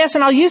 applies. Yes,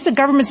 and I'll use the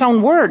government's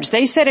own words.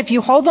 They said if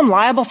you hold them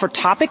liable for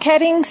topic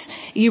headings,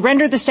 you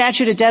render the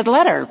statute a dead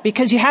letter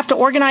because you have to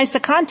organize the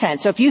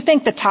content. So if you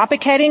think the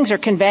topic headings are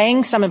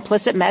conveying some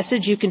implicit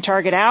message you can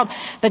target out,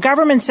 the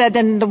government said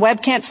then the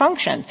web can't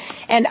function.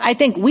 And I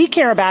think we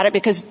care about it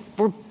because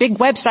we're big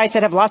websites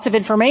that have lots of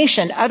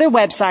information. Other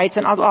websites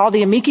and all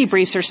the amici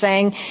briefs are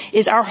saying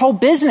is our whole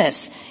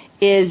business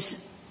is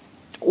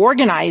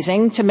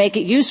organizing to make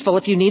it useful.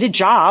 If you need a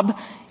job,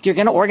 you're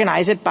going to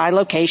organize it by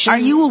location. Are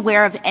you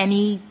aware of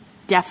any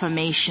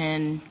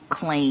defamation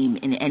claim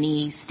in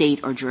any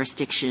state or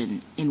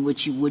jurisdiction in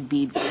which you would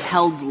be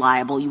held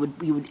liable, you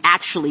would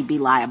actually be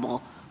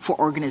liable for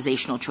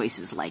organizational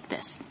choices like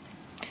this?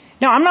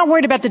 No, I'm not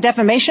worried about the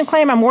defamation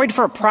claim. I'm worried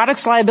for a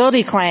products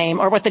liability claim,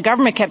 or what the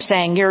government kept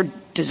saying, your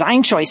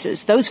design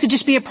choices. Those could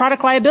just be a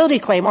product liability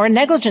claim or a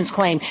negligence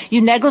claim.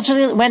 You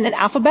negligently went in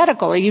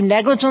alphabetical, or you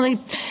negligently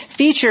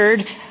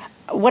featured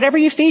whatever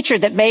you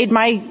featured that made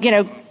my,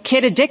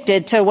 kid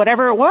addicted to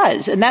whatever it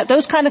was. And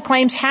those kind of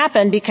claims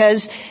happen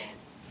because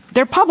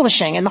they're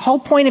publishing. And the whole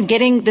point of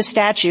getting the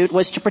statute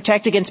was to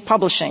protect against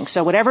publishing.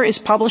 So whatever is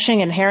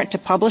publishing, inherent to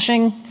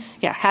publishing,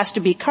 has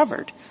to be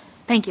covered.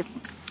 Thank you.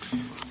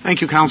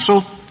 Thank you,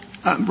 counsel.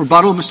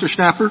 Rebuttal, Mr.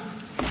 Schnapper.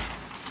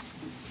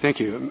 Thank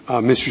you.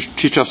 Mr.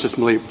 Chief Justice,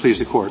 please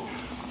the Court.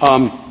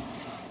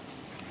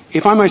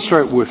 If I might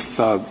start with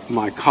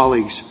my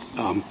colleague's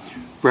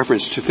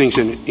reference to things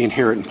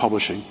inherent in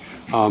publishing.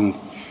 I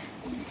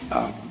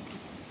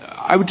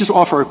would just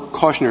offer a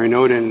cautionary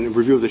note, and a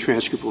review of the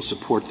transcript will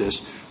support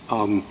this.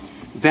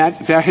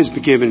 That has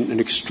been given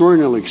an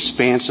extraordinarily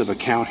expansive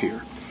account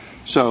here.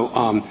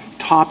 So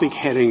topic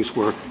headings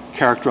were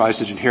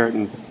characterized as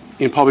inherent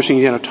in publishing.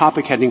 Again, a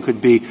topic heading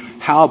could be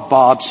how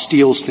Bob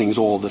steals things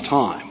all the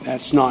time.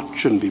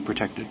 Shouldn't be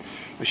protected.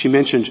 She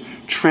mentioned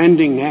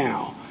trending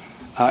now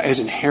as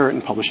inherent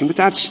in publishing, but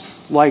that's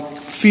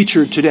like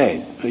featured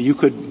today. You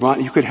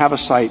could have a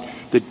site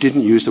that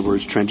didn't use the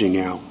words trending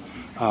now.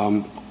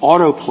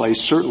 Autoplay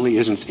certainly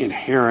isn't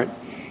inherent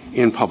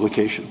in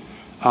publication.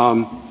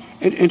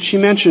 And she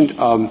mentioned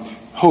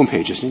home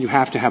pages, and you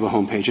have to have a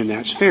home page, and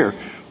that's fair.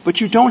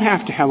 But you don't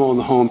have to have on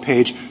the home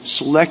page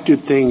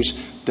selected things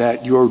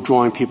that you're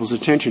drawing people's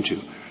attention to.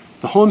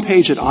 The home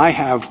page that I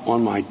have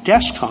on my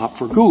desktop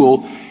for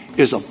Google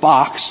is a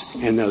box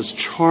and those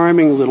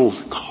charming little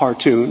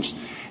cartoons,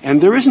 and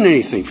there isn't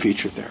anything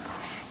featured there.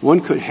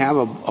 One could have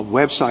a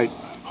website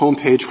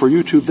homepage for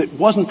YouTube that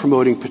wasn't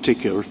promoting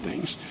particular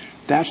things.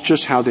 That's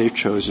just how they've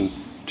chosen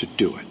to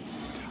do it.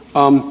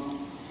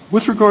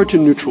 With regard to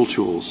neutral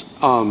tools,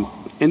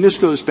 and this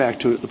goes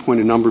back to the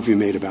point a number of you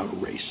made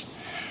about race,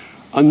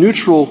 a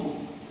neutral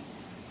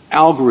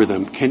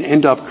algorithm can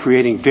end up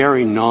creating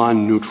very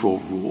non-neutral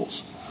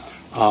rules.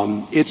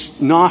 It's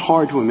not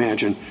hard to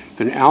imagine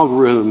that an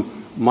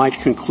algorithm might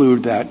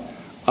conclude that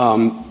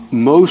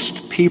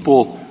most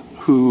people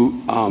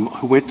who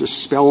went to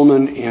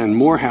Spelman and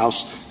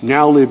Morehouse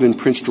now live in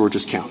Prince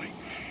George's County.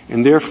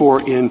 And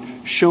therefore,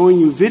 in showing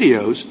you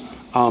videos,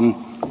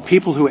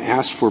 people who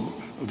ask for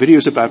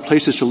videos about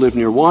places to live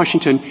near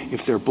Washington,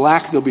 if they're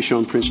black, they'll be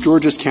shown Prince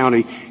George's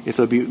County. If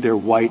they're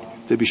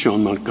white, they'll be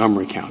shown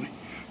Montgomery County.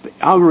 The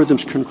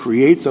algorithms can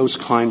create those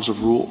kinds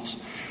of rules.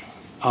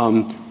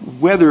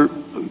 Whether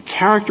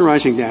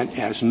characterizing that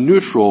as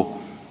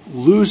neutral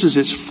loses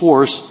its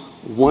force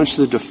once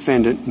the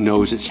defendant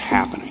knows it's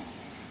happening.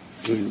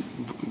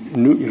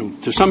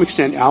 To some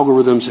extent,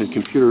 algorithms and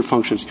computer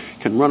functions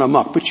can run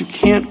amok, but you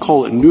can't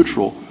call it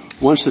neutral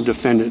once the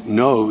defendant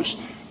knows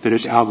that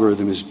its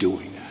algorithm is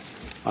doing that.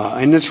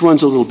 And this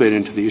runs a little bit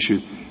into the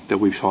issue that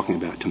we'll be talking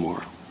about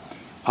tomorrow.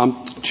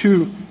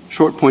 Two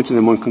short points and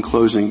then one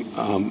closing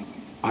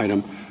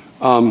item.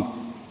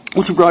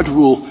 With regard to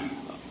Rule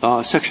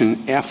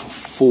Section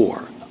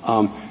F4,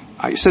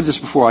 I said this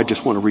before, I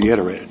just want to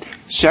reiterate it.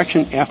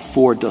 Section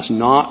F4 does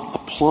not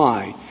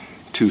apply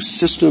to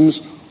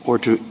systems or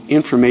to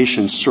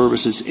information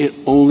services. It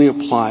only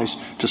applies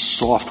to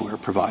software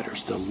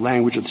providers. The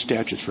language of the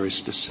statute is very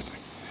specific.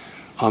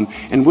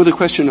 And with a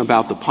question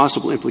about the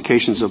possible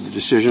implications of the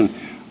decision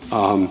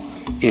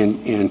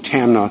in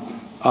TAMNA,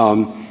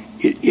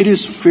 it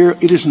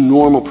is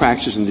normal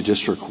practice in the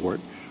district court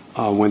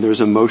when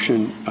there's a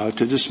motion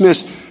to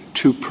dismiss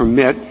to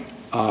permit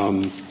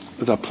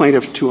the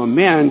plaintiff to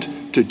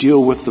amend to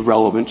deal with the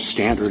relevant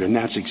standard, and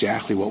that's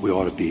exactly what we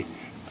ought to be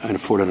and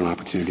afforded an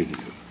opportunity to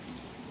do.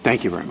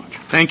 Thank you very much.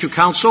 Thank you,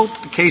 counsel.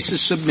 The case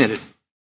is submitted.